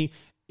 Like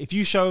if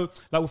you show,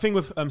 like the thing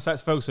with Sir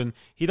Ferguson,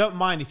 he don't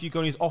mind if you go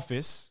in his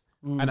office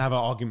and have an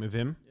argument with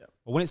him. Yep.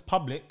 But when it's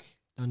public,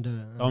 don't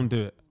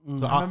do it.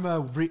 So I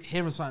remember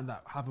hearing something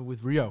that happened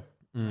with Rio.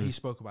 He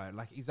spoke about it,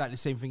 like exactly the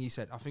same thing he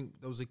said. I think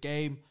there was a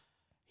game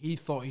he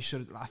thought he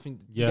should. I think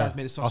you guys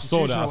made a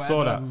substitution. I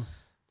saw that.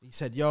 He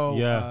said,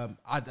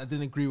 I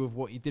didn't agree with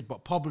what he did,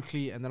 but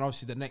publicly, and then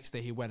obviously the next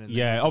day he went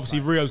and obviously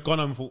Rio's gone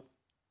and thought,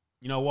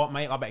 you know what,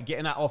 mate? I better get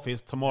in that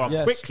office tomorrow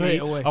quickly.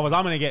 Otherwise,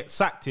 I'm going to get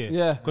sacked here.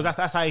 Yeah, because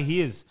that's how he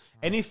is.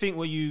 Anything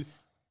where you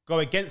go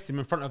against him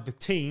in front of the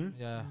team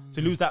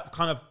to lose that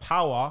kind of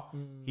power,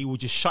 he will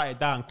just shut it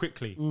down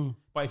quickly.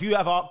 But if you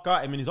have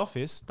got him in his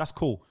office, that's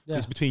cool. Yeah.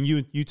 It's between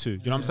you two.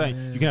 Do you know what I'm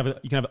saying? You can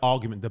have an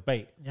argument,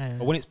 debate.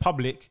 But when it's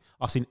public,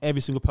 I've seen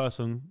every single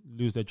person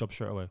lose their job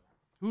straight away.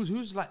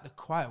 Who's like the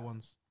quiet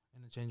ones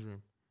in the changing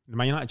room? The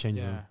Man United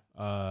changing room.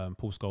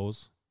 Paul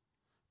Scholes.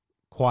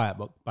 Quiet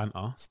but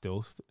banter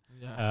still.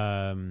 Yeah.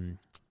 I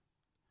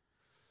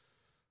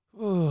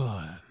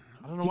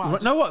don't know why.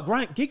 You know what?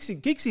 Right,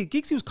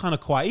 Giggsy was kind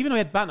of quiet. Even though he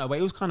had banter, but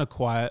he was kind of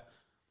quiet.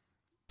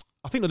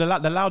 I think the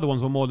louder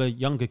ones were more the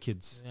younger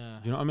kids. Yeah.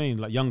 Do you know what I mean?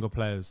 Like younger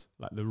players,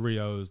 like the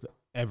Rios, the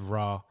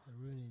Evra,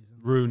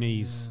 the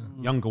Rooney's.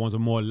 Younger ones are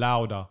more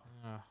louder.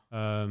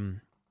 Yeah.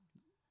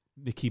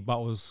 Nicky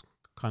Butt was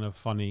kind of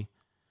funny.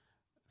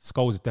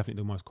 Scholes is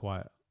definitely the most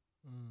quiet,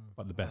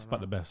 but the best.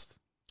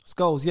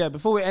 Scholes, yeah.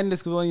 Before we end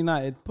this with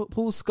United,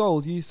 Paul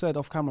Scholes, you said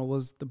off camera,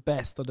 was the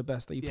best of the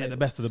best that you played. Yeah, the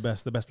best of the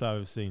best player I've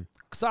ever seen.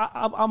 Because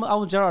I'm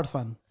a Gerrard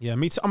fan. Yeah,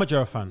 me too. I'm a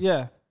Gerrard fan.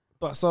 Yeah,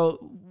 but so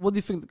what do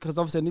you think? Because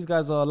obviously these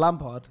guys are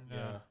Lampard.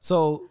 Yeah.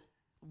 So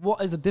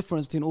what is the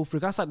difference between all three?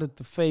 That's like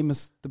the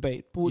famous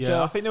debate. Paul Yeah,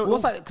 Gerrard. I think they're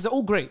what's all- like because they're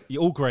all great.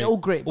 You're all great. They're all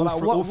great. But All like,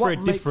 three- what, all three what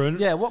are makes, different.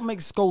 Yeah, what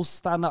makes Scholes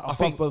stand out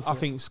above both? I of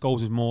them? think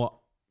Scholes is more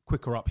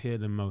quicker up here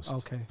than most.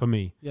 Okay. For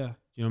me, Yeah. do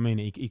you know what I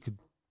mean? He could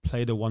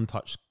play the one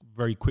touch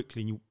very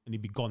quickly and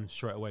he'd be gone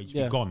straight away. Just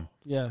Yeah. be gone.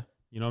 Yeah.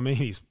 You know what I mean?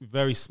 He's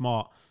very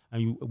smart,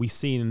 and we've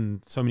seen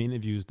in so many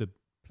interviews the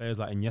players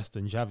like Iniesta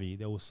and Xavi,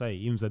 they will say,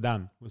 even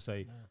Zidane will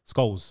say,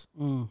 Scholes.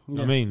 You know what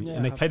I mean? Yeah,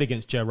 and they played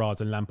against Gerrards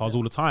and Lampards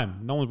all the time.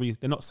 No one really,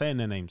 they're not saying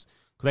their names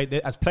because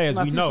they as players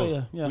we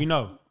know, we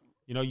know.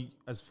 You know,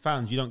 as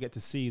fans, you don't get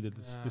to see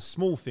the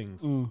small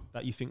things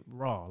that you think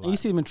raw. And you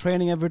see him in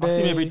training every day. I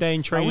see him every day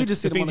in training. Like, we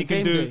just see the him on things a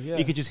he can game do. day. Yeah.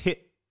 He could just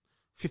hit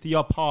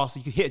 50-yard pass.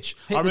 He could hit.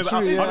 Hit the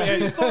tree,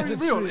 yeah. Story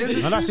real.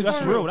 No,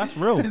 that's real. That's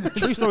real.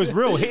 Tree story is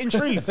real. Hitting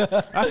trees.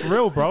 That's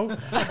real, bro.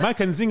 Man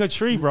can zing a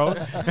tree, bro.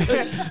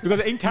 Because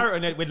in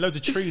Carrington, with loads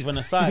of trees on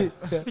the side,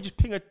 you could just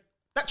ping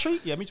that tree.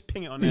 Yeah, me just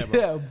ping it on there, bro.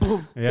 Yeah,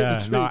 boom. Yeah, Hit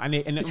the tree. no,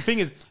 and the thing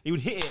is, he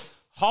would hit it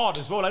hard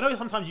as well. I know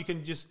sometimes you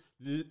can just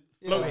float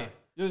it.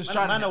 You're just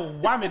Man trying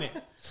are whamming it.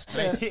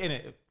 And he's hitting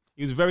it.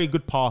 He was a very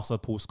good passer,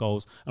 Paul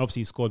Scholes, and obviously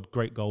he scored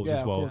great goals Yeah,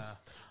 as of well. course.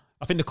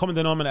 I think the common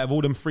denominator of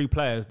all them three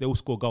players, they all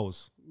score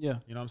goals. Yeah.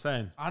 You know what I'm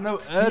saying? I know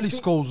early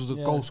Scholes was a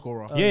goal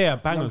scorer. Yeah,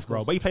 bangers,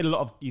 bro. But he played a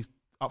lot of. He's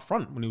up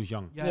front when he was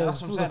young. Yeah,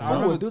 that's what I'm saying. I forward.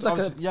 remember It was like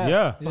obviously-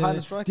 Yeah. Behind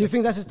the striker. Do you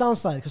think that's his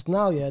downside? Because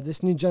now,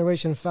 this new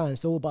generation of fans,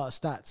 it's all about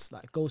stats,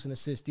 like goals and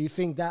assists. Do you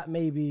think that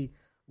maybe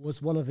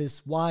was one of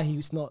his why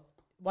it's not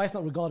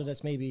regarded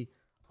as maybe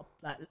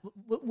like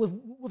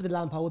with the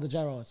Lampard, with the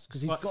Gerrards,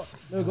 because he's got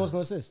no goals, no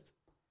assists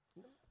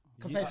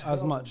compared to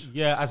as much?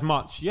 Yeah, as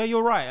much. Yeah,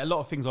 you're right. A lot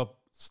of things are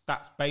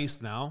stats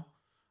based now.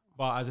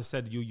 But as I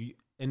said, you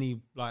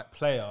any like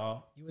player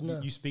would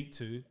know. you speak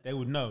to, they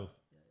would know.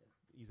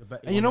 He's a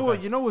better. And you know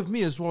what? You know, with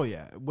me as well,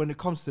 yeah. When it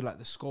comes to like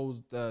the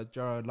Scholes, the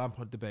Gerrard,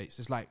 Lampard debates,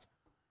 it's like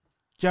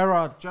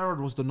Gerrard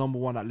was the number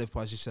one at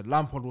Liverpool, as you said.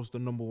 Lampard was the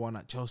number one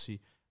at Chelsea.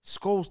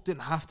 Scholes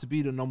didn't have to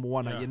be the number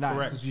one at United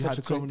correct. because you Such had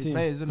a so great many team.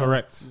 players. Isn't it?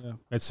 Correct.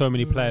 There's so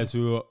many players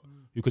who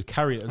could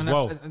carry it as And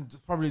well. and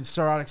probably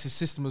Sir Alex's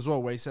system as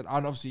well, where he said,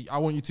 "And obviously, I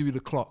want you to be the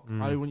clock.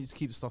 I want you to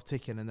keep the stuff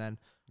ticking, and then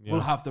we'll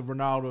have the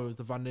Ronaldos,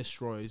 the Van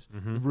Nistelrooys,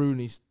 the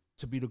Rooneys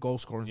to be the goal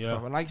scorer and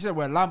stuff." And like you said,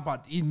 where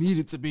Lampard, he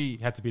needed to be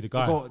He had to be the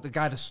guy. the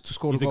guy to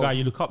score He's the the goal. guy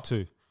you look up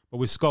to. But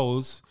with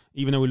Scholes,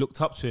 even though we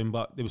looked up to him,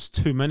 but there was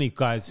too many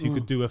guys who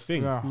could do a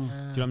thing. Yeah. Do you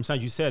know what I'm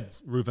saying? You said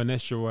Van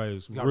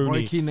Nistelrooy, You had Roy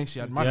Rooney. Keane next to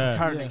you, you had Michael Yeah.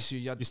 Carrick next to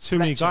you, you had There's too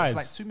many Fletcher. It's guys.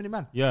 like too many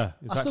men. Yeah,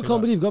 exactly. I still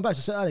can't believe, going back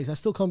to Sir Alex, I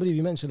still can't believe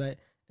you mentioned like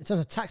in terms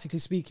of tactically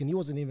speaking, he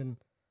wasn't even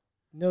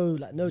no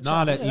Nah,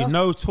 chance.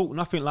 no talk,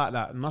 nothing like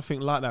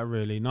that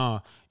really. Nah,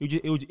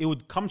 it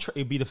would come.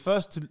 It'd be the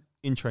first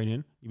in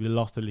training. You'd be the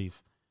last to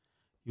leave.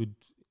 You'd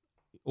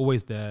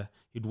always there.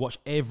 He'd watch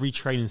every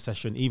training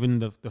session, even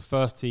the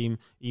first team,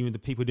 even the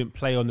people who didn't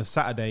play on the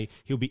Saturday.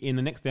 He'll be in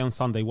the next day on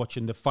Sunday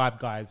watching the 5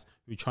 guys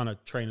who are trying to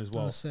train as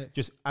well. sick.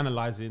 Just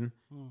analysing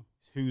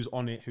who's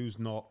on it, who's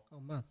not.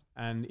 Oh man.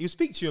 And he'll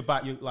speak to you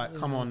about you, like,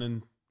 come on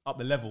and up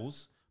the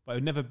levels, but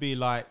it'd never be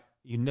like,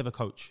 you never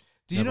coach.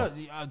 Do you Never.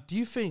 know? Do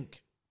you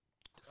think?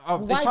 Why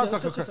It though?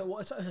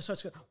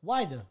 sounds like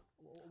Why though?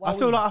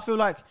 I feel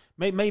like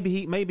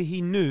maybe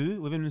he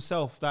knew within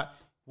himself that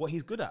what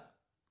he's good at.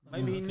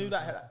 Maybe he knew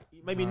that.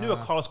 Maybe he knew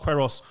Carlos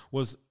Queiroz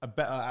was a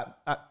better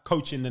at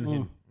coaching than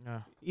him.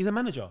 Yeah. He's a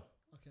manager.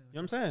 You know what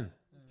I'm saying?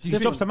 Do you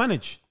His job's think- to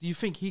manage. Do you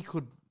think he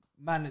could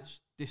manage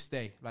this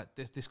day, like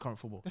this current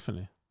football,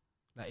 Definitely.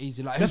 like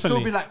easy? Like he'll still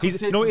Definitely. be like,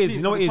 He's, you know what it is.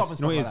 You know what it competing is. for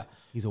the You know what it top is. and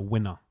stuff He's a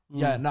winner.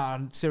 like that. Yeah, nah,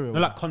 serial. No,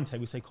 like Conte.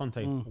 We say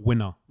Conte,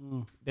 winner.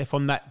 They're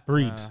from that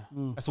breed.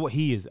 That's what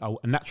he is. A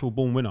natural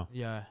born winner.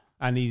 Yeah,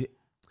 And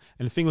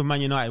the thing with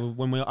Man United,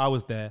 when I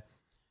was there,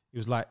 it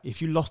was like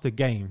if you lost a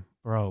game,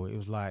 bro, it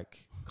was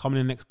like coming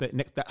in next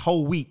that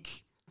whole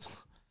week,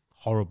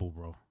 horrible,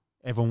 bro.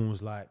 Everyone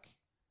was like,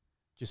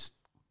 just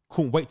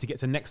couldn't wait to get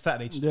to next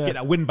Saturday to get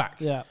that win back.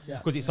 Yeah.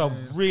 because it's a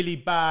really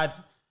bad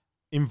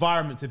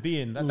environment to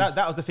be in. That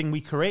was the thing we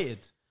created.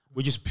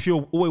 We just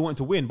always wanted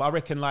to win. But I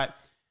reckon like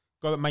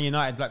go at Man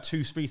United like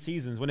 2-3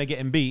 seasons when they're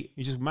getting beat,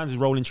 you just man's just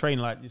rolling train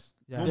like just.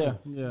 Yeah.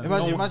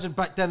 Imagine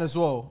back then as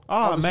well.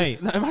 Oh, Obviously-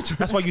 mate. No, imagine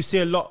That's why you see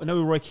a lot. I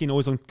know Roy Keane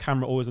always on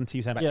camera, always on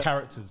TV saying about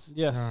characters.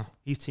 Yes.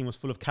 His team was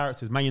full of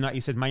characters. Man United, he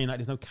says Man United,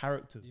 there's no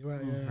characters. You're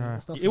right.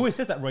 That's not He always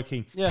says that, Roy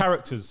Keane. Yeah.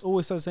 Characters.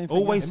 Always say the same thing.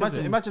 Always says Imagine,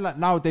 it. imagine like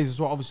nowadays as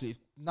well. Obviously,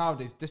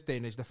 nowadays this day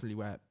and age definitely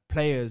where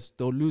players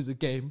they'll lose a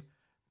game,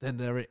 then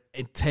they're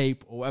in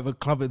tape or whatever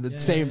club in the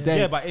same day.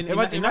 Yeah, but in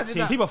that Imagine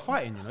team, people are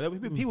fighting. You know,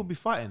 people will be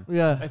fighting.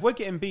 Yeah. If we're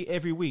getting beat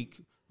every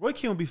week, Roy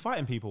Keane will be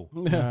fighting people.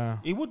 Yeah.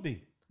 He would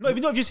be.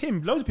 Not just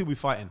him. Loads of people be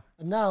fighting.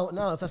 And now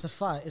if that's a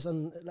fight, it's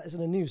on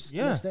the news the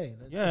Yeah. next day.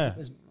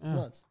 It's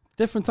nuts.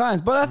 Different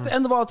times. But that's the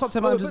end of our top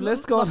 10 managers But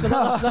list. Go on.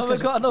 last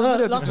We've got another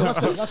video to go.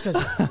 Last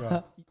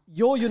question.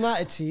 Your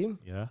United team.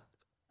 Yeah.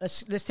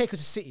 Let's take it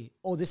to City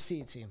or this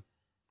City team.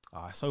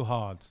 It's so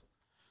hard.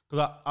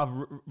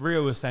 Because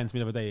Rio was saying to me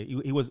the other day,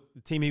 he was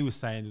the team he was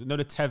saying, the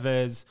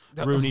Tevez,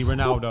 Rooney,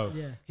 Ronaldo.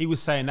 Yeah. He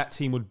was saying that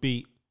team would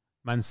beat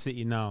Man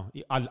City now.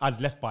 I'd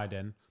left by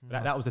then.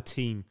 But that was a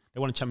team. They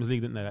won the Champions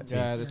League, didn't they? That team.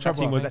 Yeah,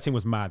 that team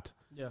was mad.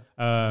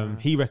 Yeah.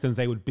 He reckons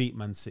they would beat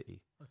Man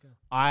City. Okay.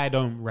 I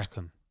don't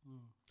reckon.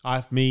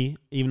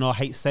 Even though I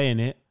hate saying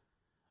it,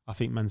 I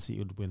think Man City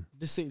would win.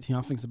 This City team,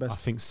 I think, is the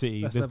best. I think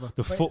City. best ever.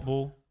 The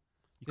football,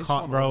 you This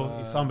can't, one, bro.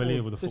 It's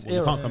unbelievable. The this football. You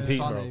era. can't compete,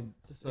 bro.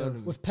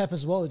 Sterling. With Pep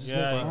as well, it just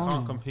Yeah, makes you sense.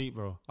 can't compete,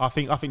 bro. I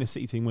think the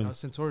City team wins.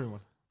 Centurion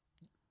one.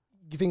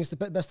 You think it's the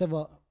best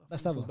ever?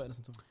 Best ever?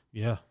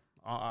 Yeah.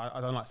 I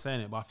don't like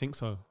saying it, but I think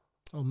so.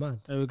 Oh man,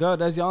 There we go.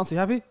 There's your answer. You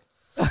happy?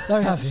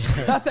 very happy.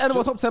 That's the end of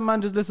our top 10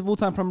 managers list of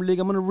all-time Premier League.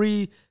 I'm going to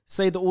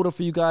re-say the order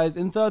for you guys.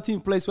 In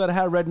 13th place, we had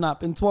Harry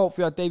Redknapp. In 12th,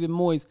 we had David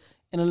Moyes.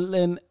 In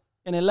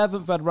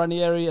 11th, we had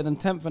Ranieri. And then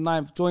 10th and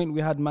 9th joint,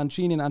 we had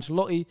Mancini and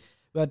Ancelotti.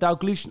 We had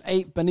Dalglish in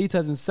 8th,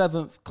 Benitez in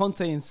 7th,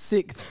 Conte in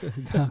 6th.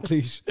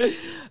 Dalglish.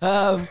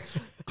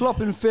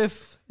 Klopp in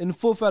 5th. In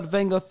 4th, we had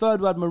Wenger. 3rd,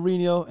 we had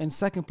Mourinho. In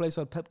 2nd place,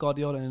 we had Pep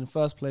Guardiola. And in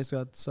 1st place, we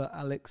had Sir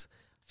Alex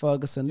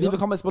Ferguson. Leave the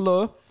comments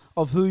below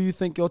of who you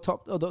think your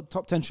the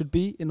top 10 should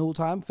be in all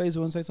time. Faisal,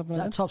 want to say something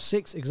like That that? top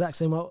 6, exact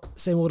same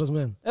order as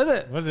men. Is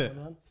it? Was it?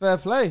 Fair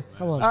play.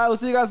 Come on. All right, we'll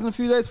see you guys in a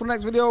few days for the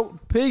next video.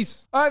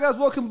 Peace. All right, guys,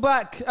 welcome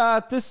back.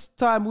 This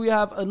time we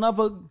have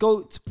another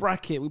GOAT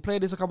bracket. We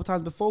played this a couple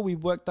times before. We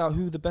worked out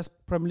who the best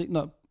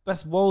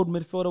best world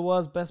midfielder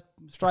was, best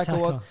striker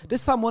was.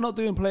 This time we're not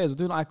doing players,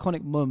 we're doing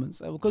iconic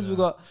moments. Because we've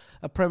got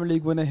a Premier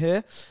League winner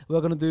here,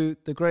 we're going to do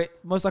the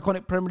most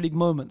iconic Premier League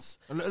moments.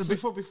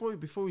 Before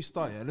we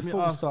start, let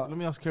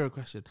me ask Kira a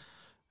question.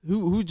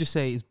 Who would you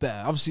say is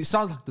better? Obviously, it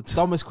sounds like the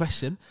dumbest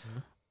question.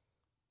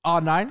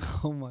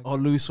 R9 Oh my God. or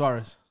Luis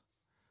Suarez?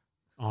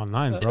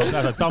 R9, bro.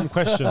 That's a dumb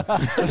question.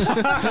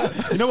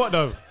 You know what,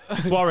 though?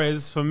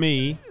 Suarez, for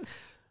me,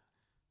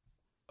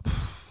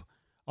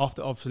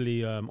 after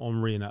obviously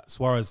Henry and that,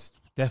 Suarez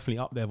definitely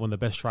up there, one of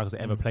the best strikers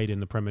that ever played in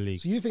the Premier League.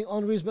 So you think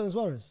Henry is better than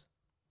Suarez?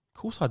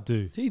 Of course I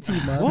do. TT,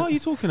 man. What are you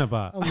talking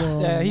about? Come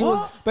on. Yeah, he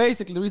was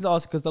basically the reason I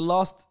asked because the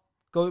last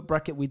GOAT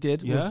bracket we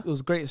did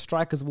was greatest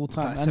strikers of all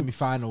time. Like And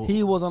semi-final.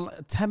 he was on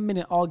a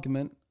 10-minute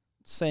argument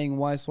saying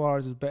why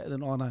Suarez is better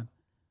than R9.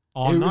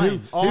 R9.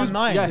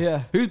 R9.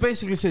 Yeah. Who's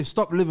basically saying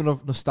stop living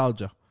off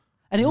nostalgia?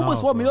 And he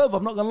almost won me over,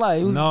 I'm not going to lie.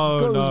 He was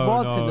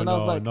ranting and I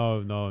was like...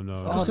 No.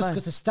 That's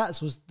because the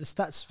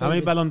stats. How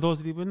many Ballon d'Ors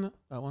did he win?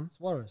 That one?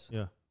 Suarez.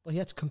 Yeah. But he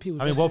had to compete with.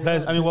 How many world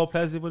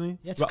players did he win?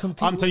 He had to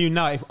compete I'm telling you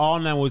now, if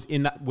R9 was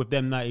in that with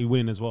them now, he'd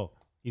win as well.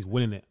 He's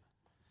winning it.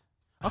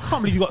 I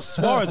can't believe you got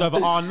Suarez over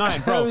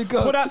R9, bro. There we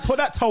go. Put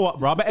that toe up,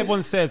 bro. I bet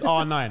everyone says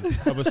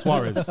R9 over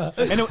Suarez.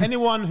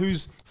 Anyone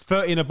who's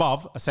 30 and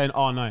above are saying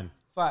R9.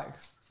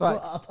 Facts.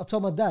 Well, I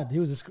told my dad he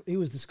was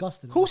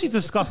disgusted. Of course he's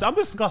disgusted. I'm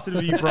disgusted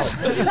with you, bro.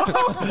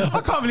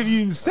 I can't believe you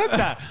even said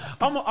that.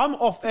 I'm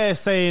off air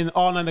saying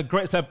R9 the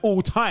greatest player of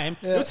all time.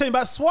 Yeah. You're telling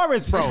about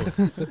Suarez, bro.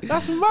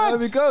 That's mad. There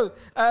we go.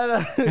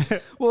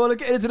 And we'll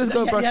get into this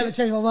GOAT You bracket. haven't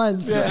changed my mind.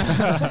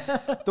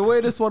 The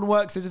way this one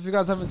works is if you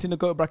guys haven't seen the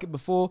GOAT bracket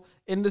before,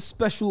 in the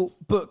special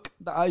book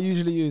that I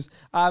usually use,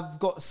 I've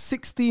got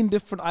 16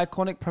 different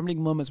iconic Premier League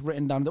moments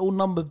written down. They're all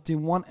numbered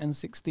between 1 and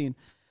 16.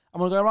 I'm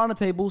going to go around the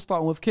table,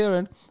 starting with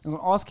Kieran. I'm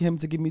going to ask him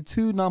to give me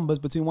 2 numbers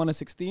between 1 and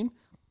 16.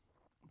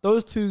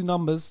 Those 2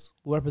 numbers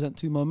will represent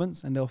 2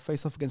 moments, and they'll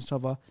face off against each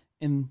other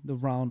in the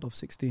round of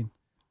 16.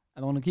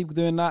 And I want to keep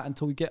doing that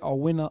until we get our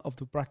winner of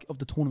the bracket of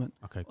the tournament.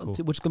 Okay, cool.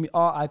 Which is going to be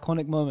our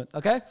iconic moment,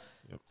 okay?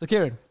 Yep. So,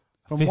 Kieran,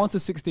 from 1 to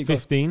 16.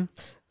 15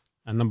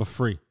 and number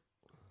 3.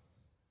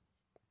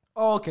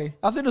 Oh, okay.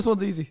 I think this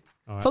one's easy.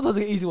 All right. Sometimes I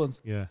get easy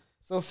ones. Yeah.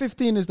 So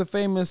 15 is the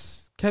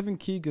famous Kevin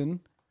Keegan.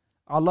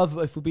 I love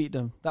it if we beat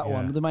them. That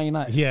one, the Man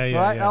United. Yeah. Right?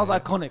 Yeah, that was yeah.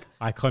 iconic.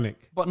 Iconic.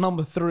 But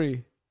number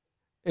 3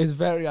 is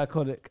very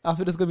iconic. I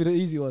think it's going to be the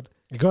easy one.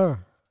 Go.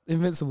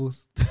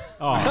 Invincibles.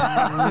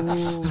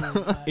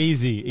 Oh.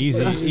 easy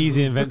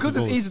Invincibles. Because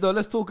it's easy though,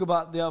 let's talk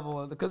about the other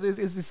one. Because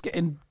it's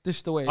getting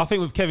dished away. I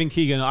think with Kevin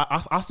Keegan,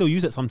 I still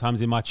use it sometimes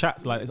in my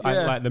chats, like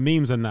like the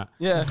memes and that.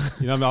 Yeah.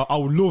 You know what I mean? I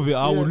would love it.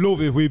 I would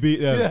love it if we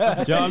beat them.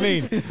 Do you know what I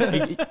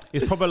mean?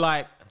 It's probably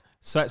like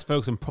Sir Alex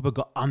Ferguson probably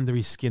got under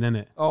his skin,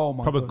 innit? Oh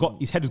my probably God. got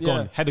his head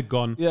had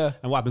gone. Yeah.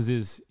 And what happens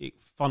is it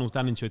funnels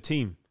down into a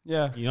team.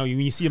 Yeah. You know, when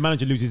you see a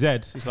manager lose his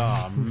head, it's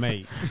like, oh,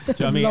 mate. Do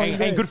you know what I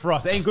mean? Ain't good for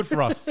us. It ain't good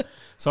for us.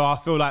 So I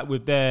feel like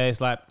with there,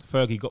 it's like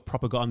Fergie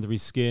got under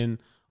his skin.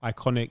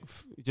 Iconic.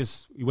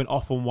 He went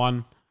off on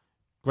one.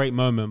 Great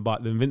moment,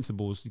 but the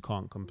Invincibles, you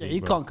can't compete. Yeah,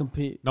 you can't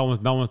compete. No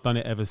one's done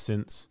it ever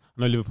since.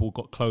 I know Liverpool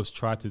got close,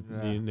 tried to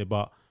be in there,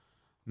 but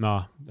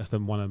nah, that's the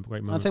one of the great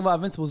And moments. the thing about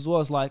Invincibles as well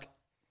is like,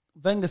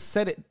 Wenger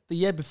said it the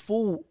year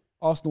before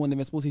Arsenal won the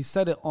Invincibles. He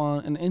said it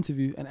on an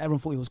interview and everyone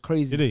thought he was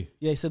crazy. Did he?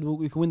 Yeah, he said,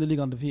 we can win the league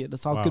undefeated.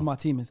 That's how good my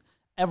team is.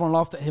 Everyone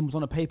laughed at him, was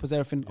on the papers,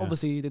 everything. Yeah.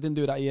 Obviously, they didn't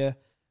do it that year.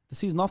 The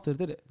season after,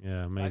 they did it.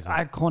 Yeah, amazing.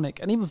 Like, iconic.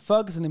 And even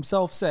Ferguson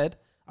himself said,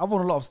 I've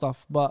won a lot of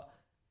stuff, but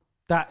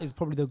that is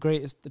probably the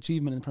greatest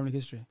achievement in Premier League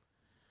history.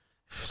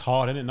 It's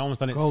hard, isn't it? No one's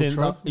done it Gold since.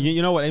 trophy.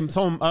 You know what?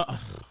 I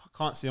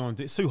can't see anyone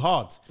do it. It's too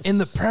hard. In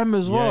the Prem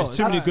as well. it's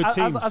too many good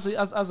teams.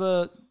 As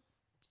a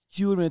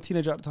you would have been a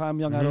teenager at the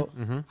time, young adult.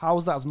 How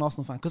was that as an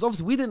Arsenal fan? Because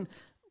obviously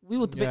we we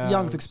were a bit Yeah,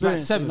 young it to was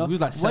experience. like 7. You know? We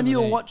was like when 7,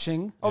 you're 8.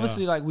 watching,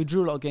 obviously, like we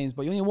drew a lot of games,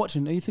 but when you're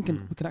watching, are you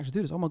thinking we can actually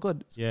do this? Oh my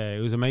god! Yeah, it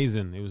was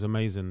amazing. It was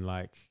amazing.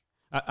 Like,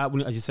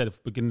 as you said, at the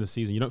beginning of the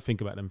season, you don't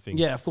think about them things.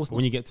 Yeah, of course But not.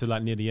 when you get to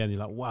like near the end, you're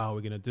like, wow,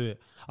 we're gonna do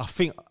it.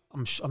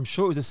 I'm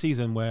sure it was a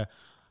season where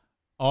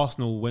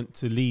Arsenal went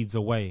to Leeds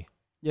away,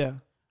 Yeah,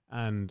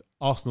 and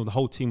Arsenal, the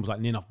whole team was like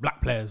near enough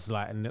black players,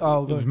 like, and it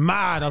Oh, was God.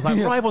 mad. I was like,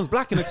 bro, everyone's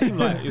black in the team,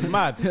 like, it was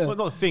mad. Yeah. Well,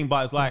 not a thing,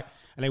 but it's like,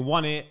 and they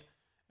won it.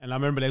 And I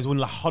remember there was one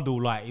like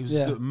huddle, like it was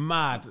Yeah. just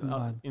mad.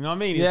 Mad. You know what I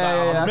mean? It's yeah,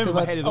 like, yeah. I remember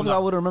my head is all I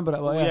like, would remember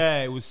that. But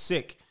yeah, it was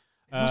sick.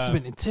 It must have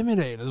been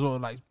intimidating as well.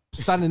 Like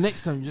standing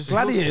next to them, just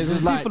gladiators. It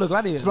was a team full of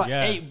gladiators. It's like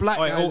Yeah. 8 black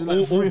Oh, guys. all, and like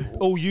all, 3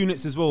 all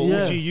units as well,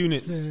 Yeah. all G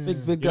units.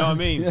 big, big. You know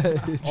what I guys. mean?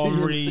 Yeah.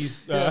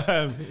 Omri's,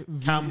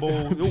 Campbell,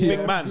 all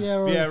big man.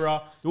 Vieira's.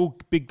 Vieira, all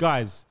big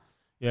guys.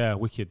 Yeah,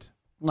 wicked.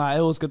 Nah,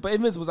 it was good. But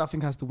Invincibles, I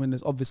think, has to win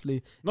this,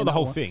 obviously. Not in the that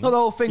whole one. thing. Not the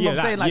whole thing, Yeah, but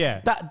I'm saying like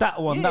yeah.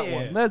 that one.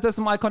 Yeah. There's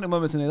some iconic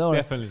moments in it. All right.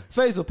 Definitely.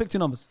 Faisal, pick 2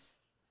 numbers.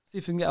 See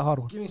if you can get a hard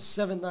one. Give me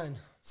 7-9.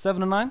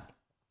 7 and 9.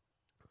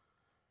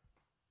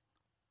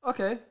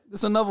 Okay,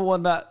 there's another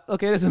one that.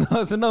 Okay, there's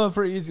another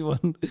pretty easy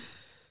one.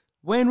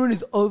 Wayne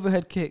Rooney's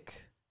overhead kick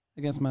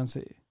against Man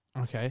City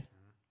Okay.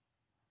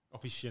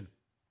 Off his shin.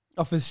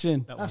 off his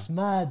shin. That one. That's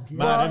mad.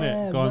 Mad,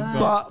 innit? Go on, mad.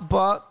 go on.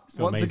 But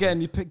Still once amazing. again,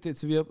 you picked it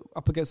to be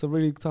up against a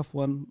really tough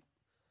one.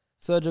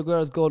 Sergio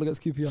Aguero's goal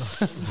against QPR.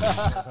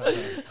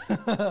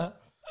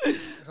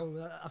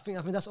 I think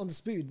that's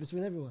undisputed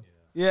between everyone.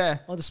 Yeah,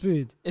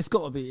 Undisputed. it's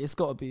got to be. It's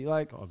got to be.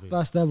 Like, Gotta be.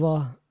 First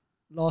ever,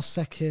 last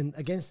second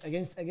against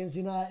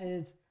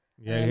United.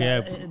 Yeah,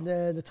 yeah. In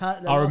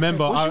the I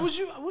remember. Was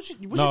you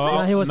No,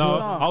 Nah, he wasn't.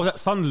 I was at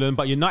Sunderland,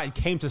 but United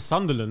came to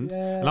Sunderland,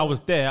 Yeah. and I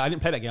was there. I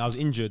didn't play that game; I was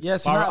injured.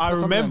 Yes, But United I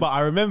for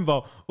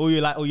remember all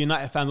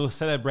United fans all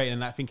celebrating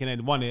and that, thinking they'd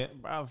won it.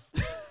 Bruv.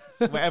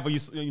 Whatever you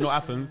know what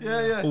happens.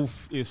 Yeah.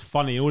 It's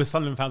funny. All the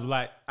Sunderland fans were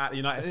like at the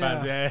United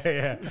fans.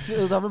 Yeah.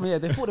 I remember,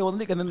 they thought they won the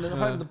league, and then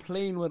apparently the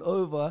plane went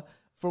over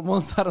from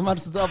one side of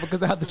Manchester to the other because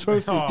they had the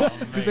trophy. Oh,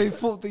 Because they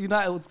thought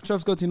the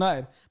trophies go to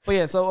United. But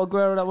yeah, so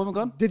Aguero, that woman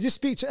gone. Did you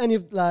speak to any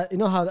of like you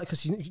know how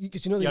because you know the Yeah,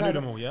 I knew United,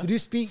 them all, yeah. Did you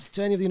speak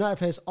to any of the United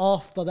players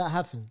after that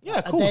happened? Yeah,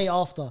 of a course. day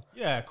after.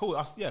 Yeah, cool.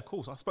 I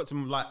spoke to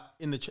them like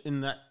in the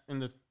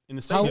How,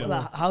 stadium.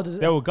 like, how did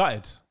it? They were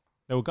gutted.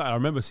 I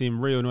remember seeing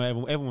Rio and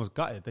everyone was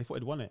gutted. They thought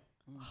they'd won it.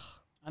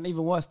 And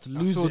even worse, to I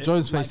lose saw it.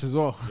 Jones' like- face as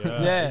well.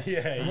 Yeah.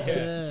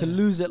 Yeah. To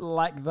lose it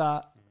like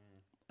that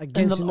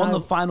against on the United.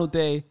 final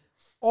day,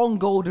 on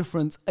goal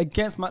difference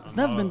against Man. It's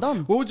never been done.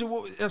 What would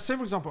you say,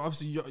 for example?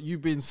 Obviously, you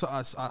being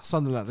at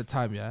Sunderland at the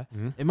time, yeah.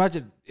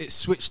 Imagine it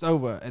switched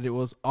over and it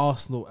was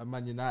Arsenal and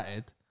Man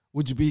United.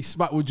 Would you be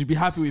smart? Would you be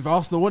happy if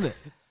Arsenal won it?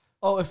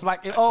 Oh, if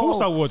like, Of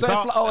course I would. So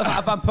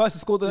if Van Persie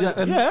scored,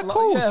 Yeah, of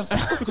course.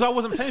 Yeah. Because I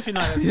wasn't playing for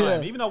United at the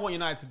time. Yeah. Even though I want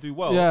United to do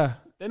well, Yeah.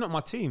 they're not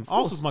my team.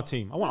 Arsenal's my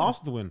team. I want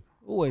Arsenal to win.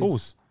 Always. Of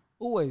course.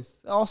 Always.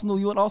 Arsenal,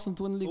 you want Arsenal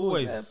to win the league?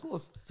 Always. Yeah, of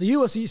course. So you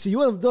were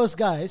one of those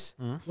guys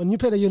when you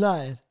played at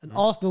United and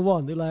Arsenal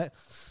won. They're like,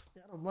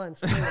 yeah, I don't mind.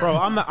 Still. Bro,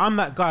 I'm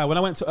that guy. When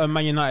I went to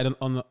Man United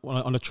on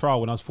the trial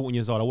when I was 14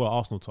 years old, I wore an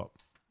Arsenal top.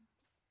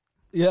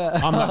 Yeah.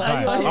 I'm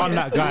that guy. I'm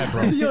that guy,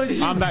 bro.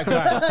 I'm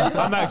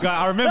that guy.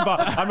 I remember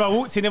I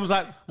walked in and was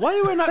like, why are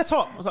you wearing that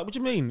top? I was like, what do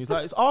you mean? He's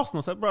like, it's Arsenal.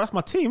 I said, bro, that's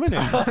my team,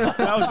 innit?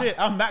 That was it.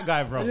 I'm that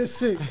guy, bro. You're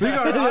sick.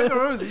 I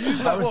remember you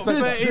was like, what,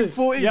 13,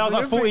 14? Yeah, I was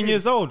like so 14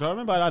 years old. I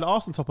remember I had an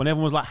Arsenal top and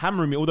everyone was like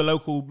hammering me. All the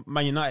local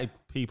Man United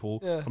people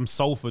from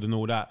Salford and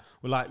all that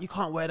were like, you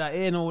can't wear that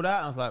in and all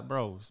that. I was like,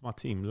 bro, it's my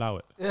team. Allow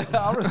it. Yeah,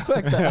 I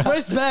respect that.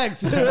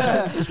 Respect.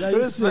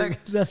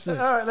 Respect. That's it.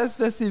 All right, let's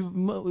see if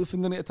we're going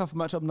to get a tougher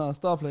matchup now.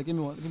 Star player, give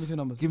me one. Give me 2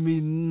 numbers. Give me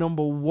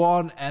number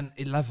 1 and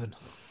 11.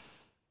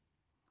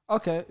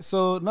 Okay,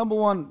 so number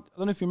 1, I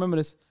don't know if you remember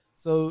this.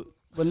 So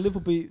when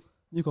Liverpool beat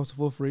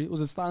Newcastle 4-3,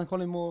 was it Stan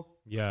Collymore?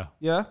 Yeah.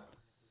 Yeah.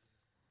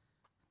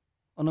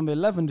 On number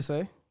 11, you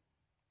say?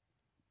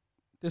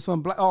 This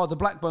one, the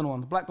Blackburn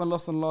one. Blackburn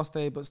lost on the last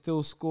day, but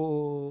still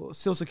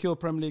secure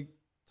Premier League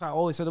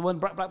title. Oh, so the one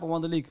Blackburn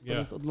won the league Yeah.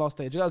 on the last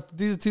day. You guys,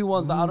 these are 2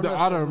 ones that I don't know.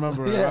 I don't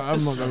remember it. Yeah.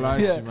 I'm not gonna lie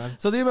to you, man.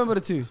 So do you remember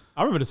the 2?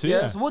 I remember the two,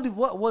 yeah. So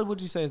what would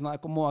you say is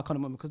like a more iconic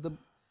moment?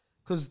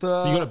 Because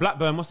So you got a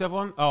Blackburn. What's the other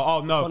one?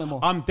 Oh no, Collymore.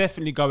 I'm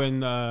definitely going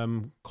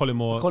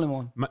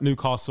Collymore.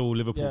 Newcastle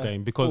Liverpool Yeah,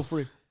 game because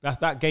 4-3.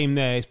 that game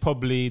there is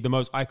probably the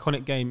most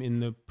iconic game in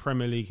the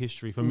Premier League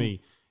history for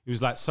me. It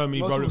was like so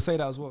many Most people say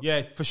that as well.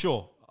 Yeah, for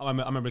sure. I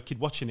remember a kid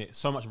watching it.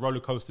 So much roller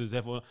coasters.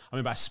 Everyone. I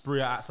remember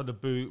Asprilla outside the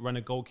boot, ran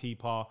a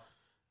goalkeeper.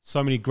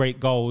 So many great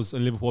goals,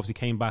 and Liverpool obviously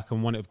came back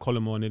and won it with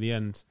Collymore in the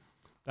end.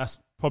 That's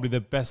probably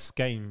the best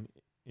game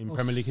in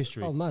Premier League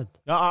history. Oh, mad.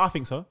 I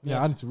think so.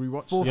 Yeah, I need to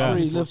rewatch. 4-3 Yeah.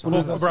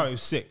 Liverpool. Bro, it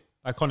was sick,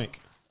 iconic.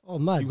 Oh,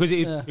 mad. Because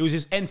it was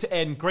just end to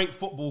end, great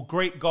football,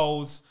 great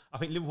goals. I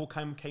think Liverpool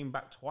came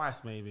back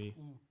twice, maybe.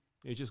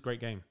 It was just a great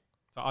game.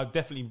 So I'd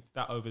definitely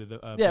that over the.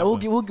 Yeah, we'll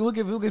Blackburn.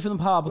 give him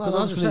power because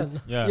obviously,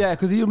 100%. yeah,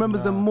 because he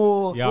remembers them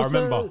more. Yeah, I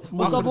remember.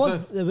 What's that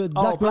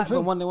one?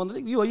 Blackburn won the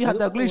league. You had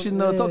that glitch in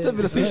the top 10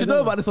 video, so you should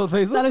know about this one,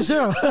 Faisal. That is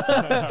sure.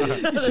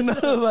 You should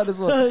know about this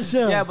one.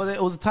 Sure. Yeah, but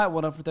it was a tight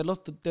one.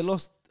 They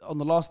lost on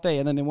the last day,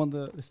 and then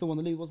they still won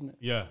the league, wasn't it?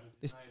 Yeah.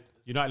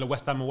 United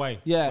West Ham away.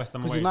 Yeah, West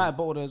Ham because away. United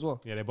bottled it as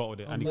well. Yeah, they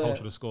bottled it. Andy Yeah. Cole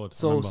should have scored.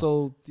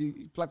 So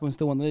Blackburn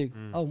still won the league.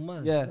 Oh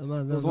man. Yeah, Oh,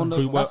 man. it was one of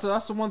those.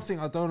 That's the one thing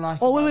I don't like.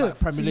 Oh wait, about, wait. like,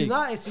 Premier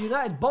League. So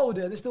United bowled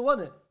it. They still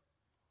won it.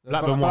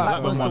 Blackburn won. Blackburn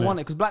still Blackburn won won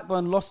it because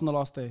Blackburn lost on the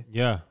last day,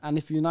 Yeah. and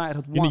if United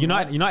had You know,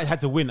 won, United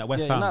had to win at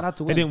West Yeah, Ham. United had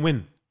to They win. didn't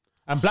win.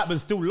 And Blackburn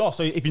still lost.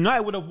 So if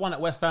United would have won at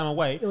West Ham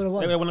away, they would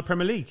have won the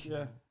Premier League.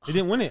 Yeah. They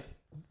didn't win it.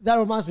 That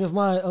reminds me of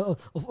my of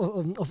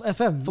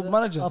FM Football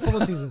Manager.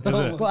 football season.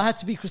 it? But I had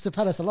to beat Crystal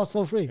Palace. I lost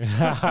 4-3.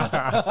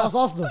 I was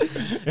Arsenal.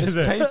 it's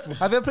painful.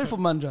 Have you ever played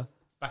Football Manager?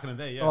 Back in the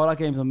day, yeah. Oh, that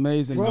game's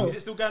amazing. Is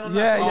it still going on?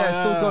 Yeah, now? yeah, it's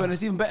still going.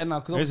 It's even better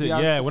now because Is it?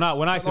 obviously, Yeah.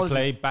 When I used to technology.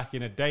 play back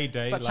in the day,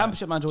 It's like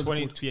Championship Manager, was it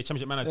 20, called? yeah,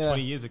 Championship Manager Yeah.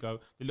 20 years ago.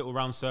 The little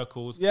round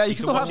circles. Yeah, you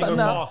used can to still have watch that it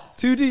now. fast.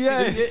 2D,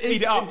 yeah.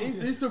 Speed it up.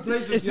 He still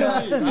plays It's with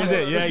not- Is it? Yeah,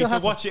 It's you used to still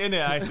watch it in it.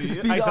 I used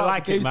Speed to it up,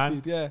 like it, game man.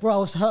 speed, yeah. Bro, I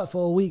was hurt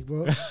for a week,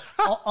 bro.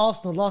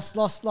 Arsenal last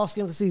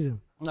game of the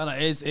season. No,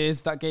 it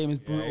is. That game is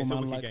brutal, it's a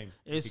man. wicked Like, game.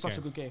 it is Wicked such a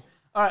game. good game.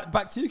 All right,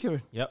 back to you,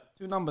 Kieran. Yep.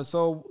 2 numbers.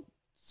 So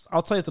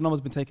I'll tell you if the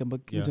number's been taken,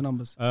 but give me Yeah. 2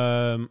 numbers.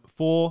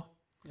 4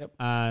 Yep.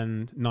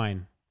 and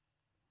 9.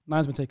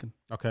 9's been taken.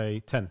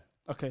 Okay, 10.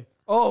 Okay.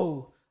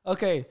 Oh,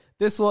 okay.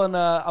 This one,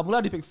 I'm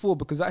glad you picked 4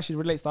 because it actually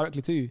relates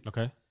directly to you.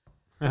 Okay.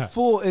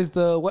 4 is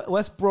the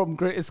West Brom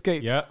Great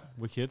Escape. Yeah,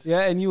 wicked.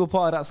 Yeah, and you were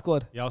part of that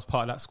squad. Yeah, I was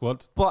part of that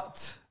squad.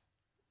 But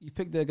you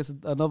picked it against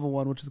another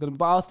one, which is going to be.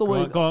 But I'll still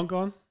wait. Go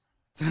on.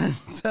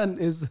 10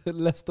 is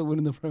Leicester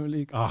winning the Premier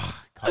League.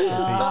 Ah, can't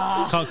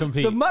compete. Can't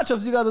compete. The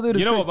matchups you guys are doing is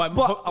You know crazy, what,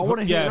 but I want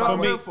to hear yeah, it. You know for what I'm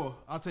me- going for?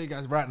 I'll tell you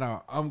guys right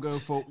now. I'm going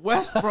for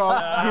West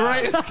Brom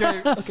Great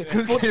Escape.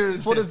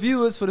 For the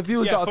viewers Yeah,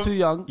 that are too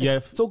young, yeah.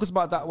 talk us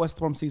about that West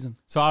Brom season.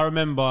 So I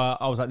remember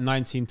I was at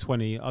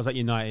 1920. I was at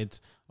United.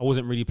 I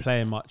wasn't really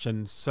playing much,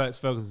 and Sir Alex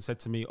Ferguson said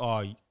to me,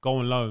 "Oh, go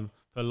on loan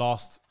for the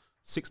last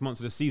 6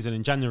 months of the season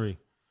in January."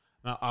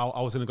 And I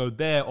was going to go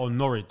there or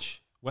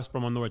Norwich, West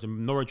Brom or Norwich,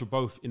 and Norwich were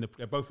both in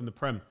the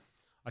Prem.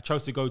 I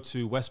chose to go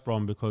to West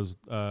Brom because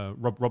Brian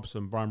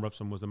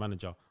Robson was the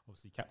manager,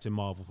 obviously Captain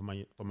Marvel for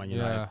Man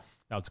United. Yeah.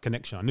 That was a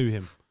connection. I knew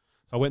him,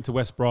 so I went to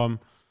West Brom.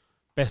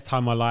 Best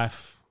time of my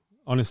life,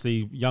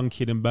 honestly. Young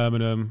kid in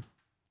Birmingham,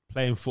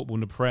 playing football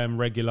in the Prem,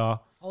 regular.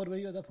 How old were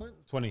you at that point?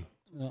 20.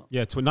 Yeah.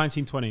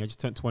 1920. I just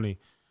turned 20.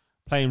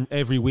 Playing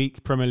every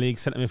week, Premier League,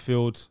 centre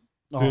midfield,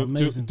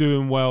 Amazing.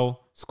 doing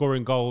well,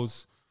 scoring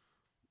goals.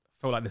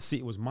 Felt like the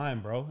city was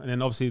mine, bro. And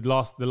then obviously the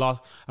last,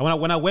 and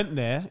when I went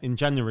there in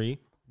January,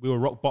 we were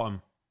rock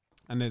bottom.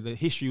 And the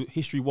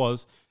history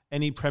was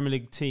any Premier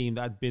League team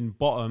that had been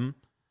bottom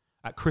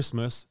at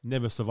Christmas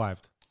never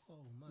survived.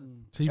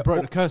 So you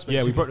broke the curse, basically.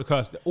 Yeah, we broke the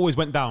curse. They always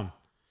went down.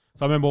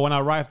 So I remember when I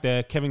arrived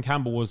there, Kevin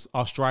Campbell was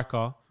our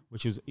striker,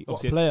 which was What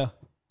obviously player?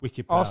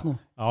 wicked player.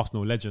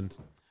 Arsenal. Legend.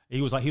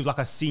 He was like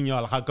a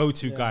senior, like a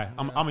go-to guy.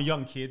 I'm a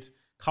young kid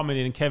coming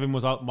in, and Kevin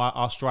was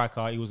our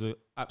striker. He was an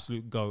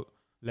absolute goat,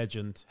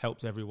 legend.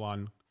 Helped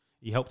everyone.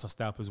 He helped us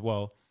stay up as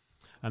well.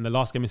 And the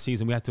last game of the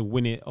season, we had to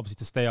win it, obviously,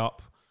 to stay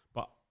up.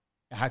 But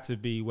it had to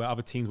be where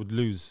other teams would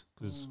lose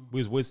because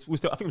we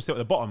still. I think we're still at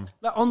the bottom.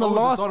 Like on So the it was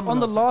a last domino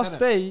effect, last innit?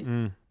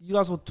 day, you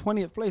guys were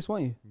 20th place,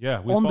 weren't you? Yeah,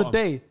 we was On the bottom.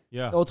 day,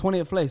 Yeah. they were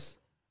 20th place,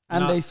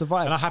 and they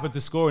survived. And I happened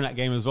to score in that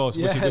game as well, so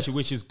Yes.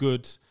 which is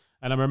good.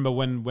 And I remember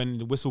when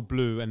the whistle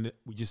blew and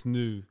we just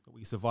knew that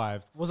we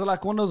survived. Was it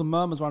like one of those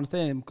murmurs around the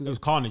stadium? It was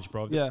carnage,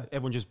 bro. Yeah.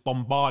 Everyone just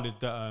bombarded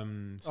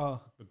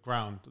the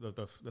ground,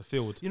 the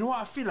field. You know what?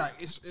 I feel like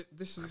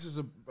this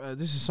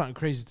is something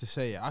crazy to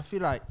say. I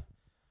feel like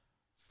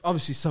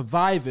obviously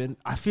surviving.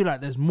 I feel like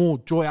there's more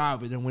joy out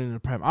of it than winning the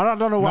Prem. I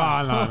don't know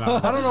why. No.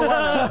 I don't know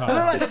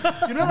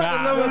why. You know, like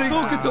the lower league.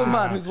 Talking to a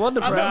man who's won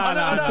the Prem,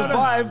 I who know.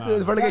 survived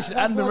the relegation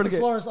and the relegation.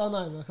 Suarez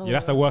R9. Yeah,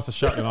 that's the worst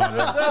shot.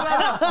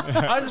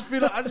 I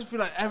just feel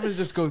like everyone's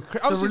just going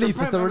crazy.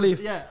 It's the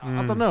relief. Yeah,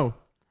 I don't know.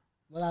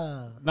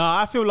 No,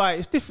 I feel like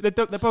it's different.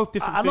 They're both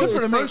different I know things.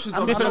 Different emotions.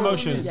 Different I know what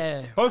emotions. it is.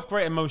 Yeah. Both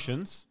great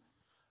emotions.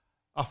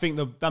 I think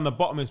down the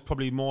bottom is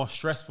probably more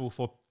stressful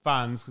for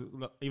fans, 'cause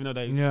look, even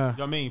though you know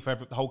what I mean, for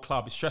the whole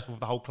club, it's stressful for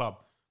the whole club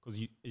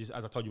because,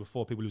 as I told you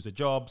before, people lose their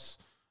jobs,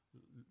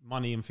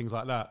 money, and things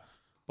like that.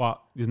 But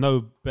there's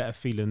no better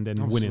feeling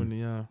than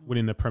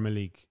winning the Premier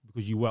League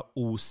because you work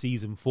all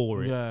season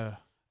for it, Yeah.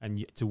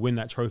 and to win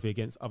that trophy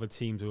against other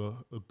teams who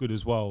are good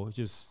as well,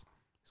 it's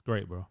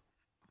great, bro.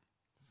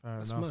 Fair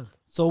That's enough. mad.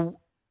 So,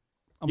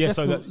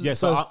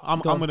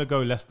 I'm gonna go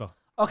Leicester.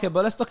 Okay,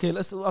 but let's. I think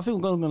we're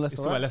going to Leicester.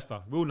 It's about Right?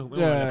 Leicester. We all know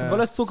Yeah. Leicester. But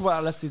let's talk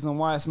about Leicester season and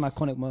why it's an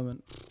iconic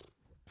moment.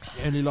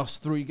 They only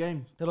lost 3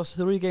 games. They lost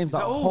 3 games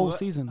that whole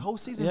season. Whole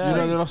season. Yeah. You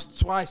know, they lost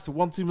twice to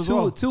one team as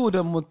well. Two of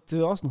them were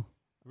to Arsenal.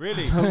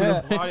 Really?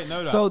 Yeah. I didn't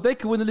know that. So they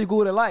could win the league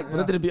all they like, but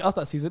they didn't beat us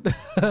that season.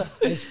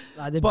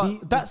 Like they but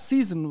beat that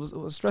season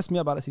was stressed me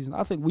out about that season.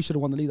 I think we should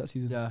have won the league that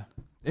season. Yeah.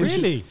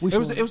 Really?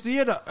 It was the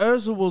year that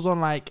Ozil was on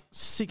like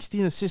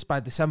 16 assists by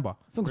December.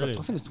 I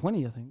think it's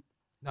 20. I think.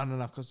 No,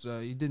 because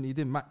he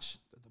didn't match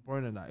De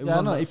Bruyne and that. It Yeah, I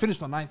was know. he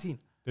finished on 19.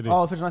 Did he?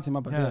 Oh, finished 19. My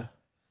bad. Yeah.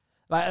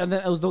 Like, and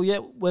then it was the year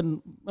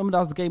when remember that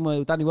was the game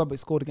where Danny Welbeck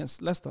scored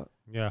against Leicester.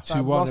 Yeah.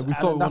 2-1. We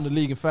thought we won the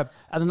league in Feb.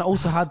 And then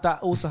also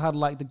had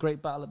like the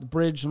great battle at the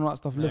bridge and all that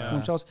stuff. Liverpool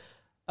and Chelsea,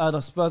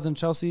 the Spurs and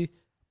Chelsea.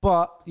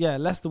 But yeah,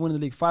 Leicester winning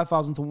the league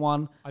 5,000 to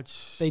 1.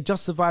 They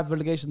just survived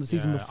relegation the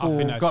season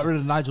before. Got rid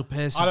of Nigel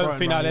Pearce. I don't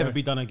think that'll ever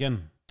be done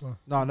again.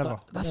 No, never.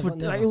 That's Never,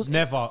 ridiculous. never. It was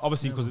Never.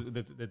 Obviously, because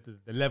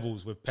the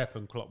levels with Pep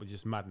and Klopp were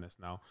just madness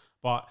now.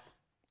 But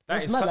that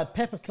It's is mad so- that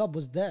Pepper Club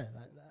was there.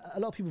 Like, a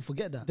lot of people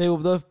forget that. they were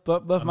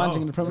both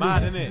managing in the Premier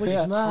mad, League. isn't it? Which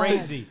is mad.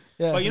 Crazy.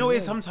 Yeah. But you know what?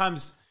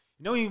 Sometimes,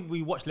 you know, when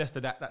we watched Leicester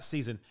that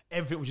season,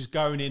 everything was just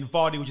going in.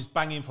 Vardy was just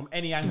banging from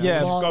any angle. Yeah.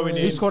 He was just going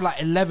in. He scored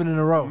like 11 in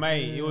a row.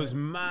 Mate, it was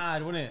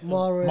mad, wasn't it?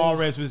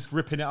 Mahrez. Was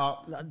ripping it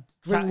up. Like,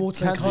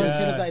 Drinkwater, Kante, Kante,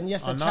 yeah. like, and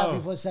yes, I the know.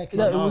 Xavi for a second.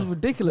 Yeah, it was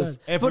ridiculous.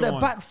 But Everyone.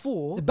 their back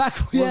four, The back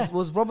four,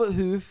 was Robert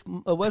Hoof,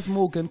 Wes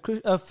Morgan,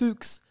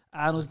 Fuchs,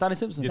 and was Danny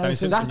Simpson. Yeah, Danny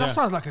Simpson. That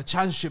sounds like a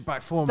championship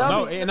back four, man.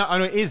 I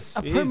know it is. A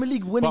It Premier is.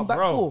 League winning But back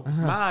bro, four. it's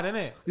mad, isn't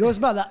it? You know what's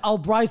about like Al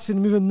Brighton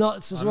moving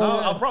nuts as well.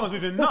 Our brother was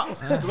moving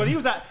nuts because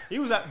he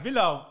was at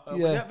Villa.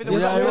 Yeah. Villa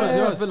was Yeah, at yeah, Villa.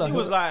 yeah, Villa. He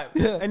was like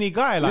any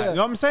guy, like you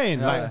know what I'm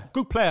saying, like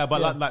good player, but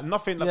Yeah. like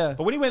nothing. Like, Yeah.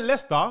 But when he went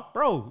Leicester,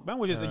 bro, man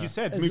was just like you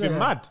said, moving yeah.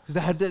 mad. Because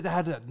they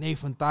had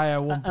Nathan Dyer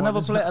at one point.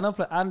 Another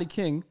player, Andy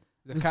King,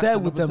 was captain there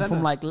of with them Villa.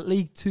 from like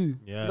League 2.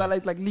 Yeah. Was that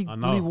like I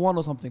know. League 1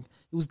 or something?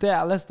 He was there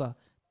at Leicester.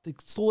 They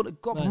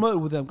got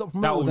promoted with them. Got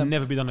promoted That will with them.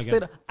 never be done Stayed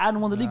again.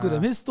 and won the league with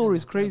them. His story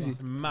is crazy.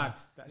 It's mad.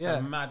 That's Yeah.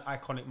 a mad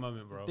iconic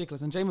moment, bro.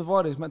 Ridiculous. And Jamie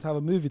Vardy is meant to have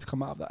a movie to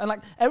come out of that. And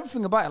like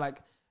everything about it, like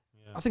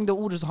I think they're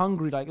all just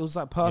hungry. Like it was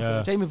like perfect.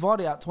 Yeah. Jamie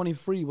Vardy at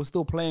 23 was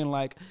still playing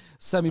like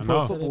semi-pro I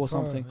know. football or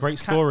something. Great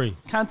story.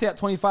 Kante at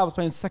 25 was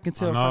playing second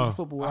tier I of know. French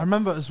football. I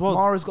remember as well.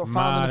 Mara's got found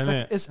Mad, in the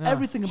second. innit? It's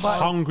everything about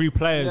Hungry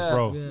players, it.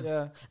 bro.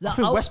 Yeah. I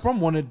think West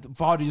Brom wanted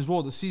Vardy as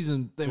well the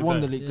season they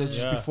won the league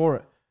just before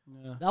it.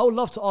 I would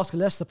love to ask a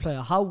Leicester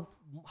player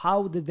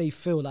how did they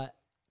feel like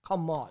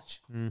come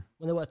March when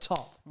they were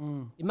top?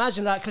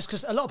 Imagine like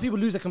because a lot of people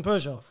lose their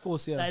composure. Of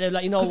course, yeah. Like, they're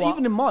like, you know Because what?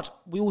 even in March,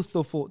 we all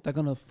still thought they're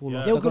gonna fall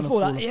off. they were They're good gonna for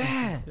that, off.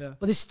 yeah.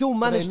 But they still But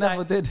managed. they never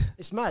like, did.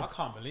 It's I mad.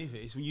 can't believe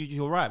it.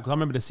 You're right because I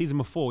remember the season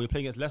before you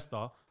playing against Leicester.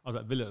 I was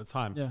at Villa at the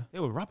time. Yeah. They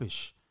were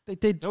rubbish.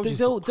 They was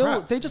just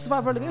crap. they just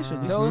survived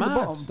relegation. They're in the mad.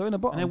 bottom. They're in the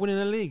bottom. And they're winning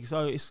the league,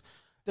 so it's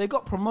They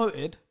got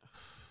promoted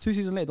 2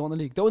 seasons later. They won the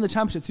league. They won the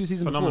championship 2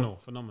 seasons phenomenal.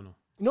 before. Phenomenal.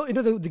 You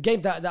know the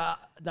game that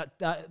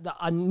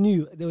I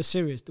knew they were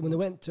serious when they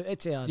went to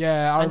Etihad.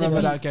 Yeah, I And they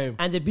remember beat- that game.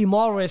 And they beat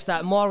Mahrez,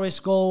 that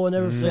Mahrez goal and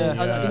everything. I was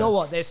like, Yeah. you know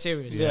what? They're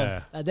serious.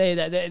 Yeah.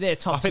 They're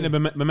top. I think team.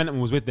 the momentum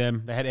was with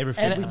them. They had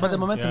everything. Every But the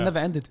momentum Yeah. never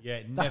ended. Yeah,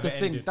 it That's the never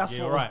thing. ended. That's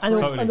Yeah, what you're was- right. And,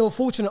 Totally. and the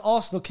unfortunate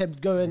Arsenal kept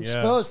going. Yeah.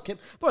 Spurs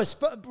kept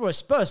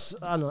Spurs.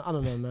 I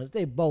don't know, man.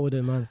 They bowled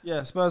in, man.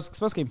 Yeah, Spurs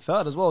came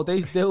third as well. They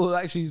were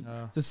actually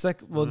the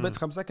second. Well, meant to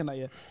come second that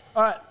year.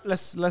 All right,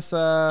 let's.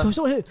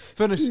 So here,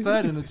 Finished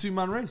third in a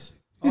 2-man race.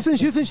 who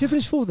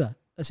finished fourth that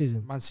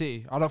season? Man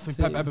City. I don't think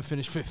City. Pep ever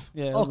finished fifth.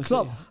 Yeah. Oh, Ilman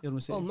club. City.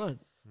 Ilman City. Oh man,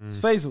 It's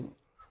Faisal.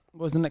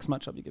 What was the next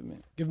matchup you give me?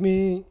 give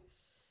me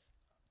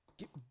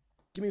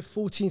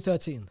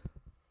 14-13.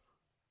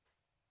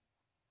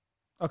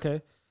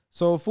 Okay,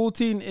 so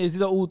 14 is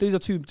these are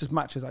two just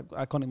matches, like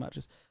iconic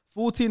matches.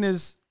 14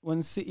 is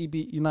when City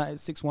beat United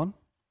 6-1.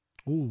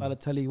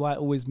 Balotelli, White,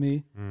 always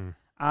me.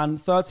 And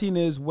 13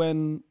 is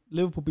when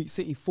Liverpool beat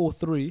City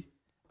 4-3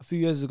 a few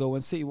years ago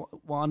when City were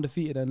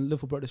undefeated and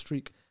Liverpool broke the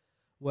streak,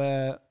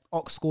 where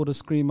Ox scored a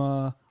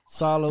screamer.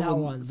 Salah, That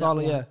one.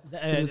 yeah.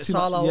 The two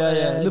Salah,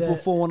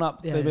 Liverpool 4-1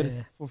 up. yeah, They made yeah,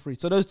 it 4-3.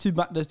 So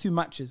there's two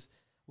matches.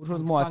 Which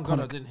one's more Thank God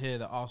I iconic? didn't hear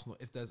that Arsenal,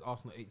 if there's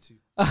Arsenal 8-2.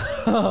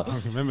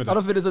 I remember I that.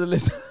 don't think it's on the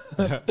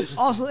list.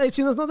 Arsenal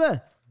 18 is not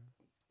there.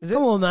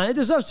 Come on, man. It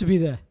deserves to be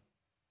there.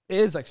 It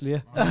is actually,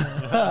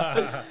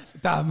 yeah.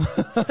 Damn. All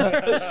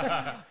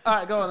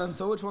right, go on then.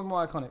 So which one's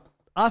more iconic?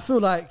 I feel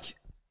like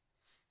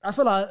it's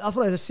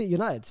a City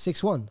United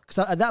 6-1 because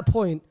at that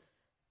point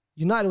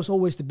United was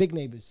always the big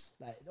neighbours,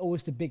 like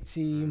always the big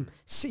team.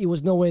 City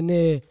was nowhere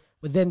near,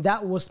 but then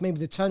that was maybe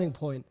the turning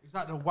point. Is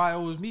that the Why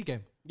Always Me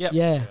game? Yep.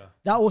 Yeah,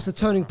 that was the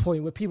turning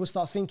point where people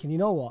start thinking, you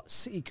know what,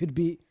 City could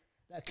be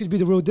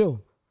the real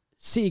deal.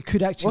 City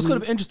could actually. What's going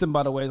to be interesting,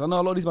 by the way, is I know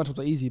a lot of these matchups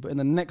are easy, but in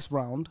the next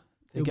round,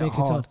 they It'll get make it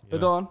hard. hard. But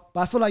go on.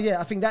 But I feel like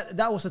I think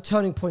that was the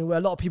turning point where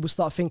a lot of people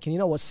start thinking, you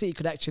know what, City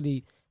could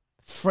actually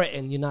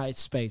threaten United's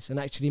space and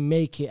actually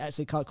make it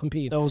actually can't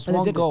compete. There was And they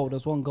one did it. goal.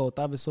 There's one goal.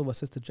 David Silva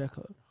assist to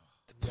Dzeko.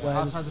 Where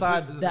Outside the the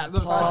side field, that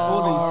those-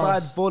 pass.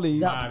 side volley.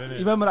 That- You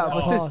remember that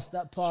assist?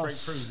 That Straight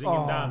pass. through,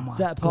 zigging down. my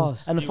That God.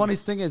 pass. And the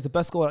funniest thing is, the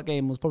best goal of that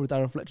game was probably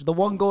Darren Fletcher. The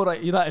one goal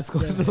that United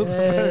scored was a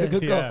very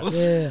good Yeah. goal.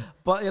 Yeah.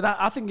 But yeah,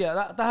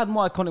 that had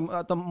more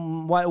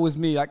iconic. Why it was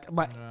me. Like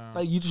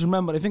you just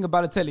remember. The thing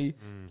about Balotelli,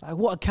 Like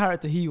what a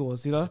character he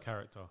was, you know.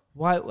 Character.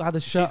 Why had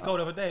the See shirt? his goal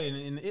the other day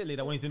in Italy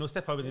that when he's doing a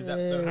step over that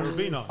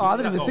Ravina. Oh, I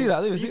didn't even see that.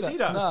 I didn't Did even you see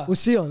that? Nah. We'll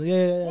see on.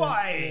 Yeah.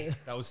 Why?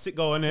 That was sick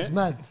goal, innit? It's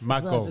mad.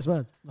 Mad goal. It's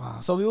mad.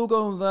 So we all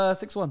going with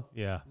 6-1.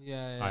 Yeah.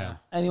 Yeah. I am.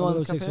 Anyone I'll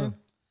with go 6-1.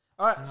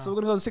 All right, so we're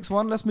gonna go with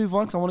 6-1. Let's move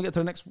on because I want to get to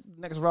the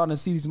next round and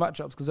see these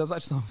matchups because there's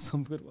actually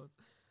some good ones.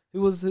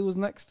 Who was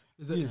next?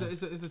 Is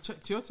the Czech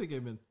Toyota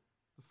game in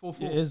the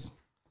 4-4? It is.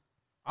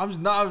 I'm just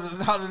now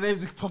the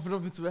names are popping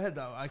up into my head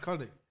now.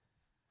 Iconic.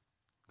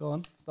 Go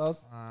on,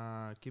 Stars.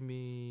 Give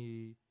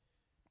me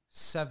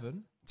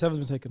 7. 7's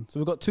been taken. So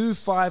we've got 2,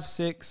 5,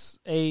 6,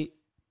 8,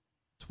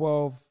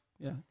 12,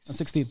 and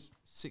 16.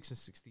 6 and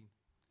 16.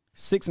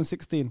 6 and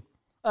 16.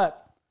 All right.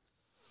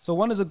 So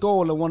one is a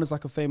goal and one is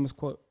like a famous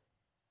quote.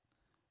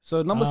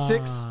 So number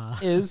 6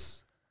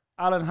 is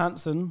Alan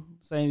Hansen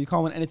saying you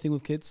can't win anything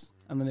with kids,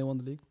 and then they won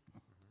the league.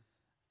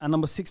 And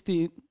number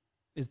 16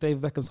 is Dave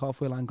Beckham's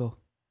halfway line goal.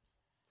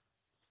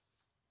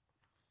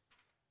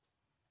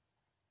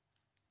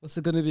 What's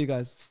it going to be,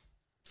 guys?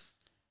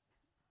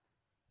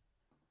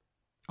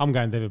 I'm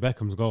going David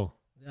Beckham's goal.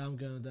 Yeah, I'm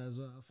going with that as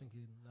well.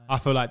 I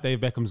feel like Dave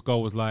Beckham's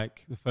goal was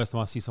like the first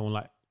time I see someone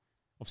like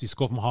obviously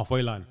score from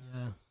halfway line. Yeah.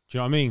 Do you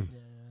know what I mean? Yeah.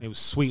 It was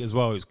sweet as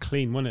well. It was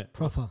clean, wasn't it?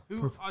 Proper.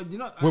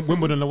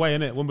 Wimbledon away,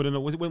 innit?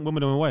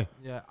 Wimbledon away.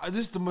 Yeah, this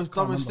is the most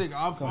dumbest thing.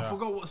 I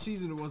forgot what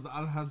season it was that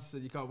Alan Hansen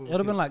said you can't win. It would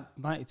have been like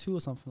 92 or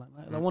something like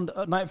that. Like one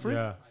 93?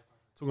 Yeah.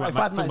 Talking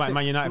about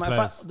Man United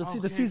players.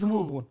 The season we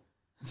were born.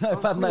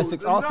 95,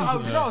 96, our season.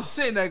 I was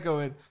sitting there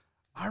going,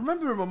 I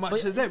remember him on Match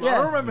of the Day, but I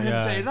don't remember him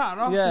saying that.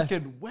 And I was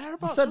thinking,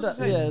 whereabouts said was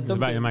that, he saying? yeah. It was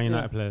about the Man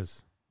United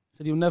players.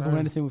 Said you'll never win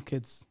anything with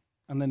kids.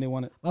 And then they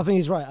won it. I think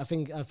he's right. I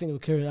think it was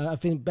Kieran. I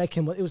think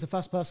Beckham. It was the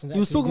first person. He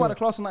was talking about the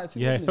class of 92.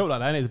 Yeah, it felt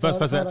like that. Innit? The first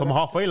person from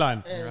halfway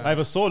line. I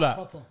ever saw that.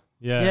 Proper.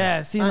 Yeah.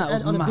 Yeah, seeing that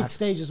was and on mad. a big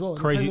stage as well. in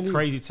the Premier League.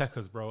 Crazy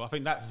techers, bro. I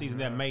think that season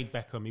there made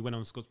Beckham. He went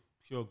on and scored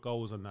pure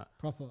goals on that.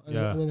 Proper.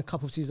 Yeah. And then a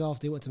couple of seasons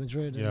after, he went to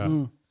Madrid. Yeah.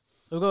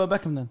 We'll go with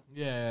Beckham then.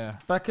 Yeah.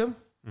 Beckham?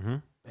 Mm-hmm.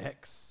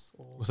 Bex.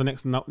 What's the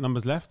next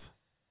numbers left?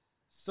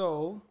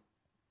 So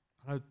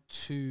I know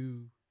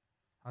 2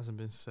 hasn't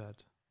been said.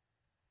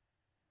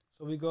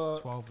 we got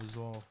 12 as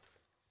well.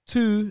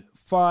 2,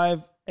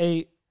 5,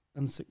 8,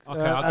 and 6. Okay,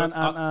 I'll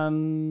go-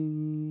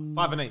 and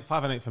 5 and 8.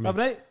 5 and 8 for me. 5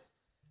 and 8.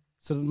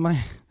 So my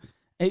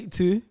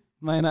 8-2,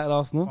 Man United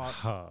Arsenal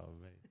Oh,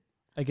 mate.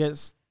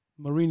 against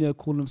Mourinho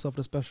calling himself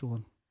the special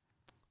one.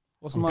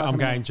 What's the I'm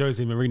getting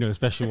Jose Mourinho a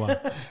special one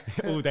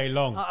all day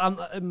long.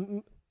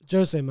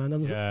 Jose,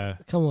 man. Yeah.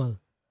 Come on.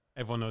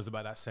 Everyone knows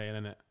about that saying,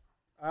 innit?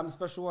 I'm the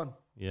special one.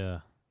 Yeah.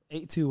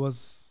 8-2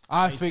 was.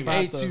 I think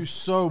 8-2 8-2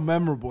 so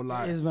memorable.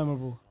 It is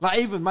memorable. Like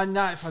even Man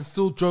United fans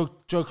still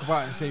joke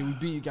about it and say we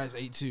beat you guys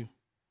 8-2,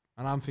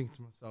 and I'm thinking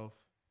to myself,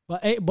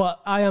 But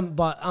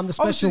I'm the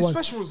special Obviously, one.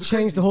 special was the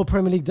Change crazy- the whole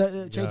Premier League.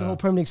 Change the whole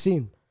Premier League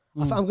scene.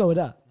 I'm going with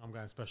that. I'm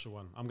going special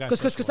one. I'm going Because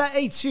special that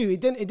 8-2,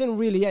 it didn't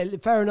really. Yeah,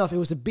 fair enough. It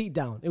was a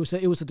beatdown. It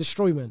was a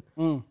destroyment.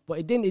 But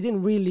it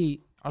didn't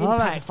really. I don't like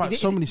the impact. fact It-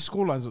 so it- many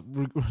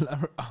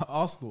scorelines at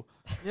Arsenal.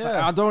 Yeah.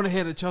 Like, I don't want to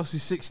hear the Chelsea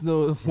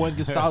 6-0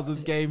 Wenger Styles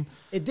game.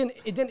 It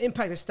didn't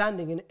impact the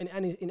standing in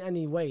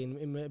any way.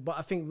 But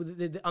I think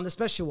with on the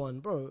special one,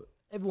 bro,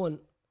 everyone.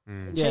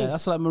 Yeah,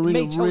 that's like It made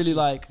Mourinho Chelsea. really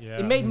like. Yeah.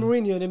 It made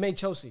Mourinho and it made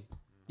Chelsea.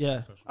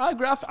 Yeah, I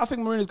agree. I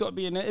think Mourinho's got to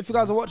be in it. If you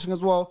guys are watching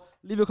as well,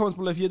 leave your comments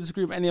below if you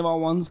disagree with any of our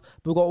ones.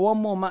 But we've got one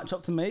more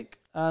matchup to make,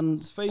 and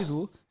it's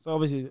Faisal. So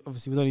obviously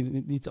we don't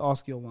even need to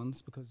ask your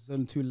ones because there's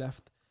only 2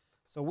 left.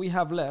 So we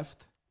have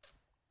left.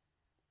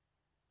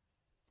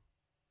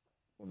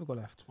 What have we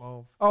got left?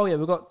 12. Oh yeah,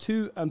 we've got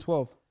 2 and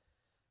 12.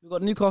 We've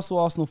got Newcastle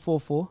Arsenal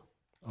 4-4.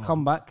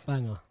 Comeback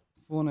Banger.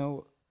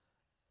 4-0,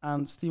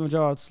 and Steven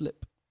Gerrard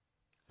slip.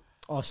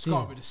 Oh, It's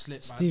got to be the slip,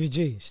 man. Stevie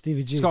G.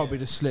 It's got to be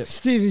the slip.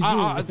 Stevie G.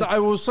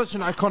 It was such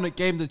an iconic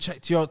game, the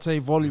Czech Toyota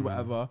volley,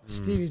 whatever.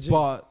 Stevie G.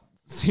 But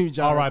Steve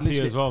Gerrard R.I.P.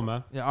 literally- as well,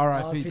 man. Yeah,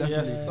 R.I.P. definitely.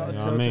 Yes, You know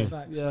what I mean?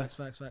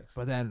 Facts.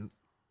 But then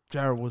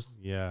Gerrard was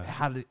Yeah.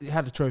 he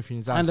had a trophy in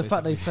his hand. And the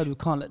fact they said we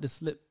can't let this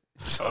slip.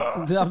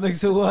 That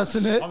makes it worse,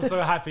 isn't it? I'm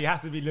so happy. It has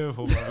to be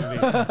Liverpool, bro.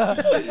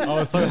 I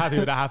was so happy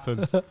when that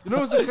happened. You know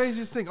what's the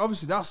craziest thing?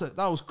 Obviously, that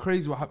was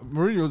crazy what happened.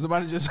 Mourinho was the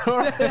manager,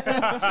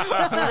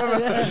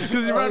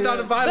 because he ran down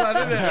the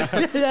byline,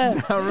 didn't he?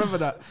 Yeah. I remember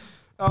that.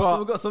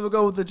 So we'll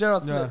go with the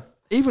Gerrard slip.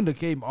 Yeah. Even the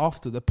game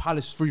after the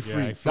Palace 3-3,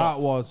 Yeah, he that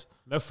flopped. was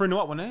They're 3-0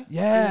 up, weren't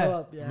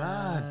they?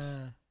 mad.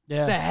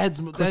 Yeah, Their heads,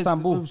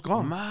 Istanbul. it was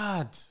gone.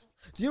 Mad.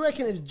 Do you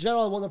reckon if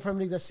Gerrard won the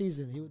Premier League that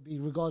season, he would be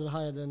regarded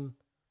higher than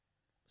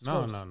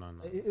No. Scholes? No,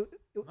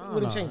 It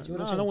wouldn't change. It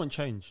wouldn't change. No, it wouldn't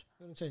change.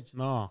 It wouldn't change.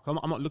 No,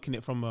 I'm not looking at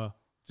it from a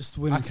just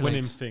winning.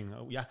 winning thing,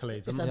 the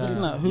accolades. It's I'm ability.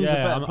 Isn't that who's a yeah,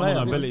 better I'm player?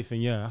 on an ability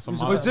thing. Yeah, that's what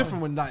But it's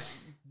different when like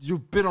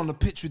you've been on the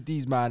pitch with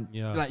these man.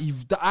 Yeah. Like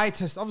the eye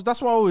test.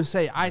 That's what I always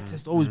say. Eye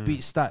test always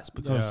beats stats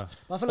because Yeah.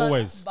 But I feel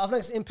Always. like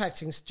it's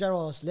impacting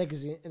Gerrard's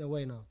legacy in a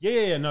way now.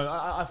 Yeah. No,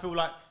 I feel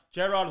like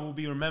Gerrard will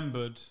be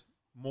remembered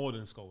more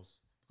than Scholes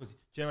because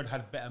Gerrard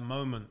had better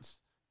moments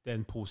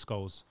than Paul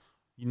Scholes.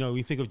 You know,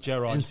 you think of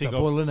Gerrard, you think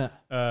Istanbul, of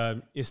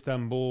innit?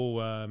 Istanbul,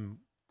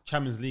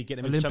 Champions League,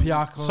 getting them into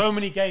Olympiacos. so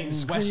many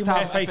games. West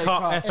Ham, FA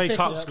Cup, FA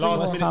Cup, last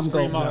West minute Ham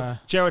goal, screamer. yeah.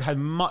 Gerrard had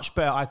much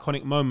better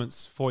iconic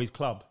moments for his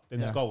club than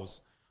his Yeah.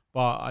 goals.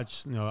 But I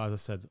just, as I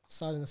said,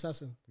 Silent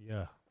assassin.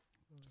 yeah.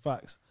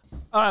 Facts.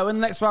 All right, we're in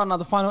the next round now,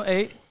 the final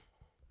 8.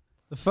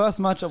 The first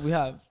matchup we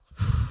have.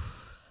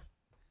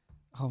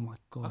 Oh my I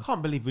God.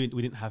 can't believe we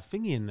didn't have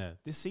Thingy in there.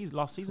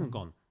 Last season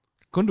gone.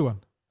 Gundogan.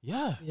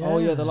 Yeah. Oh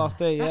yeah, the last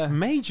day. That's Yeah.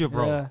 major,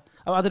 bro. Yeah.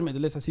 Oh, I didn't make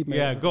the list. I see.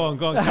 Yeah, go on.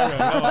 Carry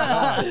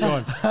on.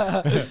 Go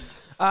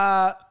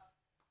on.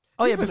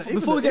 Oh yeah.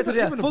 Before we get to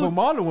even the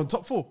Formalo one,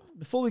 top 4.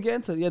 before we get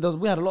into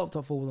we had a lot of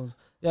top 4 ones.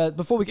 Yeah.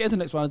 Before we get into the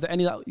next round, is there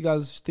any that you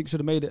guys think should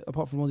have made it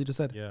apart from the ones you just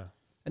said? Yeah.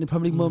 Any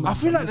Premier League moments?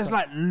 I feel like there's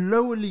like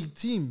lower league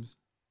teams,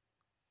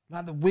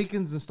 like the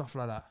Wiggins and stuff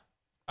like that.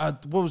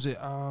 What was it?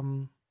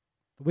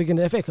 Wigan,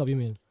 the FA Cup, you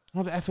mean?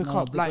 Not the FA No,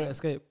 Cup, the like Great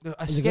Escape. the In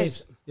the Escape.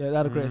 games. Yeah, they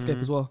had a Great Escape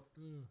as well.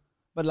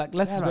 But like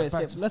Leicester's Yeah, Great like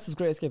back Escape, Leicester's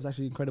Great Escape is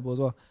actually incredible as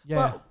well.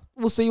 Yeah. But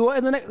we'll see. What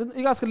in the next?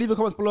 You guys can leave your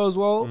comments below as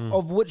well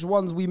of which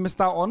ones we missed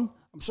out on.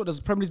 I'm sure there's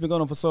Premier League's been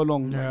going on for so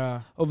long,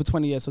 Yeah. over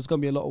 20 years, so it's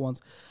gonna be a lot of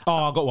ones. Oh,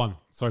 I got one.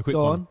 Sorry, quick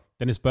Go one. on.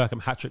 Dennis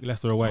Bergkamp, hat-trick,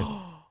 Leicester away.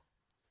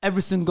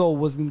 Every single goal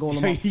was in goal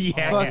on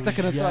Yeah. first,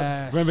 second, and third.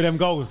 Yeah. Remember them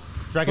goals?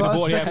 Dragging the First,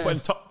 ball here, second. putting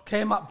top.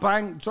 Came up,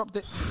 bang, dropped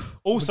it.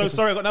 Also,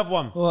 sorry, I got another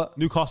one. What?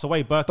 Newcastle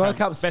away, Bergkamp.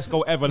 Bergkamp's Best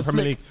goal ever in the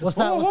Premier flick. League. What's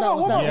that? What's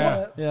that?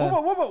 Yeah. Yeah.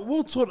 What about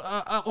Walton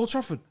at Old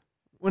Trafford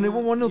when they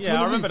won 1-0 to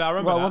Yeah, I remember that. I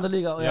remember Right, that. won the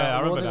league. Yeah, I won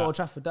remember the league at Old that.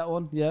 Trafford. That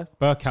one, yeah,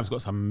 Bergkamp's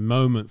got some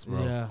moments,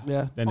 bro. Yeah.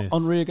 yeah. Dennis.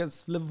 Henry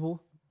against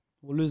Liverpool.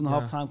 We're losing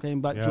half time, came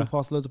back, Yeah. drew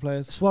past loads of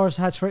players. Suarez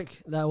hat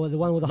trick, that was the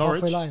one with the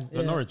Norwich? halfway line.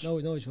 The Norwich?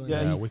 Norwich one.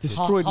 Yeah, Yeah, he wicked.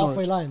 destroyed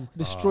Halfway Norwich. line.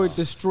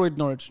 Destroyed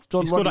Norwich.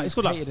 John He scored Rodney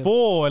like hated him.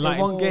 4 in In like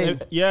one game.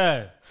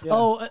 Yeah. Yeah.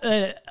 Oh,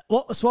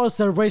 what Suarez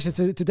celebration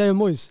to David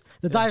Moyes,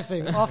 the dive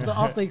thing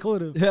after he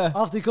called him. Yeah.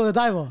 After he called the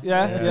diver.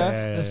 Yeah.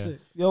 That's it.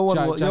 Your one,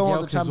 Jack your one's a Elk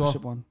as well.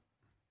 championship one.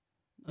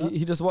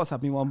 He just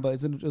WhatsApped me one,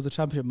 but it was a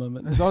championship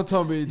moment. Don't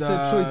tell me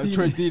said the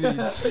Troy Troy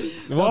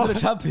Deeney. It wasn't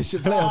a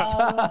championship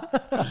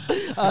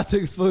playoffs. I had to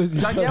expose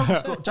you.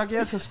 Jaggy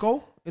Elka's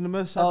goal in the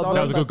Merseyside Oh, derby.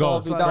 That was a good goal.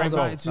 That Great was goal.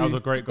 like That was a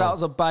great goal. That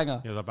was a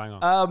banger. It was a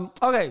banger.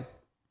 Okay.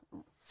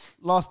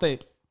 Last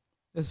 8.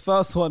 This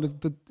first one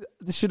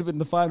this should have been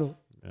the final.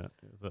 Yeah. It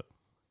was it.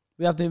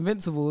 We have the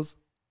Invincibles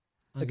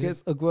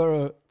against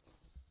Aguero.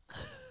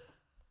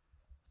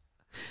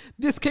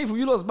 This came from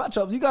you lot's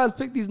matchups. You guys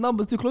picked these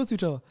numbers too close to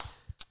each other.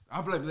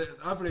 I blame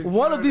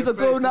One of these are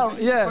going out.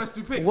 Yeah. First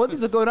 2 picks. One of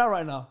these are going out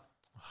right now.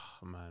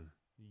 Oh, man.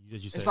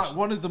 As you said, It's like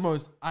one is the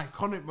most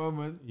iconic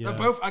moment. Yeah. They're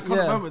both iconic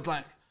Yeah. moments.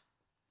 Like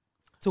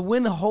To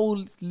win the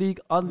whole league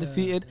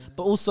undefeated,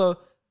 but also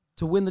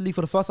to win the league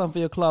for the first time for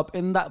your club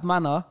in that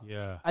manner.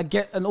 Yeah.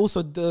 And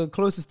also the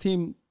closest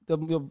team,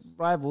 your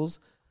rivals,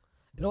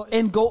 You know,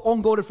 in goal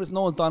on goal difference,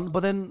 no one's done.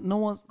 But then no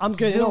one's. I'm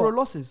good. Zero You know what?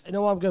 losses. You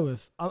know what I'm going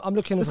with? I'm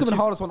looking. This for could be the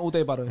two- hardest one all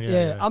day, by the way.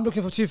 Yeah, I'm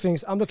looking for 2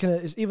 things. I'm looking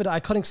at it's either the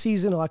iconic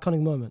season or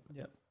iconic moment.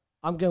 Yeah.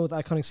 I'm going with the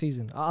iconic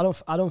season. I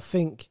don't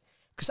think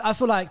because I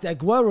feel like the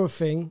Aguero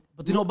thing.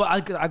 But you know,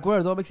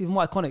 Aguero, that makes it even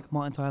more iconic.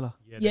 Martin Tyler.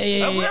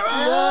 Yeah.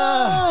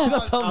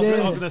 That's what I'm I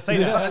saying. was going to say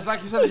that. it's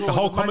like you said. The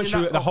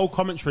whole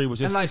commentary was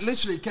just. and like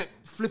literally kept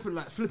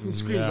flipping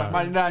screens yeah. like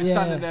Man United Yeah.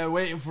 standing there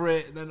waiting for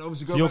it. And then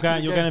obviously So go you're back to going,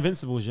 the you're game. going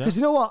Invincibles, yeah? Because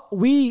you know what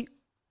we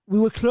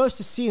were close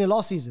to seeing it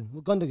last season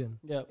with Gundogan.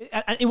 Yeah.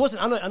 And it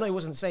wasn't. I know it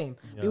wasn't the same.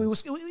 Yeah. It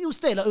was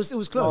there. Like, it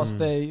was close. Last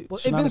day.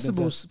 But shenanigans,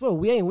 Invincibles, bro,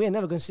 we ain't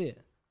never gonna see it.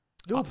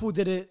 Liverpool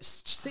did it.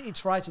 City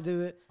tried to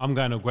do it. I'm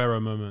going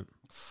Aguero moment.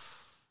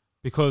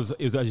 Because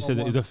it was, as you said,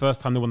 it was the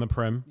first time they won the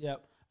Prem. Yeah.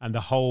 And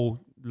the whole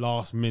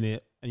last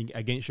minute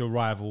against your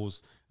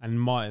rivals and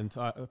Martin,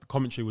 the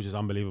commentary was just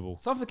unbelievable.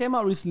 Something came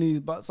out recently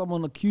about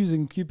someone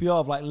accusing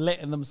QPR of like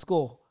letting them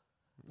score.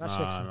 Match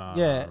fixing.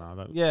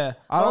 Yeah.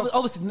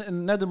 Obviously,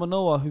 Nedum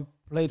Manoa, who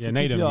played for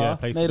Nedum, QPR, yeah,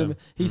 played for them.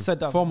 he said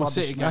that Former was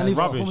City rubbish. guy. And he-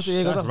 That's former rubbish. City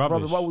guy, That's that's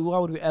rubbish. Why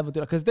would we ever do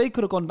that? Because they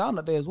could have gone down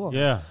that day as well.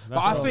 Yeah. But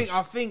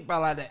I think by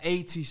like the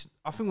 80s,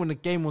 I think when the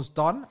game was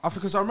done,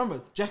 because I remember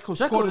Dzeko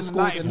scored in the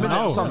 90th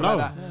minute or something like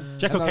that.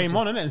 Dzeko came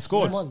on, innit, and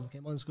scored.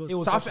 Came on, scored. It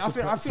was So such a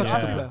good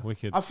play. Yeah,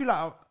 wicked. I feel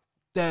like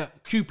the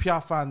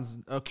QPR fans,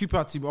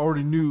 QPR team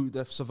already knew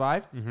they've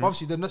survived.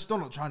 Obviously, they're still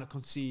not trying to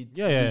concede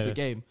lose the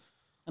game.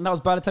 And that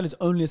was Balotelli's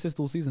only assist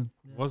all season.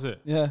 Was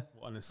it? Yeah.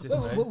 What an assist,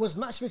 eh? Was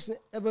match fixing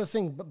ever a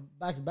thing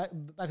back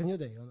in your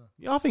day? Or not?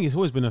 Yeah, I think it's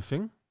always been a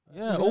thing.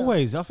 Yeah,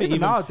 always. I think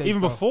Even nowadays, even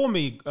though. before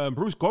me,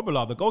 Bruce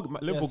Grobbelaar, the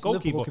Liverpool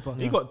goalkeeper,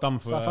 he got done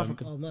for South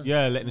African. Oh, man.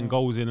 letting in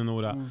goals in and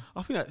all that.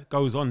 I think that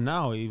goes on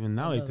now. Even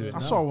now they do it. I now.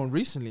 saw one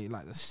recently,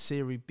 like the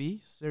Serie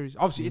B series.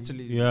 Obviously,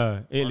 Italy. Yeah,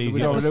 Italy's. We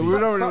yeah. don't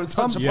really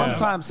touch upon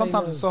it.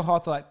 Sometimes it's so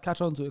hard to like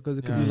catch on to it because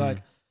it could be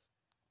like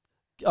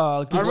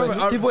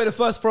remember- give away the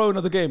first throw in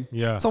of the game.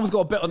 Yeah. Someone's got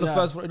a bet on the Yeah.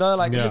 first throw. You know,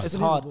 like Yeah. it's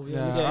hard.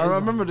 unbelievable, Yeah, Yeah, I it's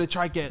remember they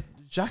tried to get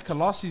Xhaka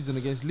last season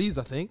against Leeds,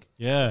 I think.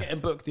 Yeah, getting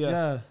booked. Yeah.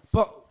 Yeah.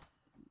 But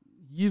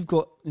you've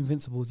got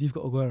Invincibles. You've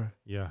got Aguero.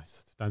 yeah.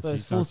 So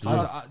it's full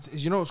time.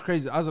 You know what's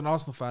crazy? As an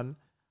Arsenal fan,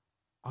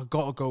 I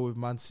gotta go with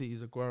Man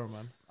City's Aguero,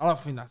 man. I don't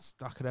think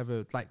that could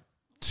ever like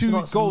You know 2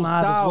 what's goals mad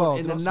as down well? in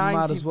You the know what's mad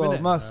 90th as well?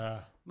 minute. Merce,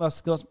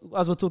 As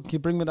we're talking, can you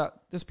bring me that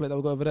display that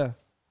we got over there?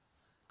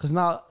 Because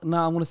now I'm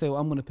gonna say what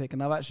I'm gonna pick,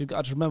 and I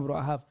just remembered what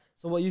I have.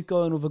 So what you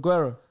going with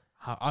Aguero?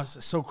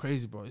 It's so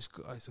crazy, bro. It's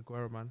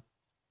Aguero, man.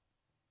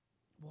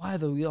 Why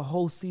though? Your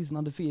whole season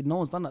undefeated. No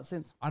one's done that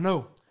since. I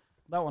know.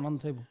 That one on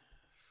the table.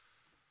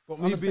 But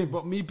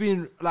me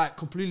being like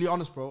completely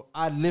honest, bro,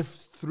 I lived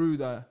through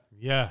the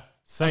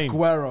same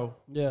Aguero.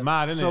 Yeah,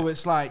 mad, isn't So it?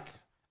 it's like,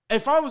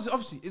 if I was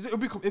obviously,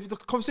 if the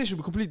conversation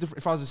would be completely different.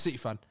 If I was a City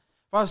fan,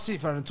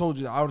 and told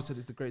you that, I would have said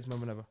it's the greatest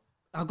moment ever.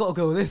 I've got to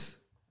go with this.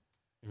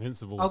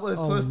 Invincibles. I've got this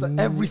poster.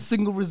 Every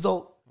single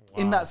result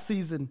in that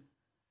season,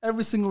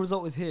 every single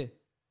result is here.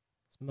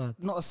 It's mad.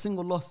 Not a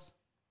single loss.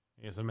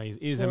 It's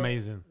amazing. It is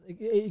amazing.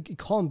 It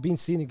can't be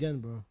seen again,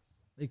 bro.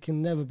 It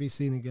can never be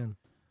seen again.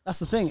 That's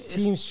the thing.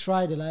 Teams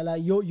tried it,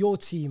 like your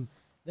team,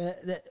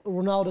 the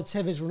Ronaldo,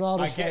 Tevez,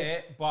 Ronaldo. I get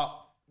it, but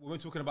when we're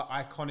talking about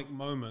iconic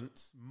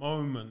moments,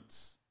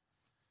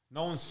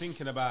 no one's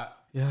thinking about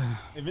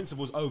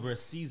Invincibles over a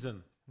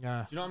season.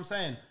 Yeah. Do you know what I'm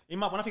saying?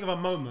 When I think of a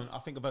moment, I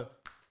think of a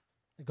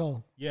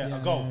goal. A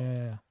goal.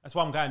 Yeah. That's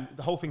why I'm going.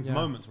 The whole thing's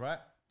moments, right?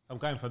 So I'm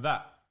going for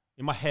that.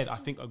 In my head, I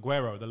think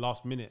Aguero, the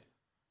last minute,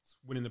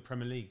 winning the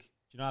Premier League.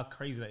 Do you know how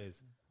crazy that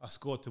is? I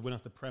scored to win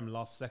us the Prem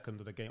last second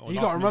of the game. You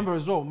got to remember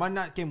as well,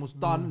 that game was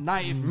done.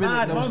 90th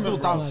minute, they were still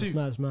down 2.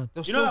 Mad.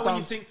 You know that when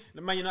you think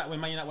when Man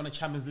United won the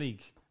Champions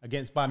League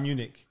against Bayern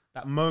Munich,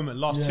 that moment,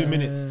 last 2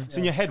 minutes, it's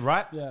in your head,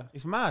 right? Yeah.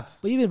 It's mad.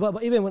 But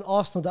even when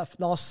Arsenal, that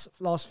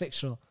last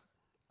fixture,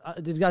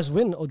 did you guys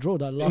win or draw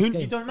that last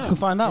game? You don't know. You can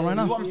find out right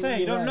now. That's what I'm saying.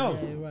 You don't know.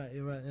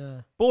 You're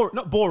right.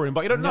 Not boring,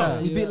 but you don't know.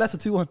 We beat Leicester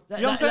 2-1. You know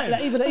what I'm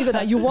saying? Even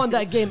that you won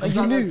that game and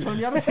you knew.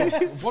 Tony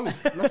Adams, volley,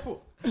 left foot.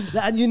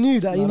 And you knew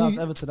that. No, You that knew. was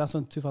Everton. That's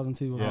on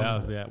 2002. Yeah, that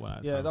was the one.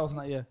 Yeah, that was in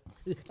that year.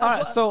 All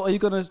right, so are you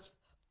gonna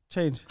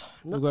change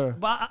Aguero?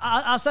 But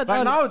I said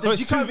Like earlier, now, So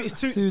it's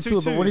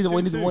 2-2. But we need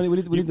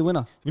the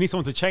winner. We need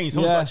someone to change.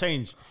 Someone's got to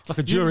change. It's like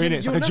a jury, innit?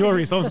 It's like a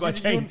jury. Someone's got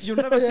to change. You'll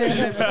never say the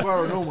name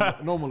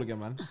Aguero normal again,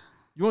 man.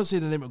 You won't say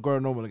the name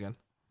Aguero normal again.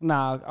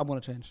 Nah, I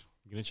want to change.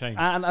 You're going to change.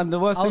 And the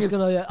worst I thing was is,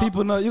 gonna,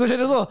 people know. You gonna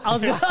change as well? I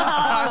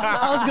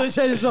was going to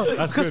change this up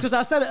That's good. because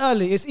I said it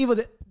early. It's either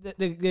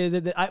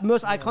the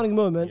most iconic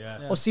moment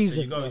or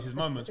season. There you go. It's his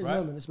moments, It's right?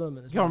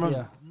 moment. You gotta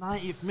remember,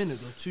 90th minute,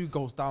 though, 2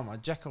 goals down, man.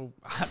 Jekyll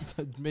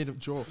had made up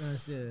draw.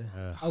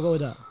 I'll go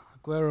with that.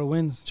 Aguero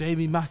wins.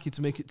 Jamie Mackey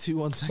to make it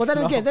 2-1. But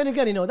then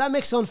again, you know that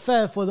makes it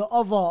unfair for the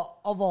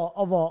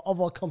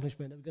other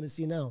accomplishment that we're going to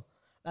see now.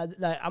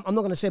 Like I'm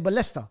not going to say, but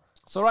Leicester.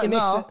 So right It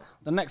makes now, it-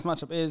 the next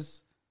matchup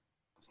is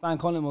Stan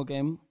Collymore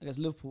game against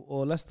Liverpool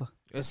or Leicester.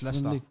 It's In the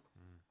Leicester. league.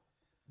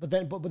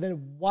 But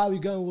then why are we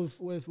going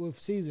with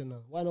season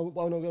now? Why not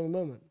going with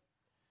moment?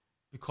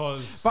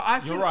 Because But I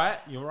you're feel- right.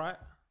 You're right.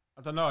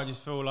 I don't know. I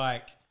just feel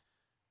like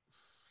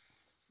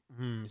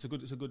it's a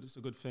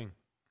good thing.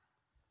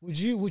 Would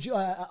you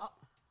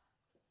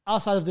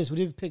outside of this, would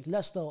you have picked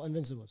Leicester or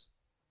Invincibles?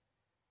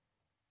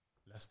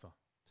 Leicester.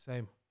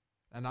 Same.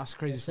 And that's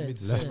crazy Yeah, for me to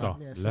same. say. Leicester. that.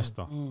 Yeah, same.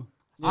 Leicester.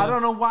 I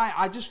don't know why.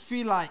 I just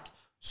feel like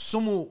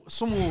someone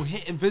will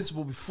hit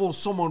Invincible before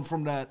someone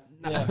from the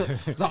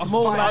that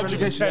more fight likely.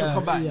 relegation to Yeah.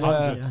 come back.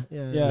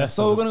 Yeah. Leicester.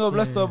 So we're gonna go with Yeah,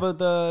 Leicester yeah. over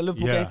the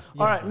Liverpool Yeah. game.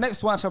 All right,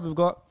 next matchup we've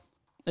got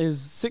is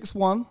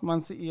 6-1 Man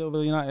City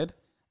over United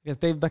against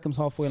Dave Beckham's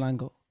halfway line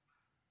goal.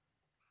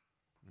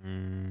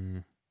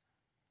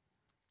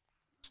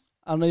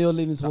 I know you're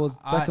leaning towards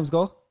Beckham's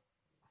goal.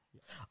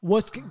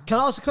 Can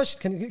I ask a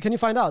question? Can you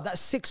find out that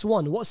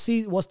 6-1?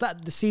 Was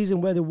that the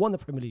season where they won the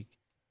Premier League?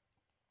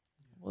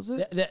 Was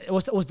it?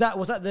 Was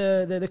that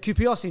the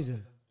QPR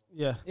season?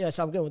 Yeah. Yeah,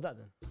 so I'm going with that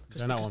then.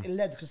 Yeah, that one.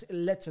 Because it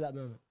led to that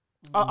moment.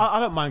 I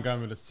don't mind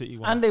going with the City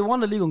one. And they won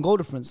the league on goal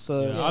difference.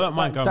 So Yeah, I don't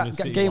mind going with the that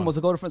City game one. was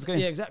a goal difference game.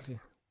 Yeah, exactly.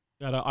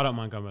 Yeah, I don't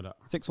mind going with that.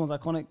 6-1's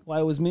iconic. Why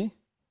it was me?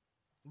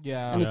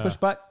 Yeah. Any Yeah.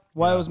 pushback?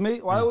 Why Yeah. it was me?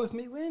 Why it was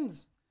me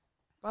wins.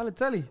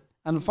 Balotelli.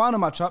 And the final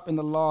matchup in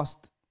the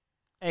last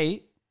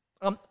 8,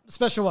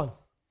 Special one.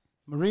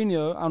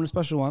 Mourinho and a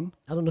special one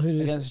I don't know who it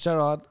is. against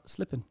Gerrard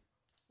slipping.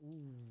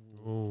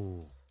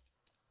 Ooh.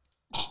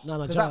 No,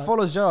 Because that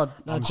follows Gerrard.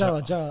 No,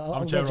 Gerrard. I'm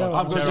going Gerrard.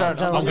 I'm going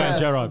Gerrard. I'm going Yeah.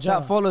 Gerrard.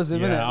 That follows him,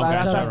 Yeah, innit? I'm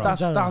Like, going that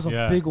Gerrard. was a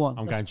Yeah. big one. I'm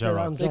going That's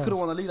Gerrard. They could have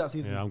won the league that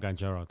season. Yeah, I'm going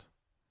Gerrard.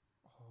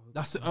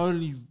 That's the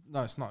only.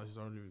 No, it's not his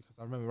only because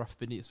I remember Rafa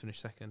Benitez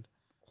finished second.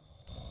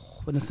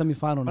 In the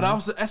semi-final But now. that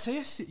was the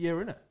SAS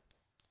year, innit?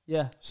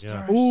 Yeah.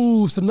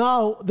 Ooh, so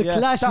now the Yeah.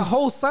 clash That is...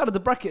 whole side of the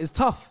bracket is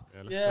tough.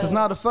 Because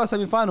now the first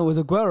semi-final is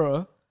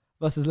Aguero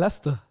versus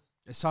Leicester.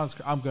 It sounds.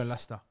 I'm going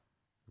Leicester.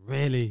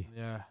 Really?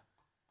 Yeah.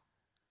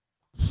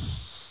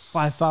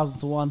 5,000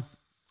 to 1.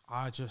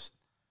 I just.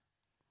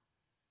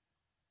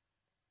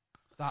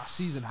 That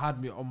season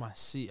had me on my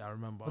seat. I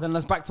remember. But then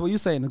let's back to what you're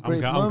saying. The I'm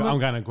greatest going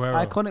moment.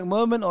 Aguero. Iconic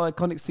moment or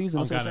iconic season?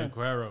 I'm That's what going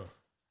you're saying. Aguero.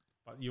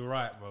 But you're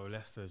right, bro.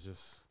 Leicester's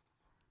just.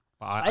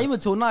 But I even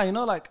till now, you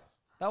know, like,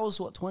 that was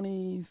what,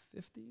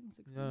 2015,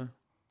 16? Yeah.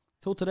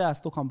 Till today, I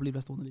still can't believe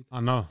Leicester won the league.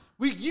 I know.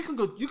 You can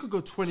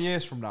go 20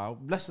 years from now.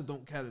 Leicester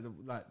don't care.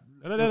 Like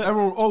No.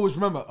 everyone will always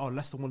remember. Oh,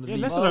 Leicester won the Yeah,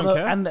 league. Leicester Oh, don't no,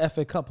 care. and the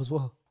FA Cup as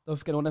well. Don't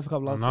forget they won the FA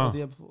Cup last know.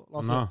 year. Before,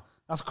 last I know. year.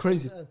 That's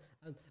crazy.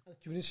 And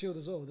Community Shield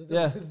as well.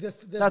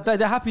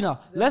 They're happy now.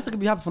 Leicester can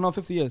be happy for another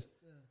 50 years.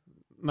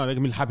 No, they're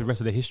gonna be happy the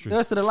rest of their history. The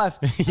rest of their life.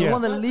 They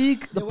won the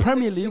league, the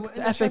Premier League,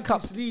 the FA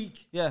Cup. League.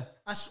 Yeah.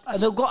 And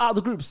they got out of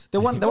the groups. They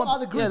won. They got out of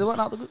the groups. Yeah, they went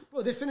out of the groups.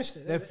 Bro, they finished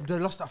it. They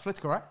lost to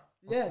Atletico, right?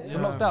 Yeah. They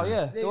knocked out.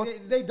 Yeah.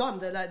 They done.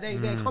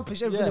 They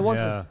accomplished everything they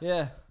wanted.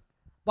 Yeah.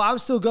 But I'm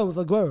still going with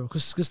Aguero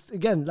because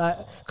again,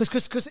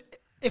 because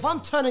if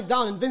I'm turning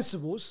down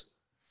Invincibles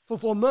for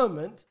a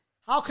moment,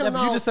 how can I?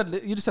 But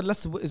you just said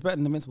Leicester is better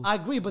than Invincibles. I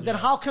agree, but then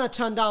how can I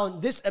turn down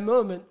this a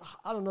moment?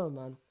 I don't know,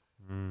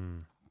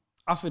 man.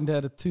 I think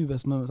they're the two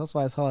best moments. That's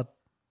why it's hard.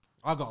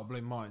 I gotta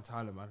blame Martin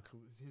Tyler, man.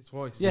 His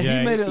voice. Yeah,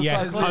 he made it.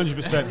 Yeah,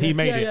 100%. He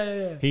made it.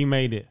 Yeah. He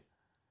made it.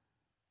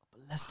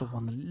 Leicester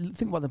won.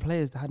 Think about the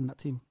players they had in that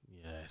team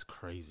Yeah, it's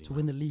crazy. to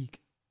win the league.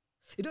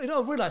 You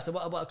know, I've realised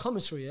about a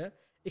commentary. Yeah,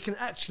 it can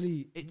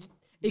actually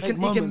it can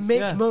moments, make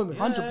yeah. moments.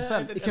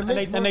 100%. It can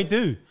make And they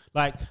do.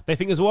 Like, they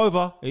think it's all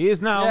over. It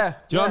is now. Yeah,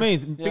 Do you know what I yeah,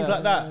 mean? yeah, Things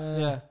like that.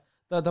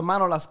 Yeah. The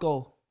Manolas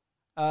goal.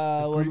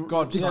 Greek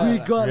god. The Yeah.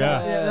 Greek god,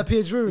 Yeah. the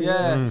Pierre Drury.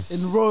 Yeah,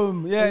 in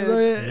Rome. Yeah.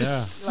 It's Yeah.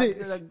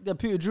 sick. Like the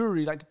Peter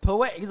Drury, like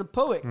poetic. He's a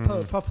poet.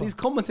 Proper. These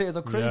commentators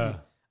are crazy. Yeah.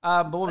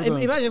 But what we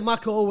doing? Imagine if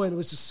Michael Owen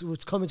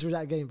was commentary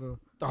that game, bro.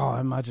 Oh,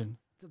 imagine.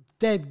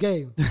 Dead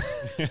game.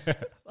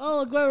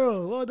 Oh,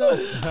 Aguero, well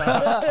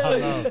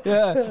done.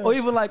 Yeah. Or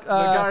even like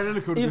Gary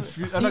Lineker would have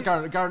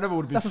been Gary Neville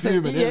would have been that's the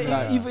thing. fuming.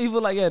 Yeah,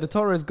 even like the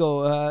Torres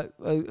goal. What's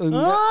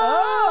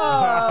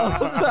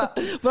that?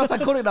 But that's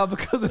iconic now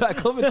because of that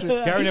commentary.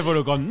 Gary Neville would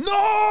have gone,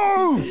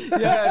 no!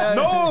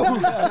 No!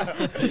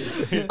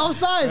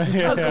 Offside.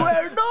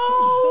 Aguero,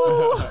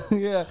 no!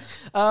 Yeah.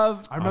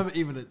 I remember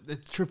even the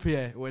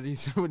Trippier when he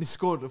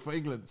scored for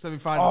England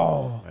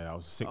semi-final. Yeah, that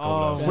was a sick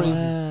goal. That was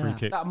crazy. free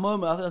kick. That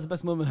moment, I think that's the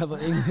best moment ever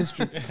in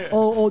history.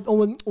 or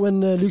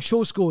when Luke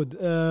Shaw scored.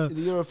 The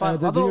Euro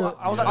final.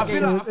 I was at I the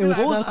feel game. like- I feel like-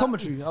 What was the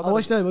commentary? I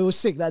watched that, but it was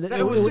sick. Like,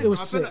 It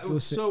was sick. sick. It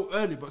was so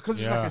early, but because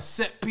it's Yeah. like a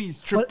set piece,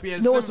 But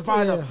Trippier no, it's-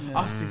 semi-final. yeah.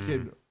 I was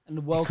thinking, And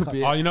the World could Cup.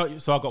 be Oh, you know,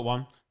 so I got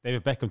one.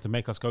 David Beckham to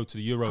make us go to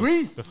the Euros.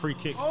 Greece. The free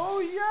kick.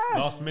 oh yes.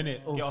 Last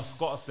minute. Got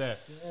us there.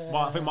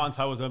 I think Martin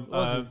Tyler was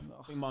I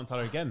think Martin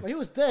Tyler again. But he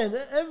was there in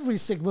every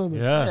sick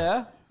moment. Yeah.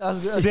 Yeah. That's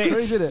Sick.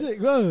 crazy, isn't it? Sick,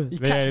 bro. He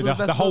Yeah, catches the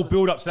best whole moments.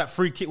 build up to that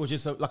free kick was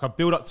just like a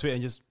build up to it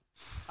and just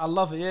I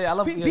love it. Yeah, I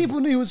love it. Yeah.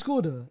 People knew he would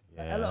score though.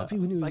 Yeah. A lot of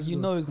people knew. It's like you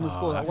know he's gonna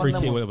score. that Like free one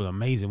of kick them was ones.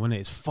 amazing, wasn't it?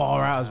 It's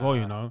far out as well,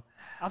 you know.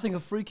 I think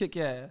a free kick,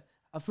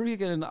 a free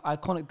kick in an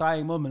iconic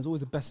dying moment is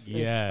always the best.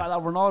 Yeah. Like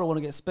that Ronaldo one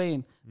against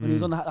Spain when he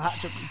was on the hat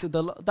trick.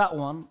 That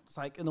one, it's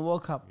like in the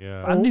World Cup.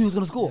 Yeah. So I knew he was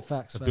gonna score. Yeah,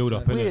 facts. The build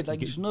up. Weird, innit?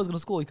 like you should know he's gonna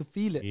score. You can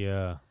feel it.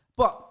 Yeah.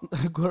 But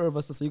Aguero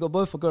versus so you got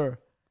both for Aguero.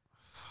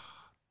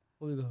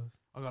 What we got?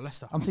 I got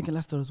Leicester. I'm thinking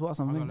Leicester as well. I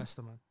Something. got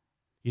Leicester, man.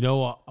 You know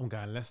what? I'm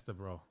going Leicester,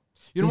 bro.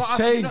 You know He's what?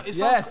 changed, It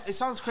yes.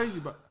 sounds crazy,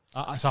 but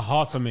It's a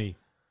hard for me.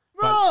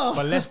 Bro.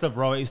 But Leicester,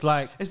 bro, it's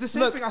like it's the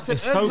same thing I said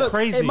it's so earlier.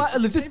 crazy.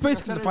 This is Same thing I basically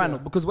said the final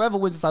earlier. because whoever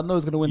wins this, I know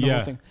is gonna win the Yeah.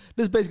 whole thing.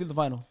 This is basically the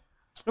final.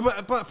 No,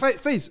 but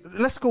Faze,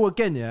 let's go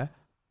again, yeah.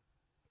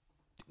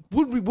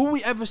 Will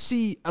we ever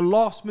see a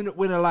last minute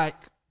winner like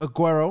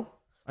Aguero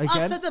I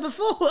again? said that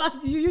before.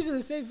 You're using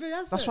the same thing.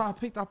 That's why I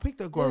picked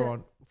Aguero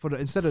on for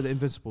instead of the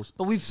Invincibles.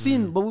 But we've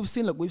seen, we've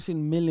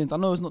seen millions. I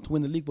know it's not to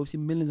win the league, but we've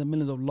seen millions and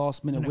millions of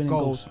last minute winning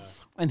goals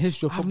in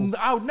history of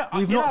football.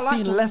 We've not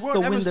seen Leicester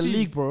win the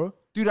league, bro.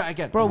 Do that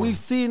again, Bro, we've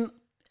seen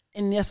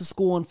Iniesta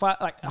score on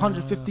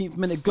 115th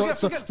minute goal.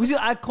 So we see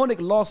iconic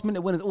last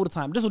minute winners all the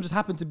time. This one just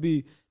happened to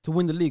be to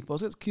win the league,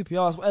 but it's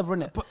QPRs, whatever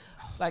in it. But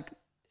like,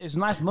 it's a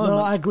nice moment.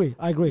 No, I agree.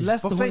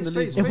 Leicester But win the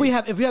league. Faze, If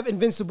we have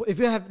Invincible, if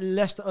we have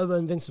Leicester over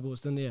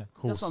Invincibles, then yeah.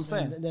 That's what I'm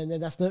saying. Then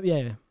that's no,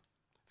 yeah.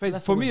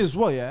 Faze, for me as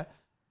well, yeah.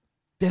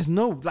 There's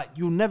no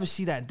you'll never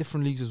see that in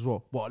different leagues as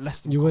well. What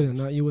Leicester? You wouldn't.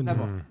 No, you wouldn't.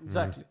 Never.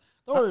 Exactly.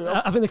 Don't worry.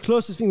 I think the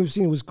closest thing we've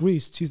seen was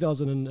Greece,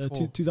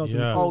 2004.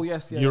 Yeah. Oh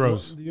yes, yeah.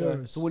 Euros. The Euros.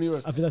 Yeah, to win Euros.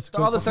 I think that's The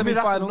other closest. For me,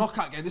 that's a semi-final.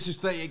 knockout game. This is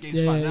 38 games.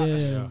 Yeah, back. yeah,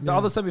 That's- yeah. The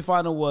other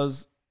semi-final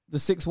was the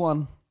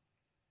 6-1,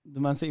 the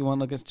Man City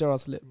one against Gerrard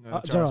Slip.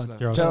 Gerrard.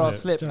 Gerrard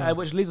Slip, Gerrard.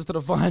 which leads us to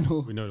the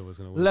final. We know that was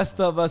going to win.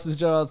 Leicester versus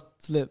Gerrard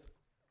Slip.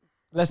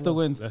 Leicester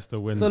wins. Leicester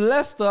wins. So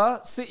Leicester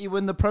City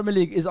win the Premier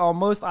League is our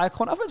most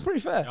iconic. I think it's pretty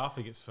fair. Yeah, I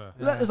think it's fair.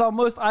 It's our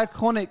most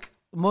iconic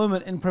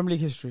moment in Premier League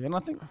history, and I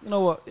think you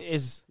know what it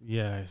is.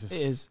 Yeah, it's just,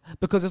 It is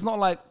because it's not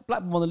like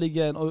Blackburn won the league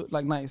in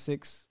like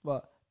 '96,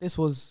 but this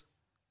was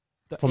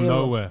the from era.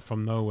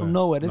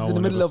 nowhere. This is in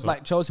the middle of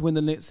like Chelsea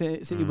winning it,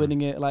 City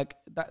winning it, like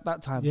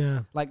that time.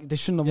 Yeah. Like they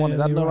shouldn't have won Yeah, it.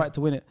 They had you're no right. right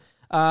to win it.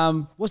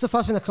 What's the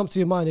first thing that comes to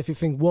your mind if you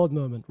think world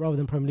moment rather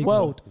than Premier League?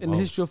 World in the Wow.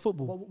 history of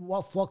football.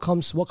 What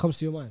comes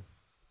to your mind?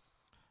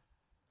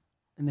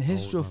 In the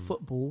history of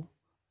football,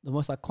 the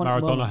most iconic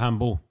Maradona moment.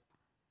 handball.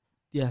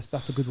 Yes,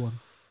 that's a good one.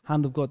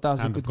 Hand of God, that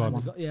was Hand a of good God.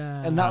 one. Yeah.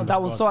 And Hand that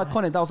of was God. so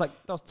iconic.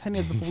 That was 10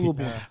 years before we were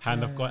born.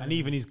 Hand of God. And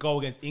even his goal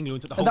against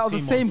England took the whole And that was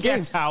team the same on. game.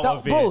 Get out That-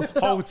 of bro, it.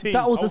 Whole team.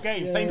 That was whole the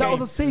game. that Same was game.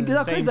 the same game.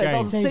 That Same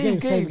was the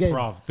Same same game.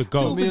 Bruv, the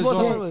goal. me as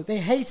well. They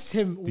hated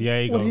him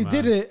Diego, when he man.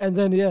 did it, and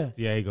then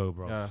Diego,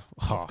 bro. Yeah.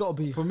 It's got to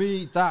be. For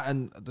me, that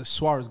and the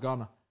Suarez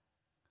Ghana.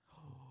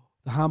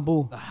 The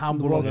handball. The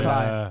handball on the World Cup.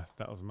 line. Yeah,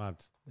 that was mad.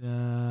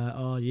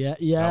 Oh yeah.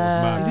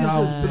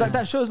 But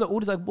that shows that all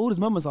these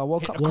moments are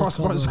World Cup.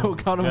 Crossbones don't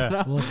count Yeah.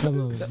 now. World Cup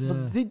moments, yeah.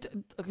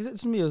 But is it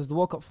to me, is the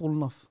World Cup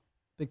falling off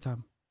big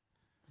time?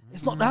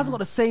 It's not. It hasn't got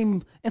the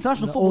same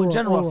international The football in aura,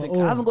 general. I aura, think it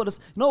aura. hasn't got this.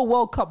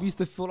 World Cup used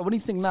to feel like when you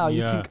think now, you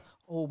Yeah. think,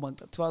 oh my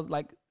god, 2000,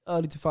 like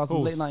early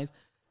 2000s, late 90s.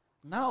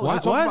 Now, Why,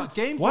 like,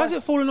 why is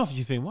it falling off?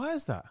 You think? Why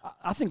is that?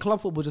 I think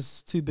club football is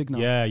just too big now.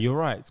 Yeah, you're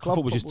right. Club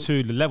football is just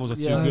too. The levels are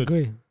too I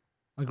good.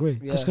 agree.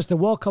 Yeah. Because the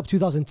World Cup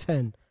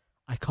 2010,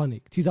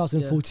 iconic.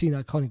 2014,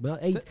 iconic.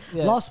 But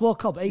last World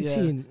Cup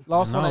 18.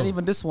 Last one, No. and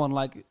even this one,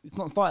 like it's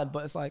not started,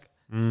 but it's like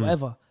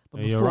whatever.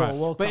 But Yeah, you're before right.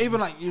 World But Cup,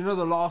 even like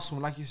the last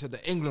one, like you said,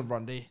 the England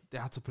run, they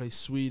had to play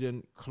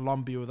Sweden,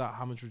 Colombia without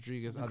James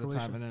Rodriguez at the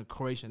time, and then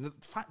Croatia. And the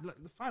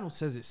final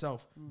says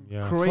itself.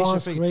 Yeah. Croatia,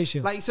 France, thing.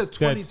 Croatia. Like you said,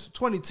 Dead.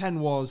 2010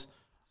 was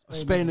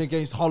Spain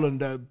against Holland.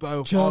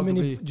 Both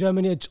Germany, Argentina,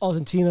 Germany,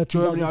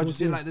 2014.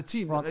 Argentina, like the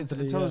team. France, It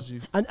Italy, tells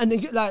you. And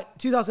like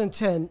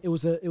 2010, it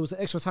was an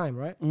extra time,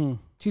 right?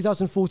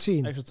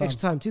 2014, Extra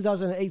extra time. time.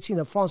 2018,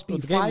 that France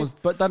beat the game 5. was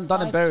done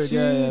and buried. 5-2,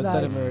 Yeah, done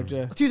like- and buried.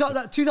 Yeah,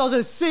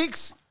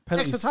 2006,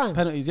 penalties, extra time.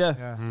 penalties. Yeah.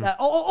 Like,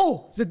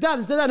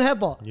 Zidane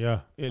headbutt. Yeah.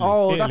 Italy,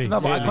 Oh, that's Italy,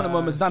 another Italy. iconic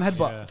moment. Zidane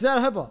headbutt. Yeah.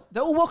 Zidane headbutt.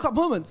 They're all World Cup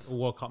moments. All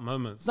World Cup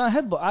moments. Zidane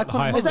headbutt. highest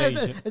Iconic. Is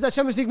moment. stage. that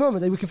Champions League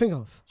moment that we can think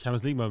of?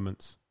 Champions League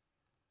moments.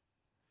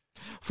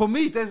 For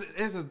me,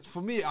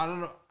 for me, I don't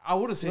know. I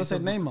wouldn't say You're gonna say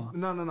it's a- Neymar?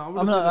 No. I I'm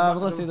wouldn't say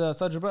gonna say the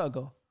Sergio Roberto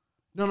goal.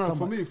 No.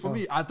 For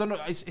me, I don't know.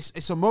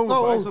 It's a moment.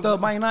 but Oh, it's the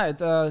Man United,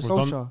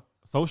 Solskjaer.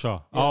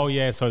 Solskjaer. Oh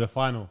yeah. So the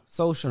final.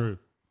 Solskjaer. True.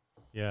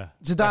 Yeah.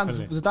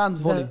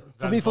 Zidane's volley.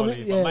 For me,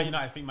 volley, yeah. But Man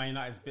United, I think Man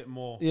United's a bit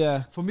more.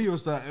 Yeah. For me, it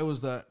was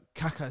the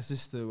Kaká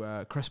assist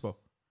to Crespo.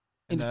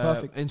 Inch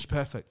perfect. Inch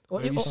perfect. Or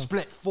Where if- you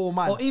split 4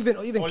 man. Or even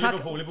Or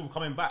Kaká. Liverpool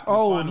coming back.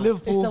 Oh, in the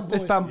final. Liverpool,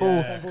 Istanbul.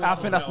 Yeah. I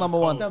think that's number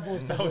one. Istanbul.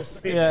 That was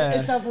sick. Yeah.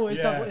 Istanbul.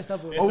 Oh,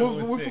 Istanbul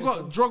we was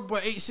forgot Drogba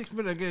 86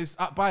 minutes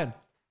against at Bayern.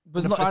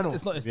 But The it's not. final.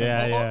 It's not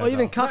Istanbul. Yeah. Or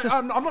even no. Kaká.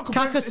 I'm not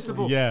comparing to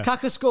Istanbul. Yeah.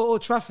 Kaká scored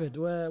Old Trafford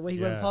where he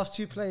went Yeah. past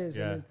two players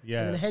Yeah. and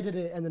Yeah. then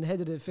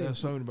headed it. There's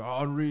so many, but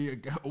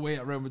Henry away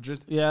at Real Madrid.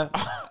 Yeah.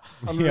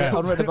 I'm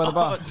ready about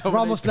the bar.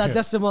 Ramos La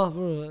Decima,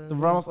 bro. The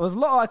Ramos. There's a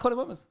lot of iconic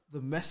moments. The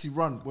Messi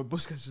run where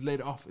Busquets just laid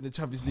it off in the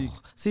Champions League.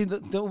 See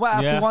the what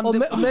after Yeah. one. Or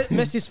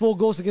Messi's 4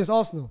 goals against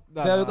Arsenal.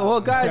 Well,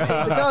 guys,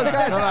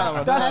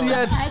 that's the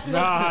end.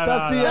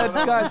 That's the end,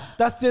 guys.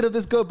 That's the end of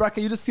this GOAT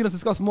bracket. You just seen us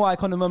discuss more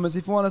iconic moments.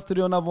 If you want us to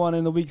do another one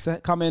in the weeks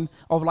coming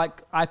of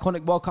like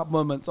iconic World Cup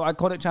moments or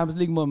iconic Champions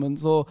League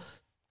moments or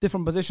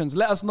different positions,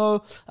 let us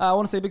know. I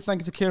want to say a big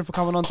thank you to Kieran for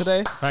coming on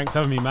today. Thanks for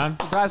having me, man.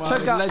 Guys,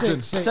 check out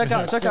legend. check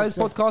out his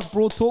podcast,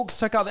 Broad Talks.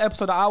 Check out the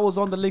episode that I was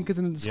on. The link is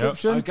in the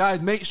description. Guys,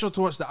 make sure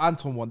to watch the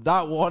Anton one.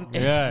 That one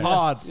is Yeah.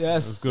 hard. Yes,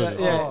 That's good.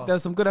 Yeah,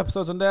 there's some good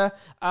episodes on there.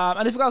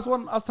 And if you guys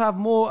want us to have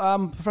more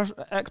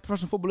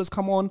ex-professional footballers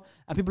come on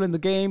and people in the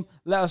game,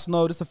 let us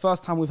know. This is the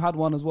first time we've had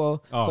one as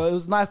well. Oh. So it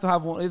was nice to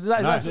have one. It's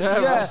Nice.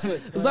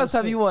 it was nice to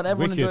have you on.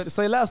 Everyone Wicked. enjoyed it.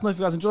 So let us know if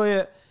you guys enjoy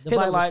it. The Hit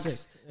the vibe was likes.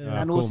 sick.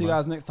 And cool, we'll see you man.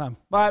 guys next time.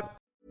 Bye.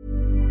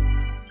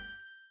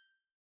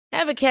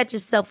 Ever catch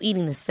yourself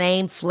eating the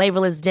same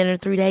flavorless dinner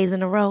 3 days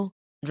in a row?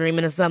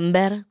 Dreaming of something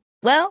better?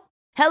 Well,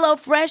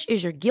 HelloFresh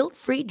is your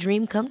guilt-free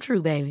dream come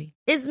true, baby.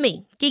 It's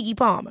me, Keke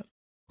Palmer.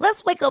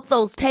 Let's wake up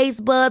those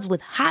taste buds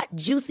with hot,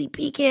 juicy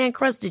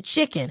pecan-crusted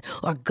chicken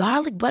or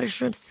garlic butter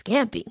shrimp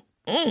scampi.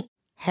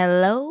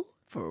 Hello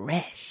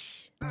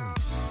Fresh.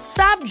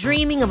 Stop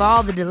dreaming of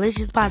all the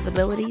delicious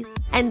possibilities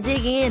and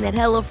dig in at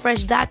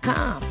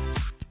HelloFresh.com.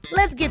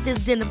 Let's get this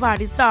dinner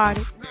party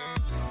started.